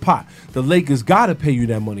money to the pot. The Lakers gotta pay you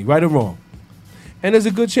that money, right or wrong. And there's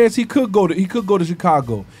a good chance he could go to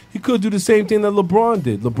Chicago. He could do the same thing that LeBron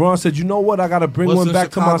did. LeBron said, you know what? I gotta bring What's one in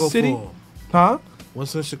back to my Chicago city. for? Huh?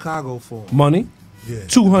 What's in Chicago for? Money. Yeah.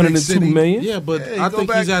 $202 million. Yeah, but Yeah, I go think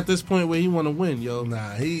back- he's at this point where he want to win, yo.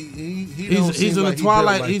 Nah, he He's don't in seem the like he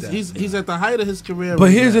twilight. built like that. He's at the height of his career. But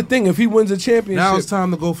right here's now. the thing: if he wins a championship, Now it's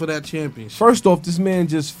time to go for that championship. First off, this man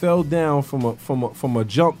just fell down from a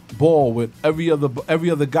jump ball with every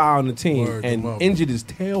other guy on the team Word, and come on. injured his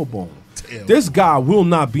tailbone. This guy will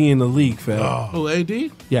not be in the league, fam. Who,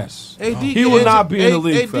 AD? Yes. AD he get will injured, not be in the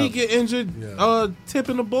league, AD fam. get injured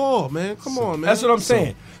tipping the ball, man. Come on, man. That's what I'm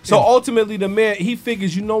saying. So ultimately, the man, he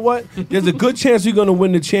figures, you know what? There's a good chance you're going to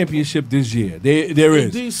win the championship this year. There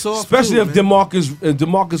is, AD soft especially too, if man.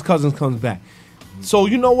 DeMarcus Cousins comes back. So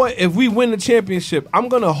you know what? If we win the championship, I'm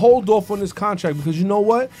gonna hold off on this contract because you know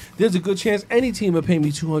what? There's a good chance any team will pay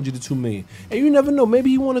me $200 to $2 million, and you never know.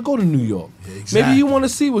 Maybe you want to go to New York. Maybe you want to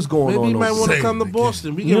see what's going on. Maybe he might want to Say come to it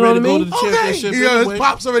Boston. We You get know ready to what I go to mean? the championship Yeah, anyway. his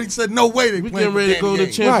pops already said no way. We getting ready to go to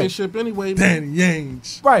the championship anyway. Man. Danny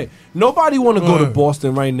Ainge. Right. Nobody want to go to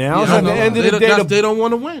Boston right now. Yeah, At the end of the day, they don't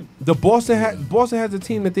want to win. the Boston has a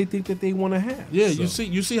team that they think that they want to have. Yeah,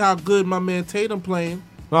 you see how good my man Tatum playing.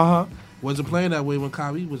 Uh-huh. Wasn't playing that way when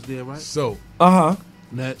Kyrie was there, right? So,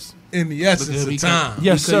 Nets. in the essence of time,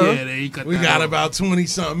 Yes, sir. we got about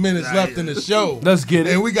 20-something minutes left in the show. Let's get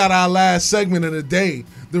it. And we got our last segment of the day,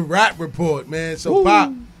 the rap report, man. So,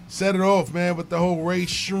 Pop, set it off, man, with the whole Ray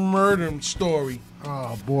Schmurden story.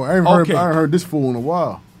 Oh, boy. I haven't heard this fool in a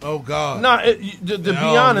while. Oh, God. Nah, to be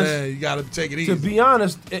honest, man, you got to take it easy. to be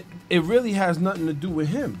honest, it really has nothing to do with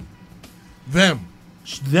him. Them.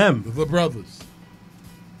 The brothers.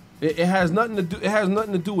 It has nothing to do. It has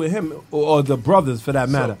nothing to do with him or the brothers, for that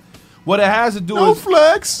matter. What it has to do No is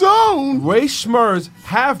flag zone. Ray Schmur's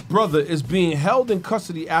half brother is being held in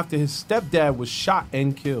custody after his stepdad was shot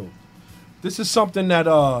and killed. This is something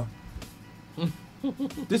that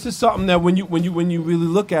when you really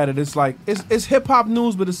look at it, it's like it's hip hop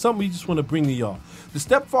news, but it's something we just want to bring to y'all. The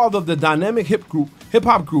stepfather of the dynamic hip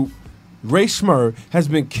hop group, Ray Schmur, has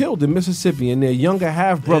been killed in Mississippi, and their younger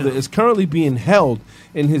half brother is currently being held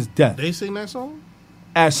in his death. They sing that song?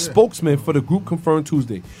 As spokesman for the group confirmed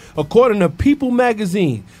Tuesday. According to People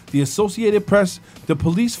magazine, the Associated Press, the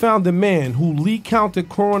police found the man who Lee County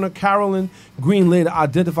Coroner Carolyn Green later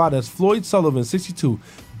identified as Floyd Sullivan, 62,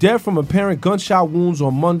 dead from apparent gunshot wounds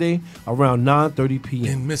on Monday around 9:30 p.m.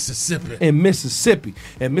 In Mississippi.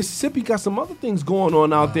 And Mississippi got some other things going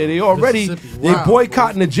on out there. They already Mississippi, they wow,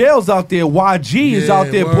 boycotting the jails out there. YG is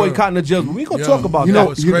out there word. boycotting the jails. We gonna Yo, talk about You that.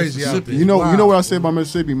 know, It's crazy out there. You know Wow. what I say about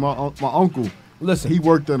Mississippi? My uncle. Listen, he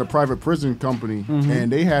worked in a private prison company,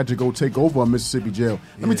 and they had to go take over a Mississippi jail.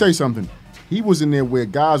 Let me tell you something. He was in there where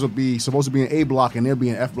guys would be supposed to be in A block, and they'll be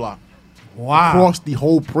in F block. Wow. Across the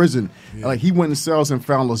whole prison. Like, he went in cells and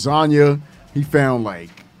found lasagna. He found, like,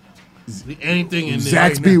 Anything in there.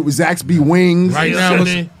 Zaxby wings. Right now,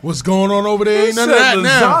 what's going on over there? Ain't none of that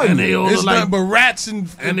now. And they all It's look like nothing but rats and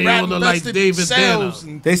they rat all look like infested David cells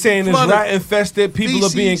Banner. and They saying it's flooded rat infested. People are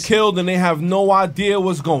being feces. killed and they have no idea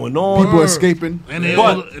what's going on. People escaping. And they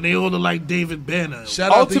But- all look like David Banner.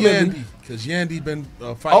 Shout out to Ultimately- Yandy, because Yandy been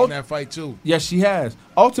fighting that fight too. Yes, she has.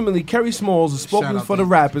 Ultimately, Kerry Smalls, a spokesman out for to- the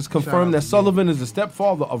rappers, shout confirmed out that to Sullivan is the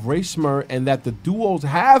stepfather of Ray Schmur and that the duo's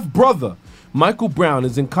half-brother, Michael Brown,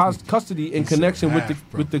 is in custody in connection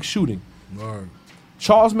with the shooting. Word.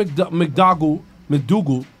 Charles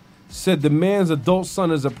McDougall said the man's adult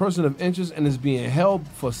son is a person of interest and is being held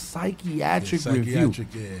for psychiatric review.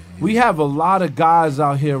 We have a lot of guys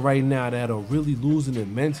out here right now that are really losing it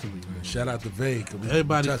mentally. Shout out to Vague.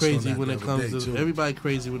 Everybody crazy when it comes to everybody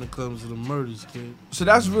crazy when it comes to the murders, kid. So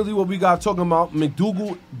that's really what we got talking about.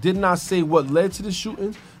 McDougal did not say what led to the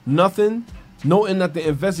shooting. Nothing. Noting that the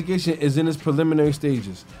investigation is in its preliminary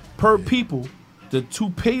stages. Per People, the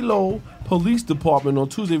Tupelo Police Department on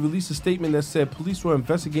Tuesday released a statement that said police were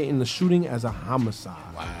investigating the shooting as a homicide.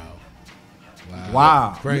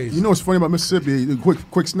 Wow. Crazy. You know what's funny about Mississippi?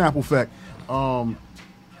 Quick Snapple fact.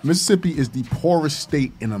 Mississippi is the poorest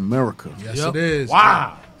state in America. Yes, it is.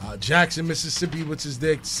 Wow. Jackson, Mississippi, which is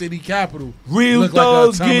their city capital. Real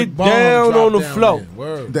thugs get down on the floor.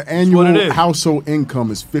 The annual household income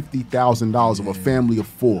is $50,000 of a family of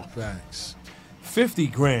 4. Facts. 50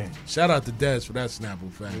 grand. Shout out to Dez for that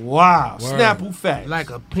Snapple fact. Wow. Snapple fact. Like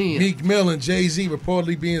a pin. Meek Mill and Jay-Z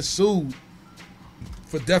reportedly being sued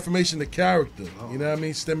for defamation of character. You know what I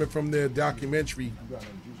mean? Stemming from their documentary,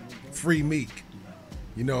 Free Meek.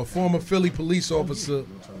 You know, a former Philly police officer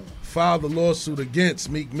filed a lawsuit against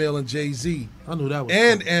Meek Mill and Jay-Z. I knew that was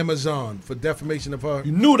and Amazon for defamation of her.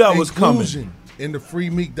 You knew that was coming. Inclusion in the Free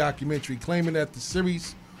Meek documentary, claiming that the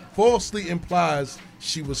series falsely implies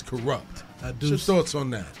she was corrupt. What's your thoughts on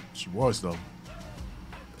that? She was, though.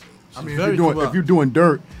 I mean, very if you're doing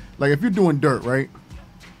dirt, right,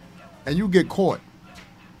 and you get caught,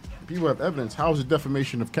 people have evidence. How is it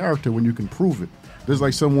defamation of character when you can prove it? There's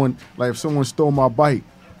if someone stole my bike,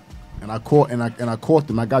 and I caught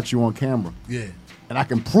them. I got you on camera. Yeah. And I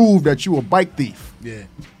can prove that you a bike thief. Yeah.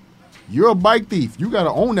 You're a bike thief. You got to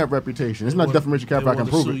own that reputation. It's not defamation of character. I can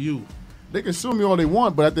prove it. You. They can sue me all they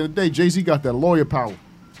want, but at the end of the day, Jay-Z got that lawyer power.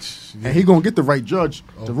 Yeah. And he gonna get the right judge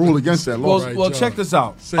to rule against that law. Well, check this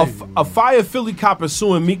out. A fire Philly cop is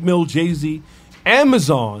suing Meek Mill, Jay-Z,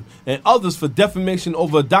 Amazon, and others for defamation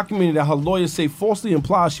over a documentary that her lawyers say falsely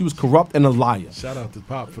implies she was corrupt and a liar. Shout out to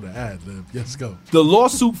Pop for the ad lib. Let's go. The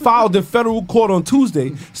lawsuit filed in federal court on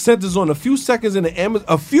Tuesday centers on a few seconds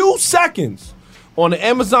on the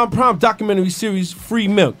Amazon Prime documentary series Free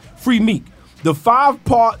Meek. The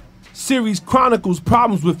 5-part series chronicles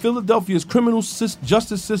problems with Philadelphia's criminal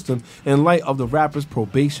justice system in light of the rapper's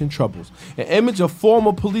probation troubles. An image of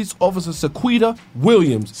former police officer Sequita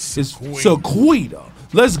Williams Sequita.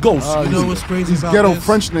 Let's go. You know what's crazy about ghetto this?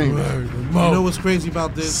 French name. You know what's crazy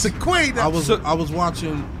about this? Sequita. I was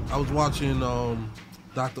watching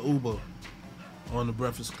Dr. Uber on the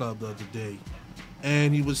Breakfast Club the other day,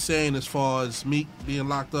 and he was saying as far as Meek being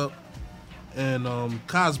locked up and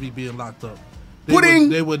Cosby being locked up.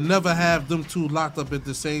 They would never have them two locked up at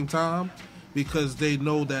the same time because they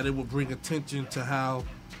know that it will bring attention to how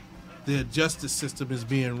their justice system is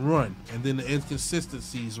being run, and then the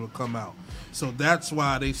inconsistencies will come out. So that's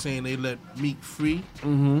why they saying they let Meek free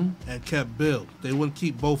and kept Bill. They wouldn't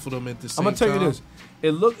keep both of them at the same time. I'm gonna tell you this.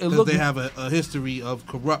 It looked they have a history of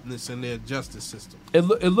corruptness in their justice system. It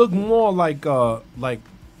looked more like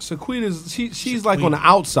Sequita's. She's like on the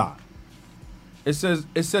outside. It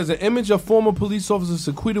says an image of former police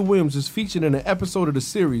officer Sequita Williams is featured in an episode of the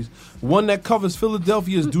series, one that covers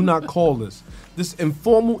Philadelphia's Do Not Call list. This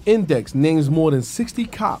informal index names more than 60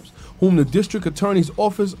 cops whom the district attorney's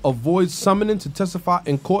office avoids summoning to testify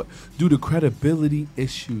in court due to credibility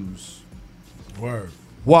issues. Word.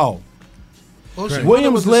 Wow. Oh,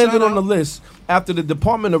 Williams landed on the list after the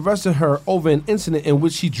department arrested her over an incident in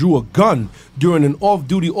which she drew a gun during an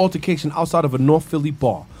off-duty altercation outside of a North Philly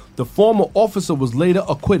bar. The former officer was later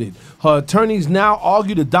acquitted. Her attorneys now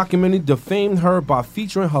argue the documentary defamed her by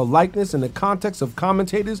featuring her likeness in the context of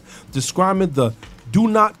commentators describing the Do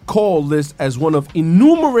Not Call list as one of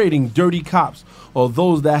enumerating dirty cops or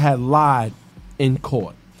those that had lied in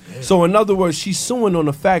court. Damn. So in other words, she's suing on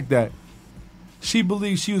the fact that she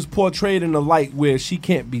believes she was portrayed in a light where she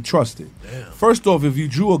can't be trusted. Damn. First off, if you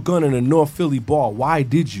drew a gun in a North Philly bar, why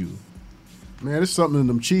did you? Man, there's something in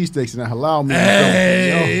them cheesesteaks and that halal meat.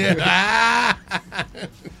 Hey.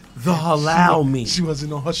 The halal meat. She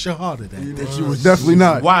wasn't on her shahada that day. She was definitely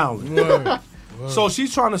not. Wow. So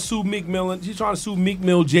she's trying to sue Meek Mill. She's trying to sue Meek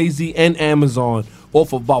Mill, Jay-Z, and Amazon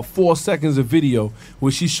off of about 4 seconds of video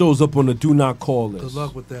where she shows up on the Do Not Call list. Good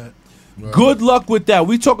luck with that. Good luck with that.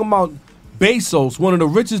 We talking about Bezos, one of the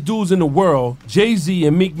richest dudes in the world, Jay-Z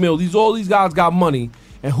and Meek Mill. All these guys got money.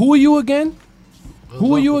 And who are you again?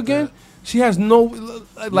 Who are you again? That. She has no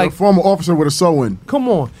like former officer with a sew-in. Come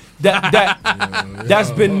on,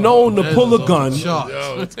 that's been known to pull a gun.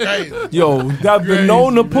 That's been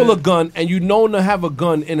known to pull a gun, and you known to have a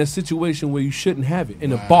gun in a situation where you shouldn't have it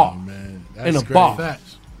in a bar. Man. In a bar.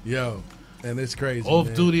 Facts. Yo, And it's crazy. Off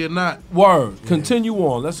man. duty or not. Word. Continue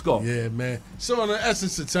on. Let's go. Yeah, man. So in the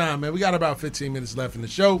essence of time, man, we got about 15 minutes left in the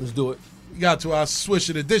show. Let's do it. We got to our Swish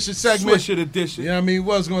It Edition segment. Swish It Edition. You know what I mean? We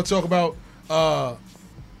was going to talk about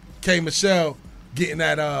K. Michelle getting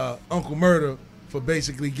that Uncle Murder for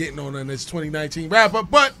basically getting on in this 2019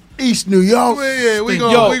 wrap-up, but East New York. we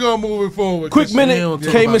gonna move it forward. Quick minute.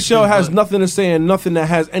 K. Michelle has nothing to say and nothing that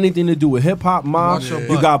has anything to do with hip hop. Mom,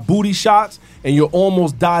 you got booty shots and you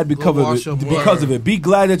almost died because of it. Be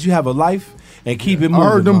glad that you have a life and keep it moving. I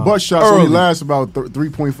heard them Mom. butt shots only last about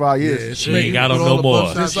 3.5 years. Yeah, she ain't got them no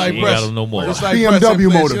more. Just like she ain't got them no more. Just like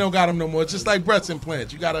BMW motor. You don't got them no more. It's just like breast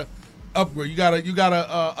implants. You gotta upgrade. You gotta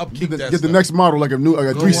upkeep that. Get the next model like a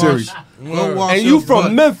 3 Series. And you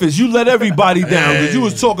from Memphis, you let everybody down because you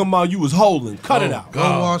was talking about you was holding. Cut it out. Go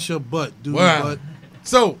wash your butt, dude. Wow.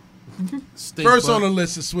 So, Stink first butt. on the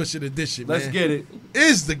list of Swish It Edition, Let's man, get it.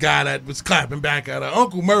 is the guy that was clapping back at her,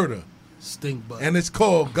 Uncle Murder. Stink butt. And it's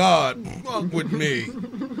called God Fuck With Me.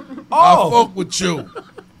 Oh. I fuck with you.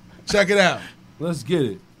 Check it out. Let's get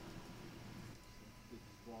it.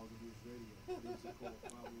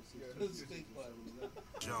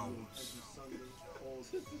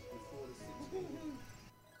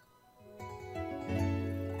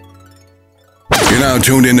 You're now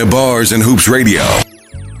tuned into Bars and Hoops Radio.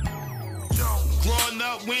 Growing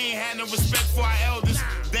up, we ain't had no respect for our elders.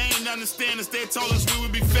 They ain't understand us, they told us we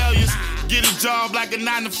would be failures. Get a job like a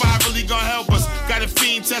 9-to-5 really gonna help us. Got a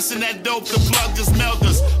fiend testing that dope, the plug just melt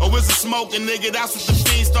us. Or is it smoking, nigga? That's what the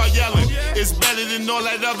fiend start yelling. It's better than all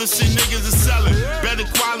that other shit niggas is selling. Better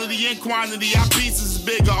quality and quantity, our pieces is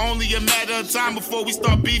bigger. Only a matter of time before we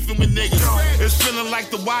start beefing with niggas. It's feeling like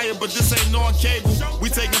The Wire, but this ain't no on cable. We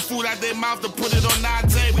taking food out their mouth to put it on our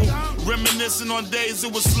table. Reminiscing on days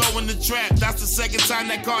it was slow in the trap. That's the second time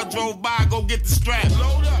that car drove by, go get the strap.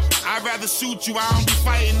 I'd rather shoot you, I don't be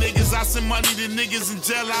fighting niggas. I send money to niggas in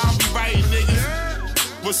jail, I don't be writing niggas.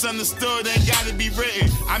 What's understood ain't gotta be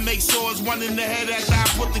written. I make sure it's one in the head after I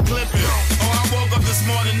put the clip in. Oh, I woke up this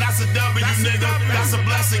morning, that's a W, nigga. That's a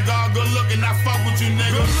blessing, God, good looking, I fuck with you,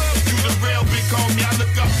 nigga. You the real big homie, I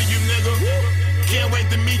look up to you, nigga. Can't wait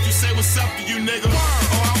to meet you, say what's up to you, nigga. Oh,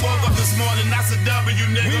 I woke up this morning, that's a W,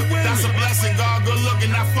 nigga. That's a blessing, God, good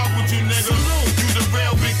looking, I fuck with you, nigga. You the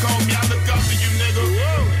real big homie, I look up to you, nigga.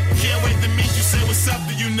 Can't wait to meet you, say what's up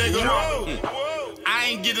to you, nigga. I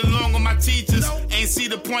ain't get along with my teachers. Ain't see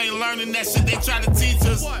the point in learning that shit they try to teach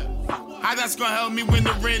us. How that's gonna help me win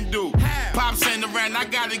the rent due? Pops ain't around, I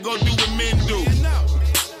gotta go do what men do.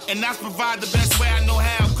 And that's provide the best way I know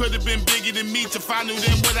how. Could've been bigger than me if I knew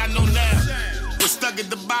then what I know now. Was stuck at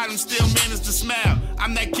the bottom, still managed to smile.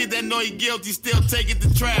 I'm that kid that know he guilty, still take it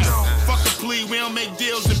to trial. Fuck a plea, we don't make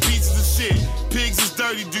deals in pieces of shit. Pigs is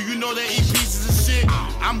dirty, do you know they eat pieces of shit?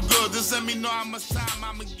 I'm good, just let me know how much time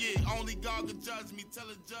I'ma get. Only God can judge me, tell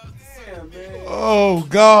a judge to say. Oh,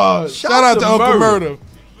 God. Shout out to Uncle Murder.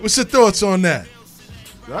 What's your thoughts on that?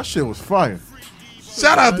 That shit was fire.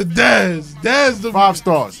 Shout out to Daz. Daz the 5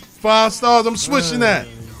 stars. 5 stars. I'm switching that.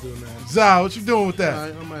 Zah, what you doing with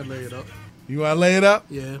that? I might lay it up. You want to lay it up?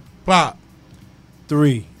 Yeah. Pop.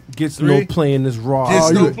 3. Gets no play in this ride.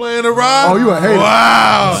 Gets no play in the ride? Oh, you a hater.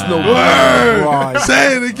 Wow. Gets no play in this ride.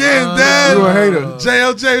 Say it again, Dad. You a hater.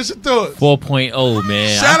 JLJ, what's your thoughts? 4.0,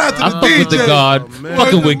 man. Shout out to the I fuck with the DJ. God.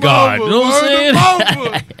 Fucking with God. You know what I'm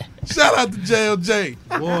saying? Shout out to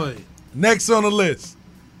JLJ. Boy. Next on the list.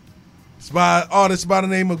 It's by an artist by the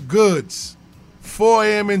name of Goods. 4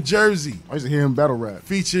 a.m. in Jersey. I used to hear him battle rap.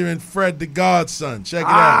 Featuring Fred the Godson. Check it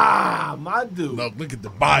out. Ah, my dude. Look at the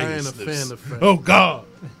I ain't bias. a fan of Fred. Oh, God.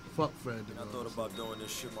 Fuck Fred. I thought about doing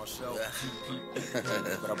this shit myself,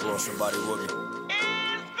 but I brought somebody with me.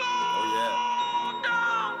 Oh,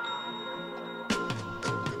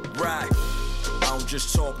 yeah. Right. I don't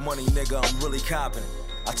just talk money, nigga, I'm really copping.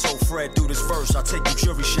 I told Fred, do this first, I'll take you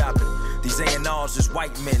jury shopping. These A&Rs is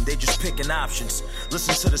white men, they just picking options.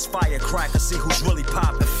 Listen to this firecracker, see who's really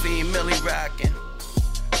popping. Fiend Millie rockin',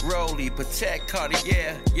 Rolly, Patek,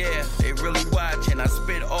 Cartier, yeah, they really watching. I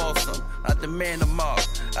spit awesome, I demand them all.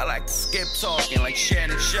 I like to skip talking like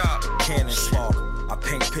Shannon Sharp. Cannon spark, I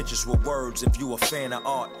paint pictures with words if you a fan of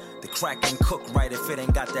art. The crack ain't cook right if it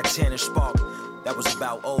ain't got that tannish spark. That was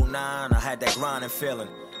about 09, I had that grinding feeling.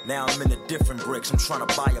 Now I'm in a different bricks, I'm trying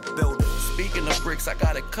to buy a building. Speaking of bricks, I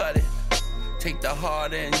gotta cut it. Take the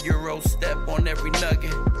hard end Euro step on every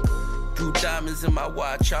nugget. Blue diamonds in my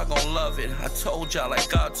watch, y'all gon' love it. I told y'all like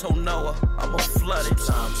God told Noah, I'ma flood it.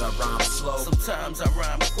 Sometimes I rhyme slow, sometimes I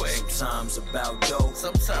rhyme quick. Sometimes about dope,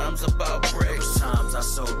 sometimes about bricks. There was times I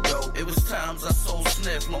sold dope, it was times I sold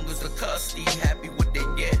sniff. Long as the custody happy what they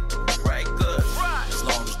get, right good. As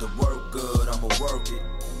long as the work good, I'ma work it.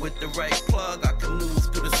 With the right plug, I can move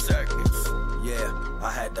through the circuits. Yeah,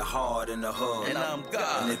 I had the hard in the hood. And I'm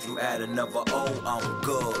God. And if you add another O, I'm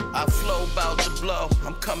good. I flow bout to blow.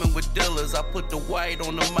 I'm coming with dealers. I put the white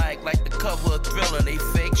on the mic like the cover of Thriller. They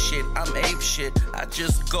fake shit, I'm ape shit. I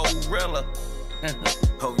just go gorilla.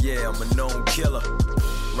 Oh yeah, I'm a known killer.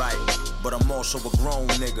 Right, but I'm also a grown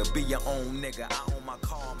nigga. Be your own nigga. I own my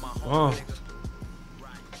car, my home.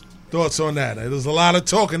 Thoughts on that? There's a lot of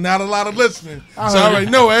talking, not a lot of listening. So I already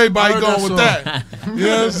know everybody going with that. You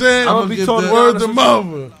know what I'm saying? I'm gonna be talking word to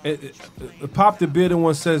mother. Pop the Bearded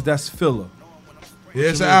one says that's filler. Yeah,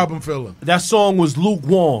 it's an album filler. That song was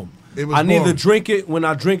lukewarm. It was I neither warm. drink it. When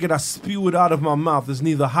I drink it, I spew it out of my mouth. It's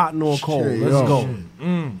neither hot nor cold. Shit, Let's yo. go.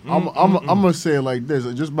 I'm gonna say it like this.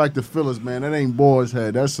 Just like the fillers, man. That ain't Boar's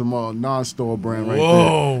Head. That's some non-store brand right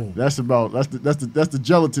Whoa. there. That's the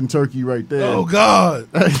gelatin turkey right there. Oh God,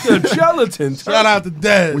 the gelatin. Shout out to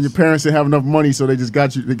Dad. When your parents didn't have enough money, so they just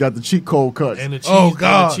got you. They got the cheat code cuts. And the cheese, Oh,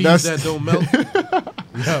 God. and the cheese that don't melt.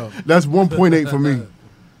 Yo. That's 1.8 for me.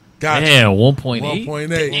 Gotcha. Damn, 1.8.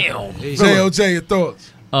 1.8. Damn. J.O.J., your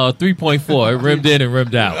thoughts? 3.4. It rimmed in and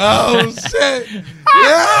rimmed out. Oh shit!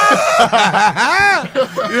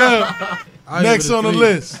 Yeah. Next on the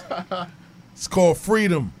list, it's called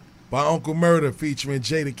 "Freedom" by Uncle Murder, featuring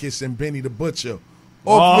Jadakiss and Benny the Butcher,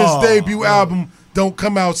 off his debut album "Don't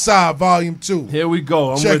Come Outside" Volume 2. Here we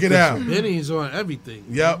go. Check it out. Benny's on everything.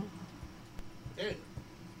 Yep.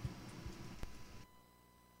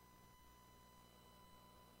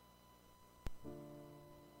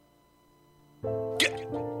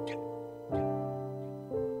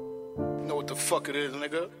 Know what the fuck it is,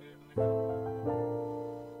 nigga?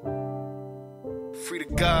 Free the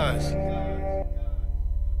guys.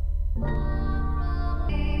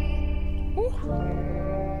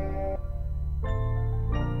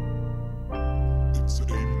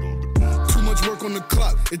 Too much work on the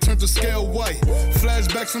clock, it turned to scale white.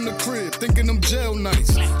 Flashbacks from the crib, thinking them jail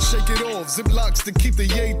nights. Shake it off, ziplocs to keep the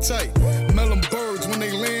yay tight. Melon birds when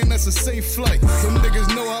they land, that's a safe flight. Them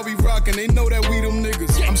niggas know how we rockin', they know that we them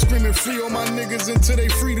niggas. I'm screaming free on my niggas until they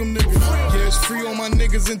freedom niggas. Yeah, it's free on my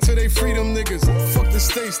niggas until they freedom niggas. Fuck the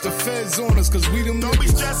states, the feds on us, cause we them niggas. Don't be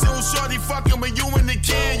stressing who shorty fucking with you in the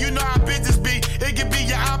can. You know how bitches be. It could be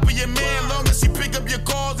your op or your man. Long as she pick up your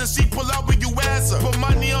calls and she pull up when you answer. Put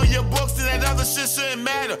money on your books and that other shit shouldn't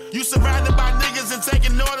matter. You surrounded by niggas and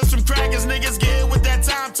taking orders from crackers. Niggas get hit with that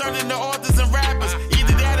time, turning to authors and rappers.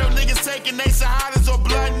 Either that or niggas taking they shahadas or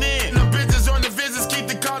blood in. Them bitches on the visits keep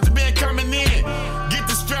the contraband coming in. Get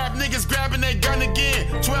the strap, niggas grabbing their gun again.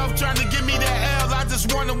 12 trying to give me that L, I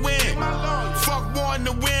just wanna win. Fuck wanting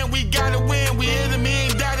to win, we gotta win. We hit him, he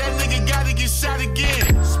ain't die, that nigga gotta get shot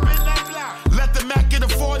again. Spin that block. Let the Mac get a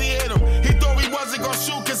 40 hit him. He thought we wasn't gonna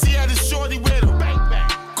shoot cause he had his shorty with him.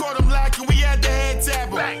 Caught him lacking, we had the head tap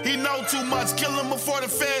him. He know too much, kill him before the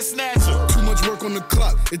feds snatch him. Too much work on the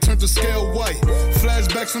clock, it turned to scale white.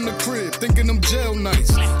 Flashbacks from the crib, thinking them jail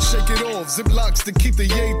nights. Shake it off, ziplocs to keep the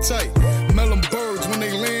yay tight. Melon birds when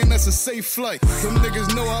they land, that's a safe flight. Them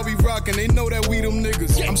niggas know how we rockin', they know that we them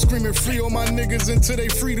niggas. I'm screaming free on my niggas until they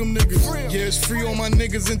freedom niggas. Yeah, it's free on my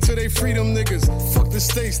niggas until they freedom niggas. Fuck the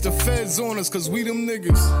states, the feds on us, cause we them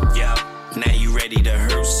niggas. Yeah. Now you ready to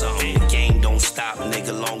hurt something. The game don't stop,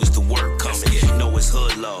 nigga, long as the work coming. You know it's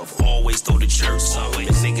hood love, always throw the church something.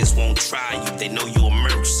 The niggas won't try you, they know you a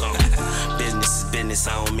merc something. Business is business,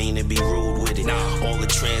 I don't mean to be rude with it. All the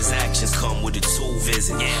transactions come with a tool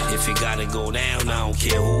visit. If it gotta go down, I don't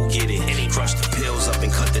care who get it. Crush the pills up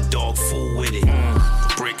and cut the dog food with it.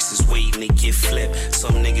 Bricks is waiting to get flipped.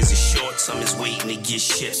 Some niggas is short, some is waiting to get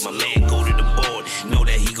shipped. My man go to the board, know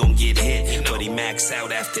that he gon' get hit. But he max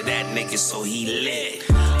out after that nigga, so he lit.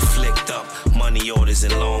 Flicked up, money orders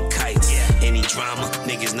and long kites. Any drama,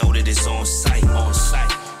 niggas know that it's on site.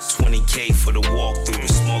 20K for the walkthrough.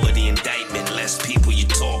 The smaller the indictment, less people you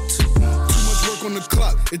talk to. Work on the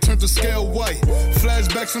clock, it turned to scale white.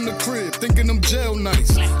 Flashbacks from the crib, thinking them jail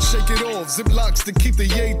nights. Shake it off, ziplocs to keep the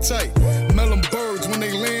yay tight. Melon birds when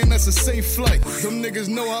they land, that's a safe flight. Them niggas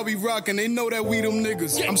know how we rockin', they know that we them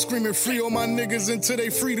niggas. I'm screaming free on my niggas until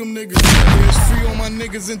they freedom niggas. Yeah, it's free on my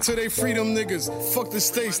niggas until they freedom niggas. Fuck the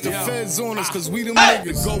states, the feds on us, cause we them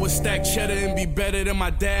niggas. Go with stack cheddar and be better than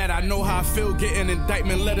my dad. I know how I feel getting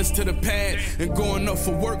indictment letters to the pad. And going up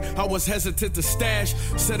for work, I was hesitant to stash.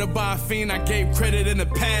 Set up by a fiend, I gave credit in the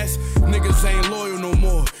past. Niggas ain't loyal no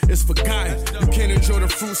more, it's forgotten. You can't enjoy the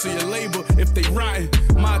fruits of your labor if they rotten.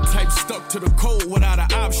 My type stuck to the code without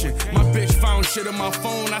an option. My bitch found shit on my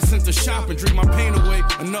phone, I sent her shopping. Drink my pain away,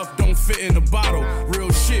 enough don't fit in the bottle.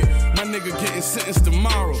 Real shit, my nigga getting sentenced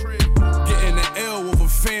tomorrow. Getting an L over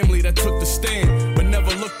family that took the stand. But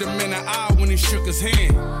never looked him in the eye when he shook his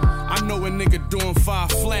hand. I know a nigga doing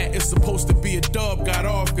 5 flat. It's supposed to be a dub, got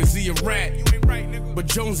off cause he a rat. But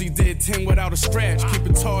Jonesy did 10 without a scratch. Keep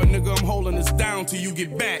it tall, nigga, I'm holding this down till you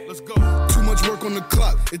get back. Let's go. Too much work on the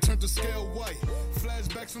clock, it turned to scale white.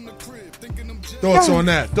 Flashbacks from the crib, thinking them Thoughts on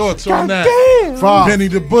that? Thoughts on that? Benny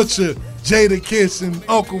the Butcher, Jada Kiss, and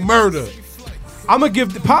Uncle Murder. I'm gonna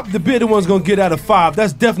give Pop the Bitter one's gonna get out of 5.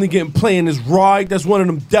 That's definitely getting playing this right. That's one of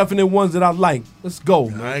them definite ones that I like. Let's go,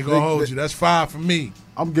 man. I ain't gonna hold you. That's 5 for me.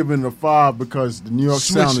 I'm giving it a 5 because the New York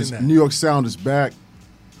sound is back.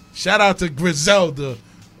 Shout out to Griselda,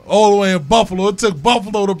 all the way in Buffalo. It took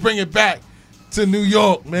Buffalo to bring it back to New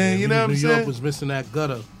York, man. You know what I'm saying? New York was missing that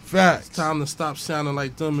gutter. Facts. It's time to stop sounding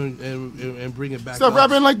like them and bring it back. Stop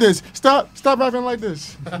rapping like this. Stop rapping like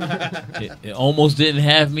this. It almost didn't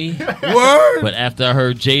have me. Word. But after I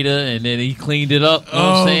heard Jada and then he cleaned it up, you know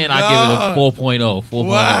what I'm saying? I give it a 4.0. 4.0.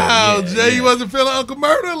 Wow, Jay, you wasn't feeling Uncle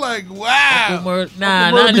Murder? Like, wow. Uncle Murder, nah,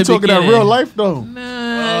 Uncle Murder not in be the talking beginning. that real life, though.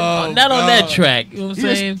 Not on that track. You know what I'm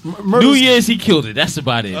saying? New Year's, he killed it. That's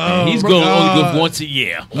about it, man. He's only good once a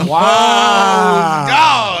year. Wow.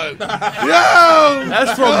 God. Yo.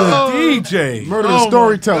 That's from the DJ. Murder the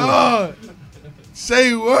storyteller. God.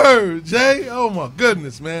 Say word, Jay. Oh, my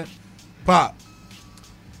goodness, man. Pop,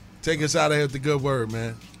 take us out of here with the good word,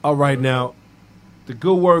 man. All right, now, the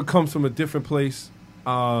good word comes from a different place.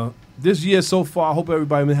 This year so far, I hope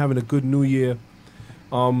everybody been having a good New Year.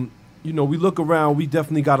 You know, we look around, we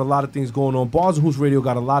definitely got a lot of things going on. Bars and Hoops Radio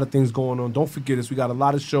got a lot of things going on. Don't forget us. We got a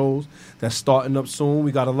lot of shows that's starting up soon.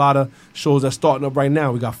 We got a lot of shows that's starting up right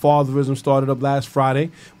now. We got Fatherism started up last Friday.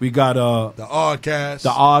 We got the Oddcast. The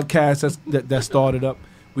Oddcast that started up.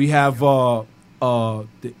 We have the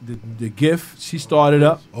Gift. She started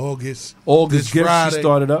up. August Gift. Friday. She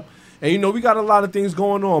started up. And, you know, we got a lot of things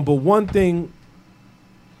going on. But one thing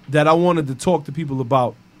that I wanted to talk to people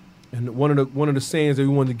about, and one of the sayings that we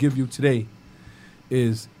wanted to give you today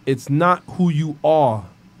is, it's not who you are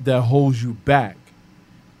that holds you back.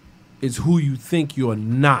 It's who you think you're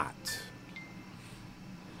not.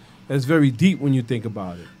 That's very deep when you think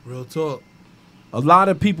about it. Real talk. A lot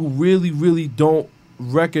of people really, really don't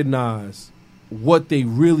recognize what they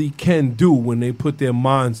really can do when they put their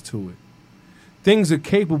minds to it. Things are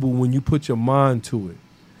capable when you put your mind to it.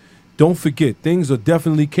 Don't forget, things are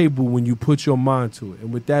definitely capable when you put your mind to it.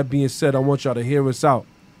 And with that being said, I want y'all to hear us out.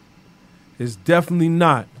 It's definitely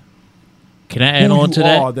not. Can I add on to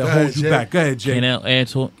that? That holds you back. Go ahead, Jay. Can I add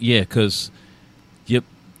to it? Yeah, because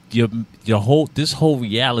this whole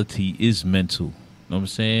reality is mental. You know what I'm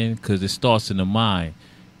saying? Because it starts in the mind.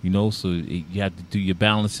 You know, so you have to do your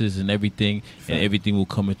balances and everything, and everything will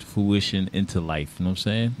come into fruition into life. You know what I'm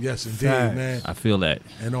saying? Yes, indeed, man. I feel that.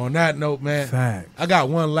 And on that note, man, I got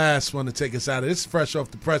one last one to take us out of. This is fresh off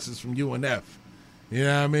the presses from UNF. You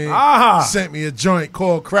know what I mean? Sent me a joint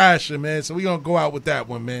called Crasher, man. So we going to go out with that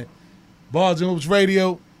one, man. Bars and Hoops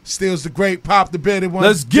Radio, Steals the Great, Pop the Bearded One.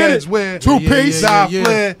 Let's get it. Where, Two-piece.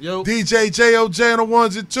 Flair, DJ J.O.J. on the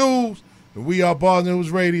ones and twos. And we are Bars and Hoops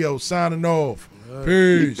Radio, signing off.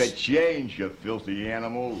 Peace. Keep the change, you filthy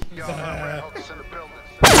animal. You're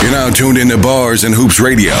now tuned into Bars and Hoops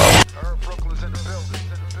Radio.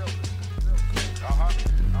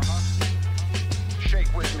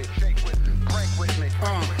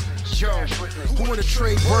 Who wanna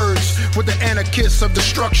trade words with the anarchists of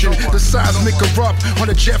destruction? The seismic erupt on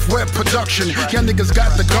the Jeff Webb production. Y'all niggas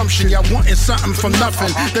got the gumption, y'all wanting something from nothing.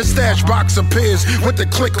 The stash box appears with the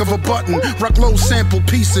click of a button. Rock low sample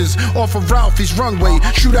pieces off of Ralphie's runway.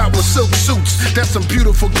 Shoot out with silk suits, that's some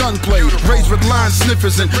beautiful gunplay. Raised with line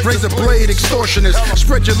sniffers and razor blade extortionists.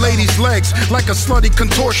 Spread your ladies' legs like a slutty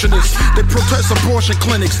contortionist. They protest abortion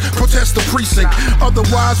clinics, protest the precinct.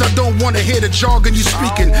 Otherwise, I don't wanna hear the jargon you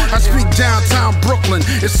speaking. I speak downtown Brooklyn,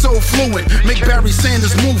 it's so fluent. Make Barry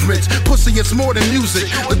Sanders movements. Pussy, it's more than music.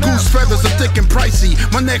 The goose feathers are thick and pricey.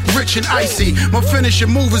 My neck rich and icy. My finishing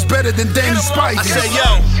move is better than Danny Spicy. I say,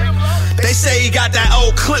 yo, they say he got that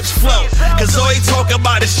old Clips flow. Cause all he talk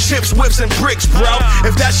about is chips, whips, and bricks, bro.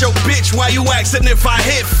 If that's your bitch, why you asking if I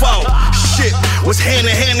hit foe? Shit, was hand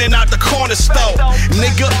in hand and out the corner store.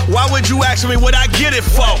 Nigga, why would you ask me what I get it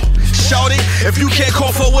for? Shorty, if you can't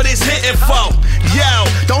call for what it's hitting for. Yo,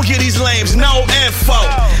 don't get these lames, no info.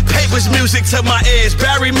 Papers music to my ears,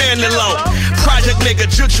 Barry Manilow. Project nigga,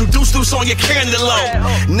 jutsu, deuce on your cantaloupe.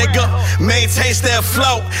 Nigga, maintain their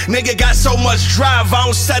flow. Nigga got so much drive, I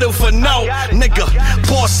don't settle for no. Nigga,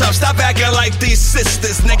 boss up, stop acting like these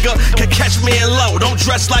sisters. Nigga, can catch me in low, don't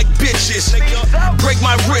dress like bitches. Nigga, break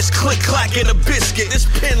my wrist, click clack in a biscuit. This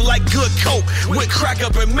pin like good coke, with crack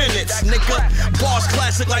up in minutes. Nigga, boss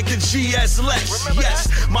classic like the G Diaz Lex.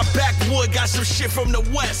 Yes, my backwood got some shit from the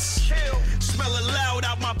west. Smelling loud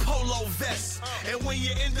out my polo vest. And when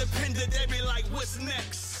you're independent, they be like, what's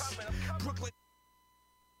next? Brooklyn.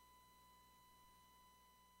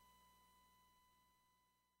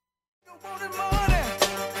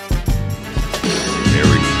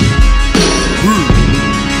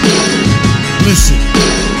 Listen.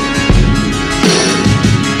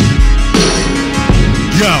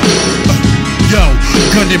 Yo,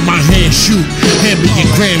 gun in my hand, shoot. Hand me your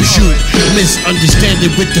gram, shoot.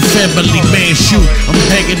 Misunderstanding with the family man, shoot. I'm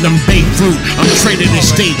hanging them bait fruit. I'm trading in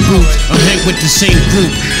state boots. I'm hanging with the same group.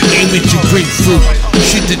 Aim at your grapefruit.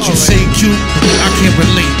 Shit that you say cute, I can't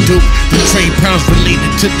relate, dude. The trade pounds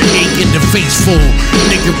related to the ink in the face full.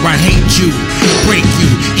 Nigga, I hate you. Break you.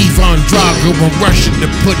 Ivan Drago, I'm rushing to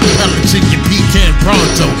put pellets in your pecan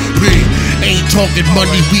pronto. Ain't talking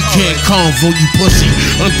money, we can't convo, you pussy.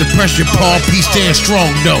 Under pressure, Paul P stand strong,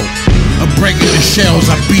 no. I'm breaking the shells,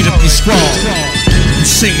 I beat up your scrawl. You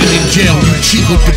singing in jail, you cheat with the